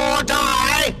 Obey or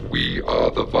die! We are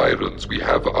the Viyrans. We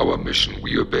have our mission.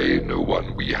 We obey no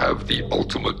one. We have the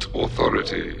ultimate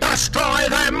authority. Destroy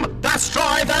them!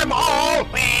 Destroy them all!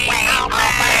 We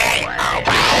obey!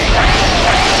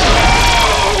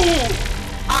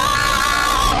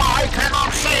 I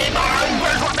cannot see my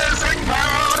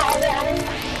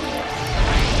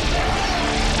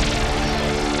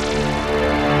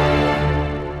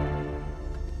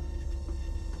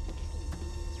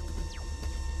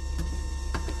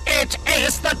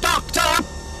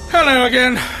Hello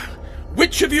again.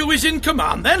 Which of you is in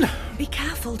command, then? Be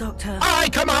careful, Doctor. I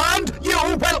command! You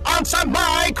will answer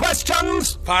my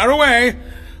questions! Fire away.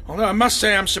 Although I must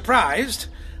say I'm surprised.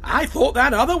 I thought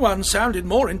that other one sounded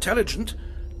more intelligent.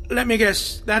 Let me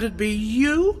guess, that'd be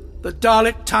you? The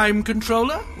Dalek Time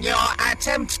Controller? Your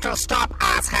attempt to stop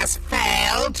us has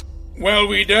failed. Well,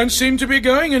 we don't seem to be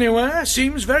going anywhere.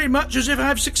 Seems very much as if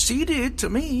I've succeeded to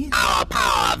me. Our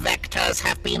power vectors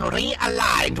have been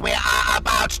realigned. We are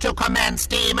about to commence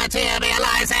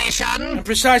dematerialization. And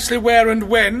precisely where and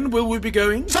when will we be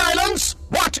going? Silence!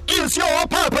 What is your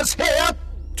purpose here?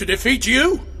 To defeat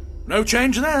you. No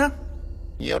change there.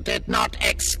 You did not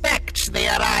expect the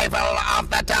arrival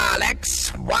of the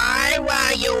Daleks. Why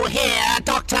were you here,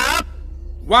 Doctor?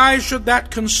 Why should that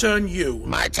concern you?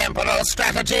 My temporal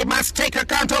strategy must take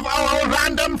account of all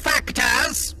random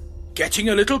factors. Getting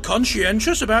a little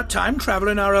conscientious about time travel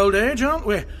in our old age, aren't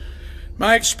we?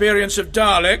 My experience of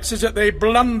Daleks is that they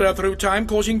blunder through time,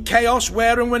 causing chaos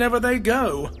where and whenever they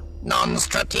go.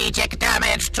 Non-strategic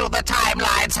damage to the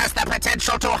timelines has the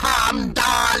potential to harm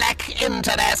Dalek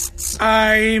interests.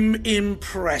 I'm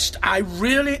impressed. I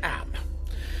really am.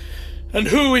 And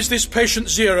who is this Patient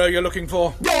Zero you're looking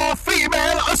for? Your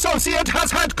female associate has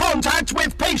had contact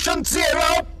with Patient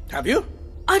Zero. Have you?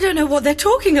 I don't know what they're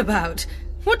talking about.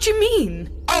 What do you mean?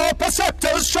 Our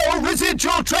perceptors show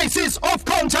residual traces of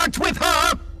contact with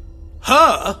her.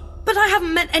 Her? But I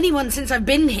haven't met anyone since I've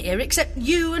been here except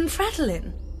you and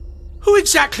Fratolin. Who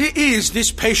exactly is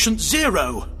this Patient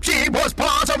Zero? She was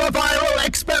part of a viral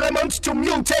experiment to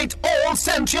mutate all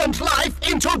sentient life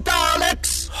into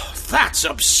Daleks. That's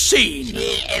obscene.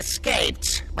 She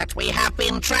escaped, but we have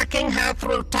been tracking her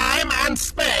through time and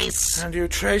space. And you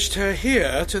traced her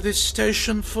here to this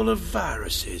station full of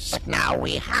viruses. But now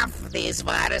we have these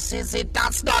viruses, it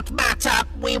does not matter.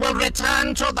 We will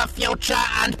return to the future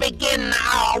and begin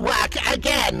our work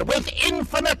again with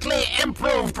infinitely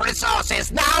improved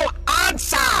resources. Now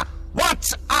answer!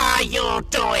 What are you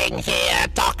doing here,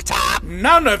 Doctor?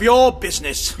 None of your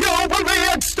business. You will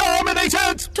be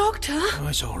exterminated! Doctor? Oh,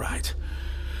 it's all right.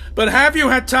 But have you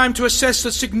had time to assess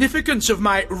the significance of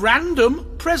my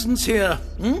random presence here?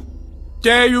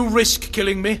 Dare you risk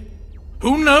killing me?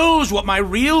 Who knows what my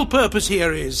real purpose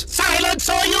here is? Silence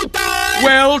or you die!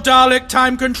 Well, Dalek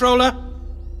Time Controller?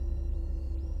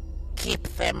 Keep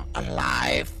them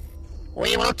alive.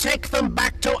 We will take them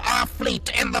back to our fleet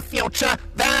in the future.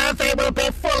 There they will be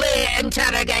fully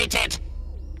interrogated.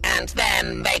 And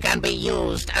then they can be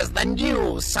used as the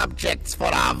new subjects for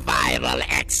our viral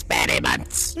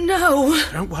experiments. No.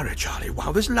 Don't worry, Charlie.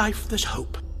 While there's life, there's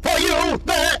hope. For you,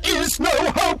 there is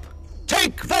no hope.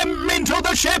 Take them into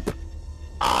the ship.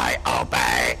 I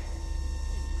obey.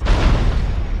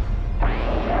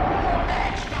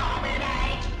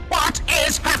 What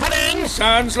is happening?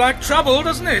 Sounds like trouble,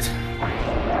 doesn't it?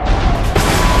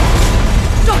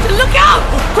 Doctor, look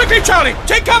out! Quickly, Charlie!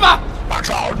 Take cover!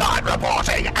 Patrol 9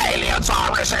 reporting. Aliens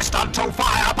are resistant to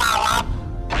firepower.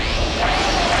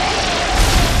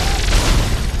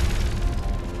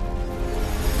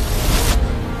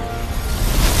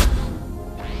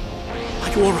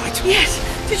 Are you all right? Yes.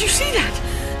 Did you see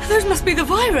that? Those must be the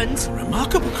Viyrans.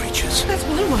 Remarkable creatures. That's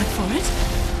one word for it.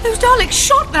 Those Daleks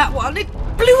shot that one. It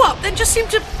blew up, then just seemed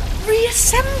to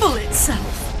reassemble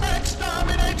itself.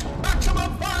 Exterminate!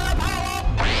 Maximum firepower!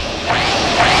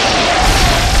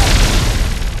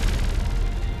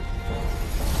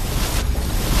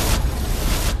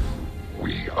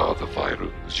 We are the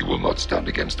Viyrans. You will not stand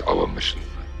against our mission.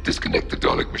 Disconnect the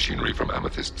Dalek machinery from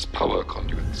Amethyst's power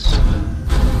conduits.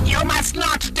 You must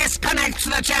not disconnect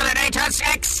the generators!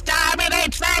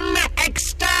 Exterminate them!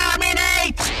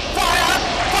 Exterminate! Fire!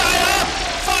 Fire!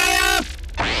 Fire!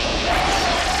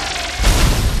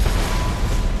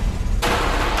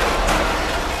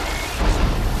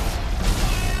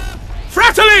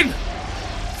 Fratolin!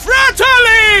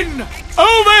 Fratolin!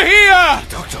 Over here!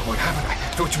 Doctor, what happened? I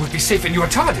thought you would be safe in your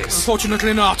TARDIS.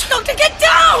 Unfortunately not. Doctor, get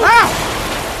down! Ow!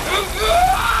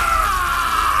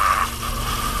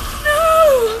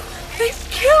 No! They've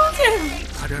killed him!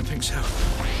 I don't think so.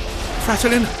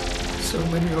 Fratolin? So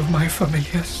many of my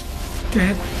familiars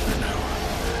dead.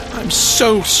 I'm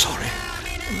so sorry.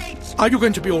 Are you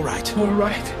going to be all right? All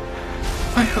right.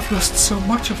 I have lost so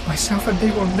much of myself and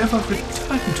they will never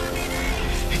return to me.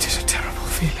 It is a terrible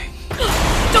feeling.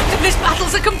 Doctor, this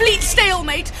battle's a complete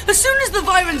stalemate. As soon as the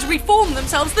Viyrans reform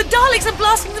themselves, the Daleks are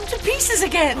blasting them to pieces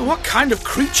again. What kind of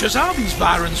creatures are these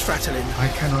Viyrans, Fratolin? I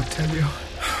cannot tell you.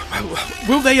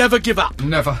 Will they ever give up?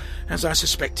 Never. As I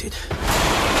suspected.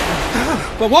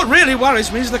 But what really worries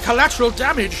me is the collateral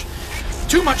damage.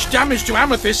 too much damage to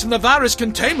Amethyst and the virus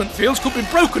containment fields could be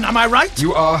broken, am I right?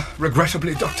 You are,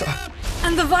 regrettably, Doctor.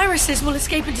 And the viruses will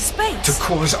escape into space. To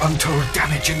cause untold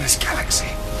damage in this galaxy.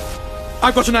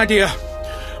 I've got an idea.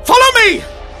 Follow me!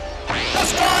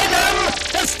 Destroy them!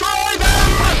 Destroy them!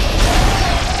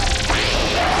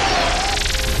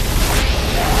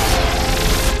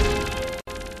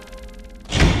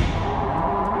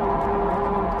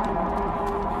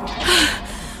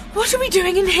 What are we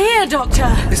doing in here, Doctor?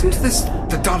 Isn't this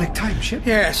the Dalek time ship?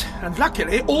 Yes, and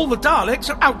luckily all the Daleks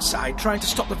are outside trying to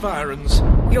stop the Viyrans.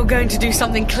 You're going to do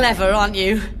something clever, aren't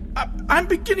you? I'm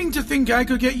beginning to think I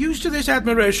could get used to this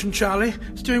admiration, Charlie.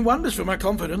 It's doing wonders for my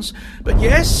confidence. But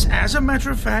yes, as a matter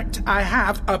of fact, I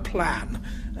have a plan.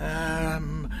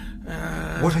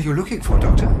 What are you looking for,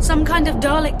 Doctor? Some kind of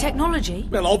Dalek technology?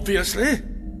 Well, obviously.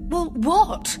 Well,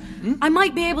 what? I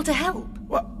might be able to help.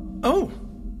 What? Oh,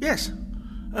 yes.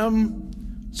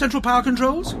 Central power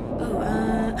controls?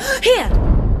 Here!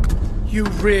 You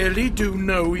really do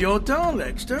know your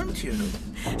Daleks, don't you?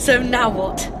 So now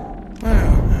what?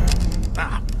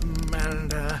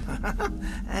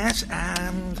 Yes,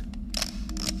 and...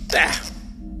 there.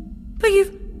 But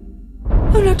you've...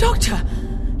 Oh no, Doctor!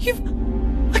 You've...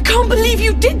 I can't believe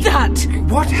you did that!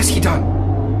 What has he done?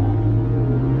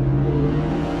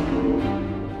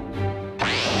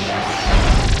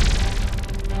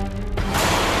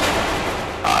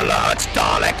 Alert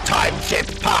Dalek time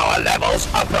ship power levels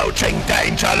approaching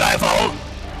danger level.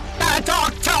 The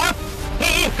Doctor!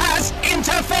 He has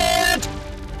interfered!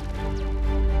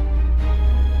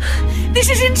 This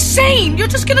is insane! You're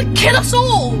just gonna kill us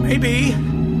all! Maybe.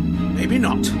 Maybe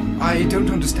not. I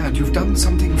don't understand. You've done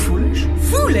something foolish?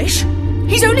 Foolish?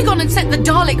 He's only gone and set the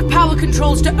Dalek power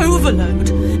controls to overload.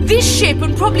 This ship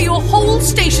and probably your whole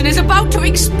station is about to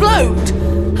explode.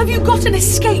 Have you got an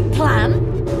escape plan?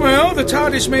 Well, the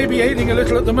TARDIS may be ailing a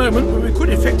little at the moment, but we could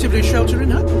effectively shelter in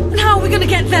her. And how are we going to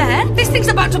get there? This thing's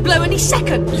about to blow any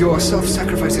second. Your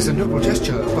self-sacrifice is a noble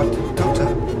gesture, but, Doctor,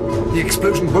 the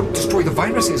explosion won't destroy the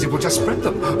viruses, it will just spread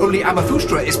them. Only Amethyst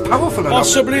is powerful enough...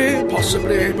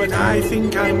 Possibly, but I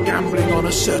think I'm gambling on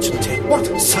a certainty. What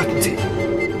certainty?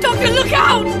 Doctor, look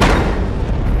out!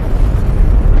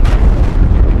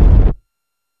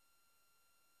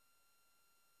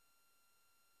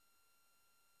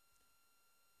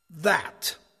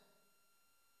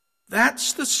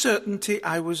 That's the certainty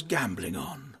I was gambling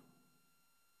on.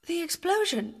 The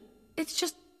explosion, it's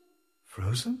just...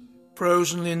 Frozen?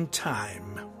 Frozen in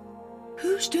time.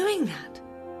 Who's doing that?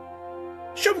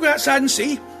 Shall we go outside and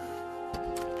see?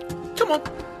 Come on.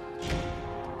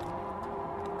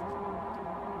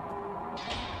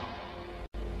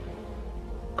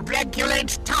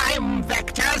 Regulate time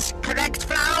vectors. Correct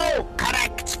flow.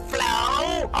 Correct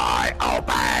flow. I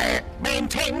obey.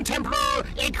 Maintain temporal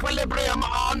equilibrium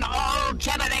on all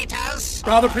generators.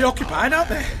 Rather preoccupied, aren't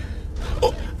they?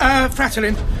 Oh,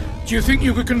 Fratellin, do you think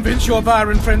you could convince your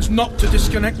Vyran friends not to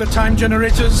disconnect the time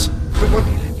generators?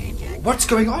 What's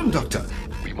going on, Doctor?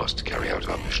 We must carry out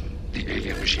our mission. The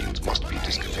alien machines must be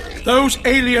disconnected. Those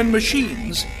alien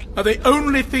machines are the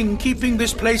only thing keeping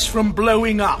this place from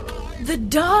blowing up. The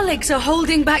Daleks are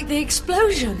holding back the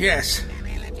explosion. Yes.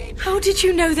 How did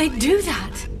you know they'd do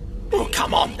that? Oh,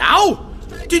 come on now!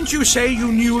 Didn't you say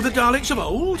you knew the Daleks of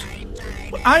old?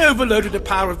 Well, I overloaded the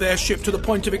power of their ship to the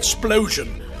point of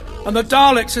explosion, and the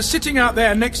Daleks are sitting out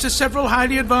there next to several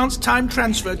highly advanced time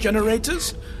transfer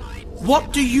generators.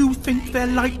 What do you think they're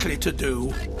likely to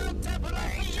do?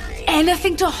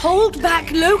 Anything to hold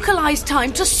back localized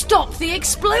time to stop the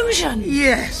explosion.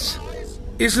 Yes.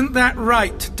 Isn't that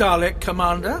right, Dalek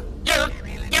Commander? You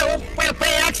will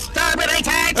be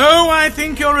exterminated! Oh, I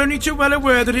think you're only too well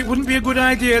aware that it wouldn't be a good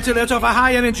idea to let off a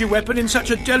high-energy weapon in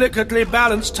such a delicately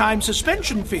balanced time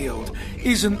suspension field.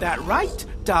 Isn't that right,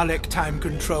 Dalek Time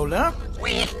Controller?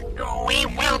 We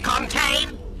will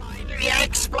contain the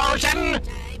explosion.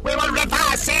 We will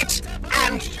reverse it,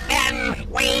 and then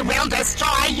we will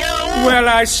destroy you! Well,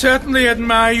 I certainly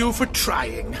admire you for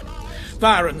trying.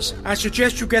 Viyrans, I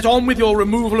suggest you get on with your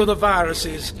removal of the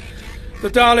viruses. The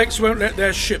Daleks won't let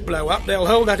their ship blow up. They'll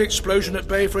hold that explosion at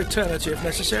bay for eternity if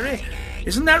necessary.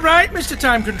 Isn't that right, Mr.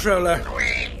 Time Controller?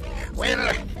 We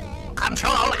will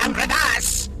control and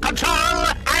reverse! Control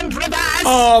and reverse!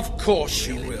 Of course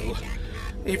you will.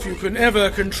 If you can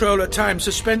ever control a time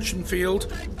suspension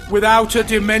field without a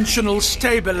dimensional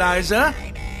stabilizer.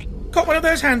 Got one of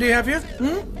those handy, have you?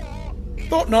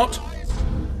 Thought not.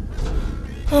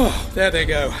 Oh, there they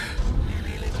go.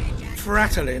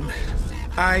 Fratellin,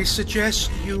 I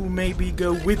suggest you maybe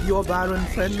go with your Vyran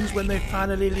friends when they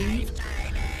finally leave.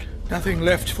 Nothing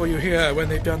left for you here when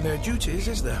they've done their duties,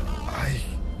 is there?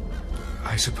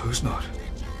 I suppose not.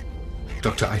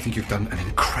 Doctor, I think you've done an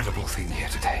incredible thing here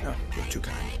today. Oh, you're too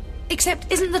kind.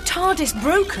 Except, isn't the TARDIS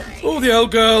broken? Oh, the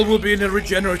old girl will be in a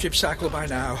regenerative cycle by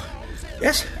now.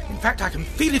 Yes, in fact, I can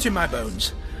feel it in my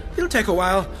bones. It'll take a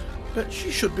while, but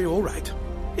she should be all right.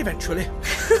 Eventually.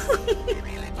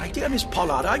 My dear Miss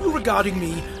Pollard, are you regarding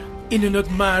me in an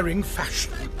admiring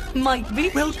fashion? Might be.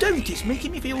 Well, don't. It's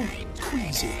making me feel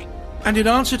queasy. And in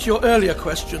answer to your earlier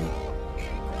question,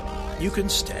 you can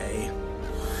stay.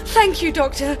 Thank you,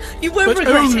 Doctor. You won't but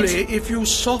regret only it. if you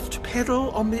soft pedal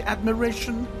on the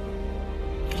admiration.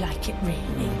 You like it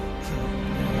really?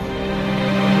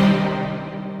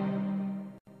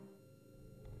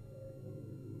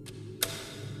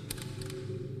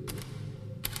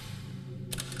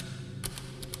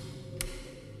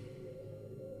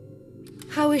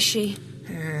 How is she?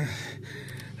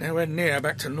 Nowhere near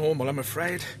back to normal, I'm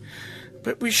afraid.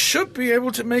 But we should be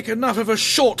able to make enough of a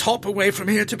short hop away from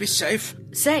here to be safe.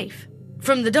 Safe?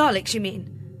 From the Daleks, you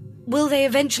mean? Will they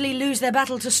eventually lose their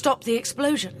battle to stop the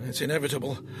explosion? It's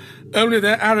inevitable. Only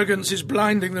their arrogance is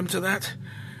blinding them to that.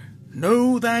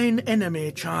 Know thine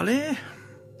enemy, Charley.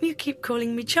 You keep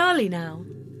calling me Charley now.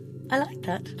 I like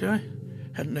that. Do I?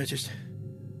 Hadn't noticed.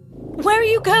 Where are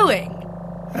you going?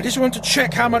 I just want to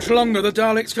check how much longer the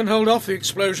Daleks can hold off the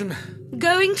explosion.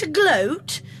 Going to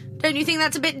gloat? Don't you think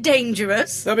that's a bit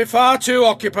dangerous? They'll be far too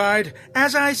occupied.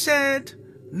 As I said,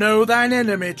 know thine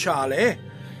enemy, Charley.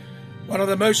 One of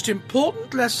the most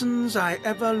important lessons I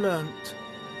ever learnt.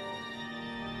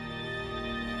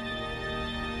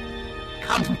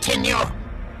 Continue.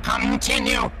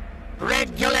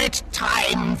 Regulate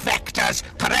time vectors.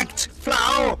 Correct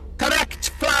flow.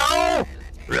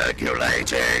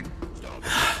 Regulating.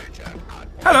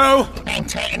 Hello.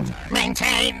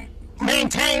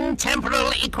 Maintain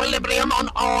temporal equilibrium on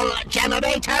all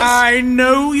generators. I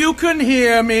know you can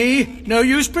hear me. No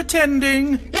use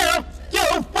pretending.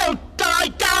 You will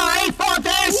die for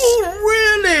this.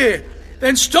 Oh, really?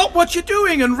 Then stop what you're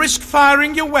doing and risk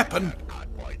firing your weapon.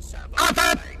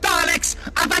 Other Daleks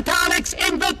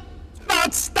in the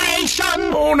third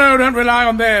station. Oh, no, don't rely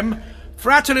on them.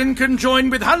 Fratellin can join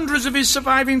with hundreds of his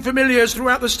surviving familiars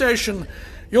throughout the station.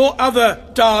 Your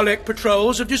other Dalek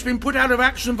patrols have just been put out of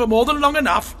action for more than long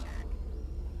enough.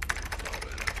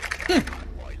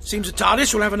 Seems the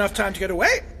TARDIS will have enough time to get away.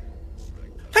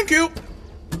 Thank you.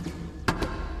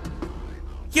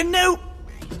 You know,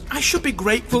 I should be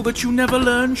grateful that you never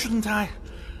learned, shouldn't I?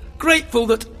 Grateful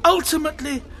that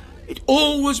ultimately it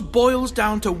always boils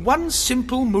down to one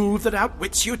simple move that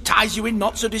outwits you, ties you in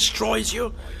knots, or destroys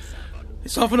you.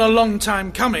 It's often a long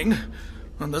time coming,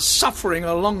 and the suffering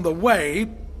along the way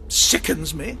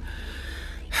sickens me.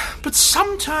 But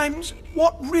sometimes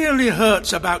what really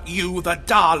hurts about you, the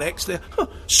Daleks, the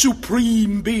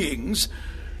supreme beings,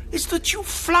 is that you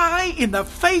fly in the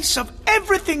face of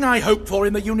everything I hope for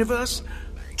in the universe.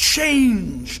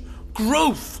 Change,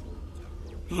 growth,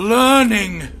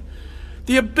 learning,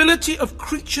 the ability of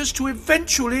creatures to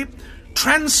eventually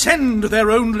transcend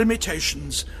their own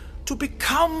limitations, to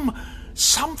become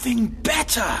something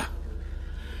better.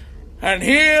 And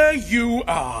here you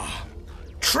are,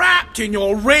 trapped in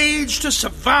your rage to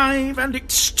survive and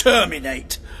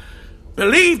exterminate.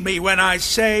 Believe me when I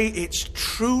say it's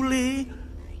truly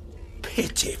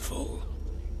pitiful.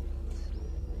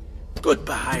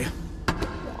 Goodbye.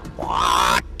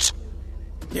 What?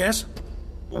 Yes?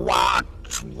 What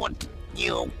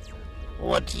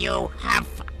would you have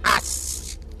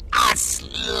us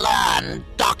learn,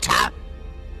 Doctor?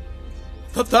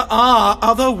 That there are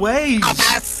other ways.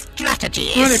 Other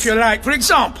strategies? Well, if you like. For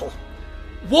example,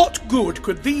 what good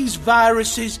could these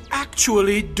viruses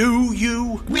actually do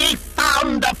you? We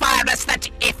found a virus that,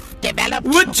 if developed,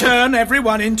 would turn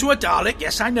everyone into a Dalek,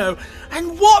 yes, I know.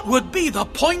 And what would be the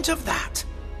point of that?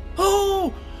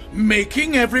 Oh,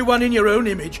 making everyone in your own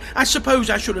image. I suppose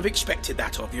I should have expected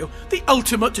that of you. The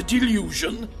ultimate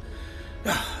delusion.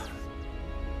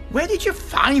 Where did you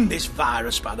find this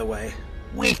virus, by the way?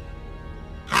 We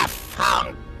have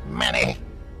found many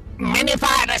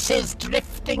viruses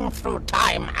drifting through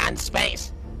time and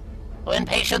space. When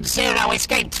Patient Zero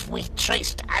escaped, we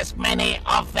traced as many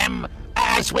of them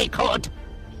as we could.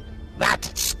 That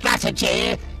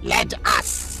strategy led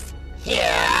us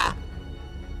here.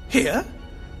 Here?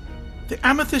 The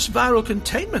Amethyst Viral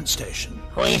Containment Station?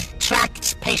 We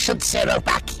tracked Patient Zero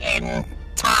back in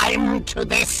time to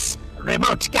this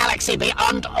remote galaxy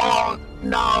beyond all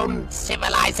known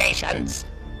civilizations.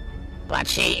 But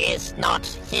she is not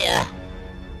here.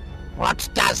 What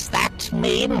does that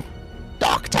mean,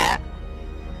 Doctor?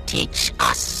 Teach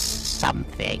us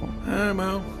something.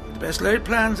 Well, the best laid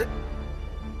plans...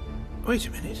 Wait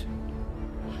a minute.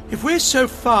 If we're so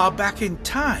far back in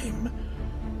time,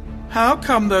 How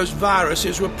come those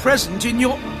viruses were present in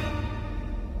your...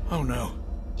 Oh, no.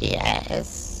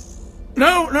 Yes?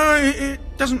 No, it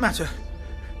doesn't matter.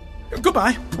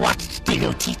 Goodbye. What do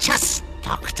you teach us,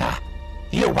 Doctor?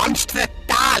 You want the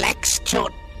Daleks to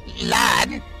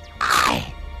learn?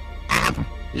 I am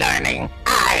learning.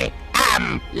 I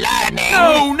am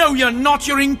learning. No, you're not.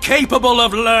 You're incapable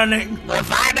of learning. The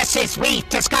viruses we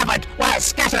discovered were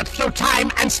scattered through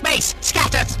time and space.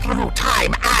 Scattered through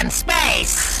time and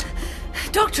space.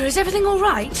 Doctor, is everything all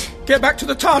right? Get back to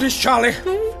the TARDIS, Charlie.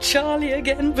 Charlie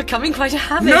again, becoming quite a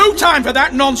habit. No time for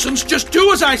that nonsense. Just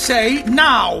do as I say,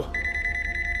 now.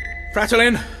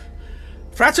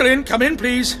 Fratellin, come in,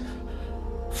 please.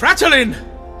 Fratellin!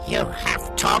 You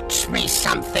have taught me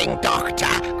something, Doctor.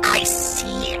 I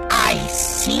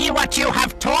see what you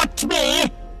have taught me.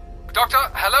 Doctor,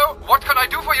 hello? What can I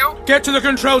do for you? Get to the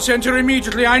control center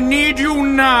immediately. I need you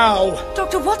now.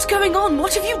 Doctor, what's going on?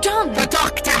 What have you done? The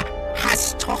Doctor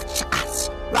has taught us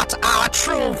what our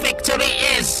true victory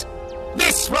is.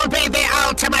 This will be the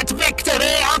ultimate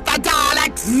victory of the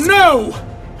Daleks. No!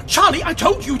 Charlie, I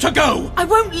told you to go. I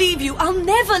won't leave you. I'll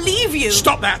never leave you.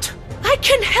 Stop that. I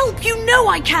can help. You know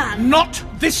I can. Not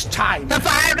this time. The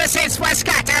viruses were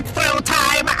scattered through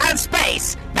time and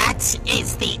space. That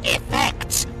is the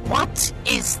effect. What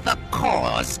is the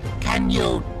cause? Can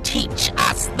you teach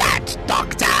us that,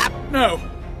 Doctor? No,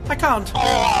 I can't.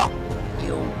 Or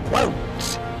you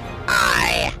won't.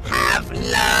 I have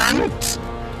learned.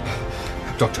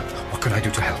 Doctor, what can I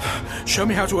do to help? Show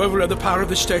me how to overload the power of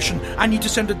this station. I need to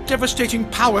send a devastating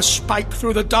power spike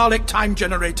through the Dalek time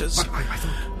generators. But I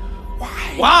thought...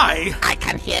 Why? I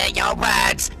can hear your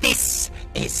words. This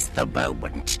is the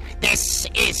moment. This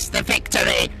is the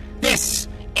victory. This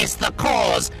is the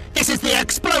cause. This is the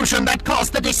explosion that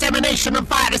caused the dissemination of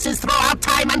viruses throughout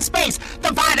time and space.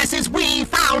 The viruses we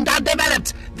found and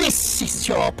developed. This is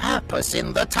your purpose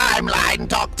in the timeline,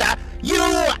 Doctor. You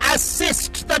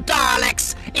assist the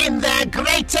Daleks in their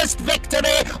greatest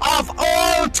victory of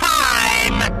all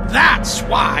time. That's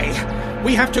why.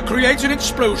 We have to create an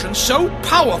explosion so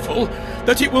powerful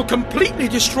that it will completely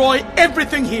destroy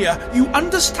everything here. You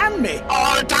understand me?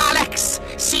 All Daleks,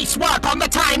 cease work on the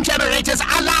time generators.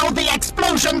 Allow the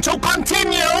explosion to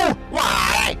continue.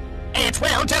 Why? It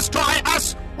will destroy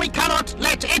us. We cannot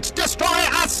let it destroy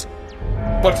us.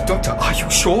 But, Doctor, are you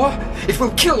sure? It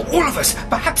will kill all of us.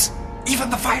 Perhaps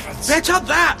even the Viyrans. Better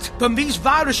that than these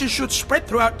viruses should spread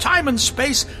throughout time and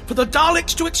space for the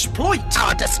Daleks to exploit.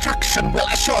 Our destruction will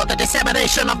assure the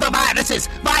dissemination of the viruses.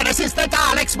 Viruses the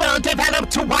Daleks will develop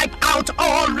to wipe out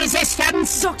all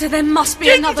resistance. Doctor, there must be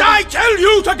Didn't another... I tell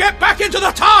you to get back into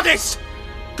the TARDIS?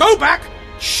 Go back,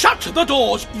 shut the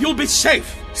doors, you'll be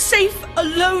safe. Safe,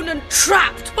 alone and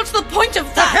trapped. What's the point of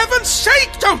that? For heaven's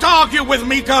sake, don't argue with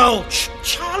me, girl.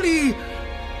 Charlie,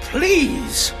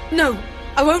 please. No,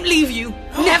 I won't leave you.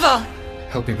 Never.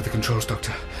 Help me with the controls,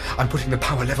 Doctor. I'm putting the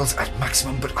power levels at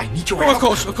maximum, but I need your help.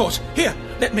 help. Of course. Here,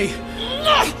 let me.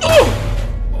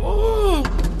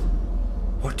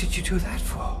 What did you do that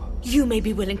for? You may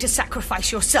be willing to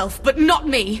sacrifice yourself, but not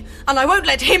me. And I won't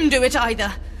let him do it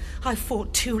either. I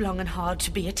fought too long and hard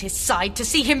to be at his side, to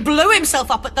see him blow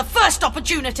himself up at the first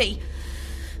opportunity.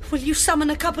 Will you summon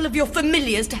a couple of your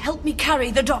familiars to help me carry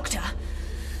the Doctor?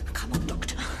 Come on,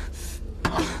 Doctor.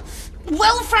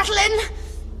 Well, Fratellin?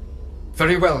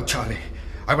 Very well, Charlie.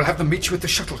 I will have them meet you at the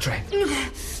shuttle train.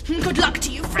 Good luck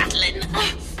to you, Fratellin.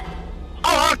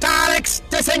 All Daleks,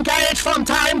 disengage from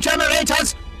time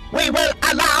generators. We will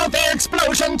allow the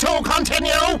explosion to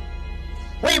continue.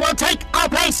 We will take our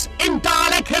place in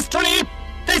Dalek history.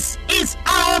 This is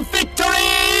our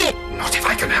victory! Not if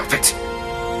I can help it.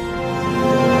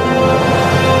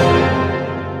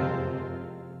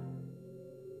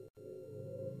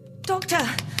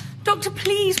 Doctor,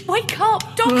 please, wake up!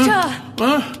 Doctor!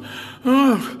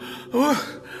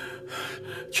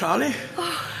 Charlie?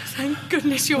 Oh, thank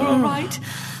goodness you're all right.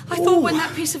 I thought when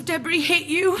that piece of debris hit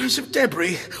you... Piece of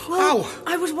debris? Well, How?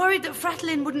 I was worried that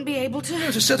Fratellin wouldn't be able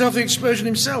to... To set off the explosion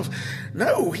himself.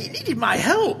 No, he needed my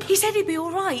help. He said he'd be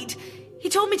all right. He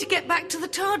told me to get back to the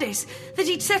TARDIS, that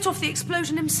he'd set off the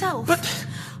explosion himself. But...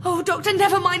 Oh, Doctor,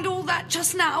 never mind all that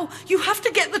just now. You have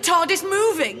to get the TARDIS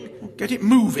moving. Get it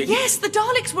moving? Yes, the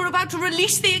Daleks were about to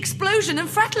release the explosion and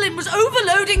Fratellin was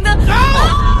overloading the...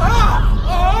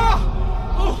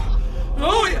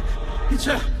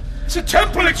 It's a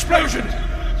temple explosion!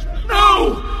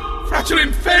 No!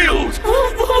 Fratellin failed!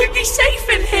 Will we be safe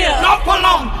in here? Not for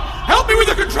long! Help me with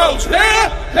the controls!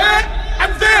 There,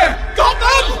 and there! Got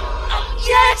them?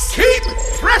 Yes! Keep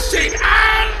pressing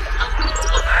and...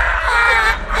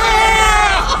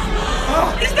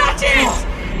 Is that it?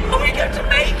 Are we going to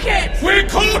make it? We're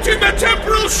caught in the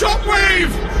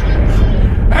shockwave!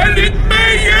 And it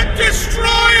may yet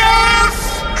destroy!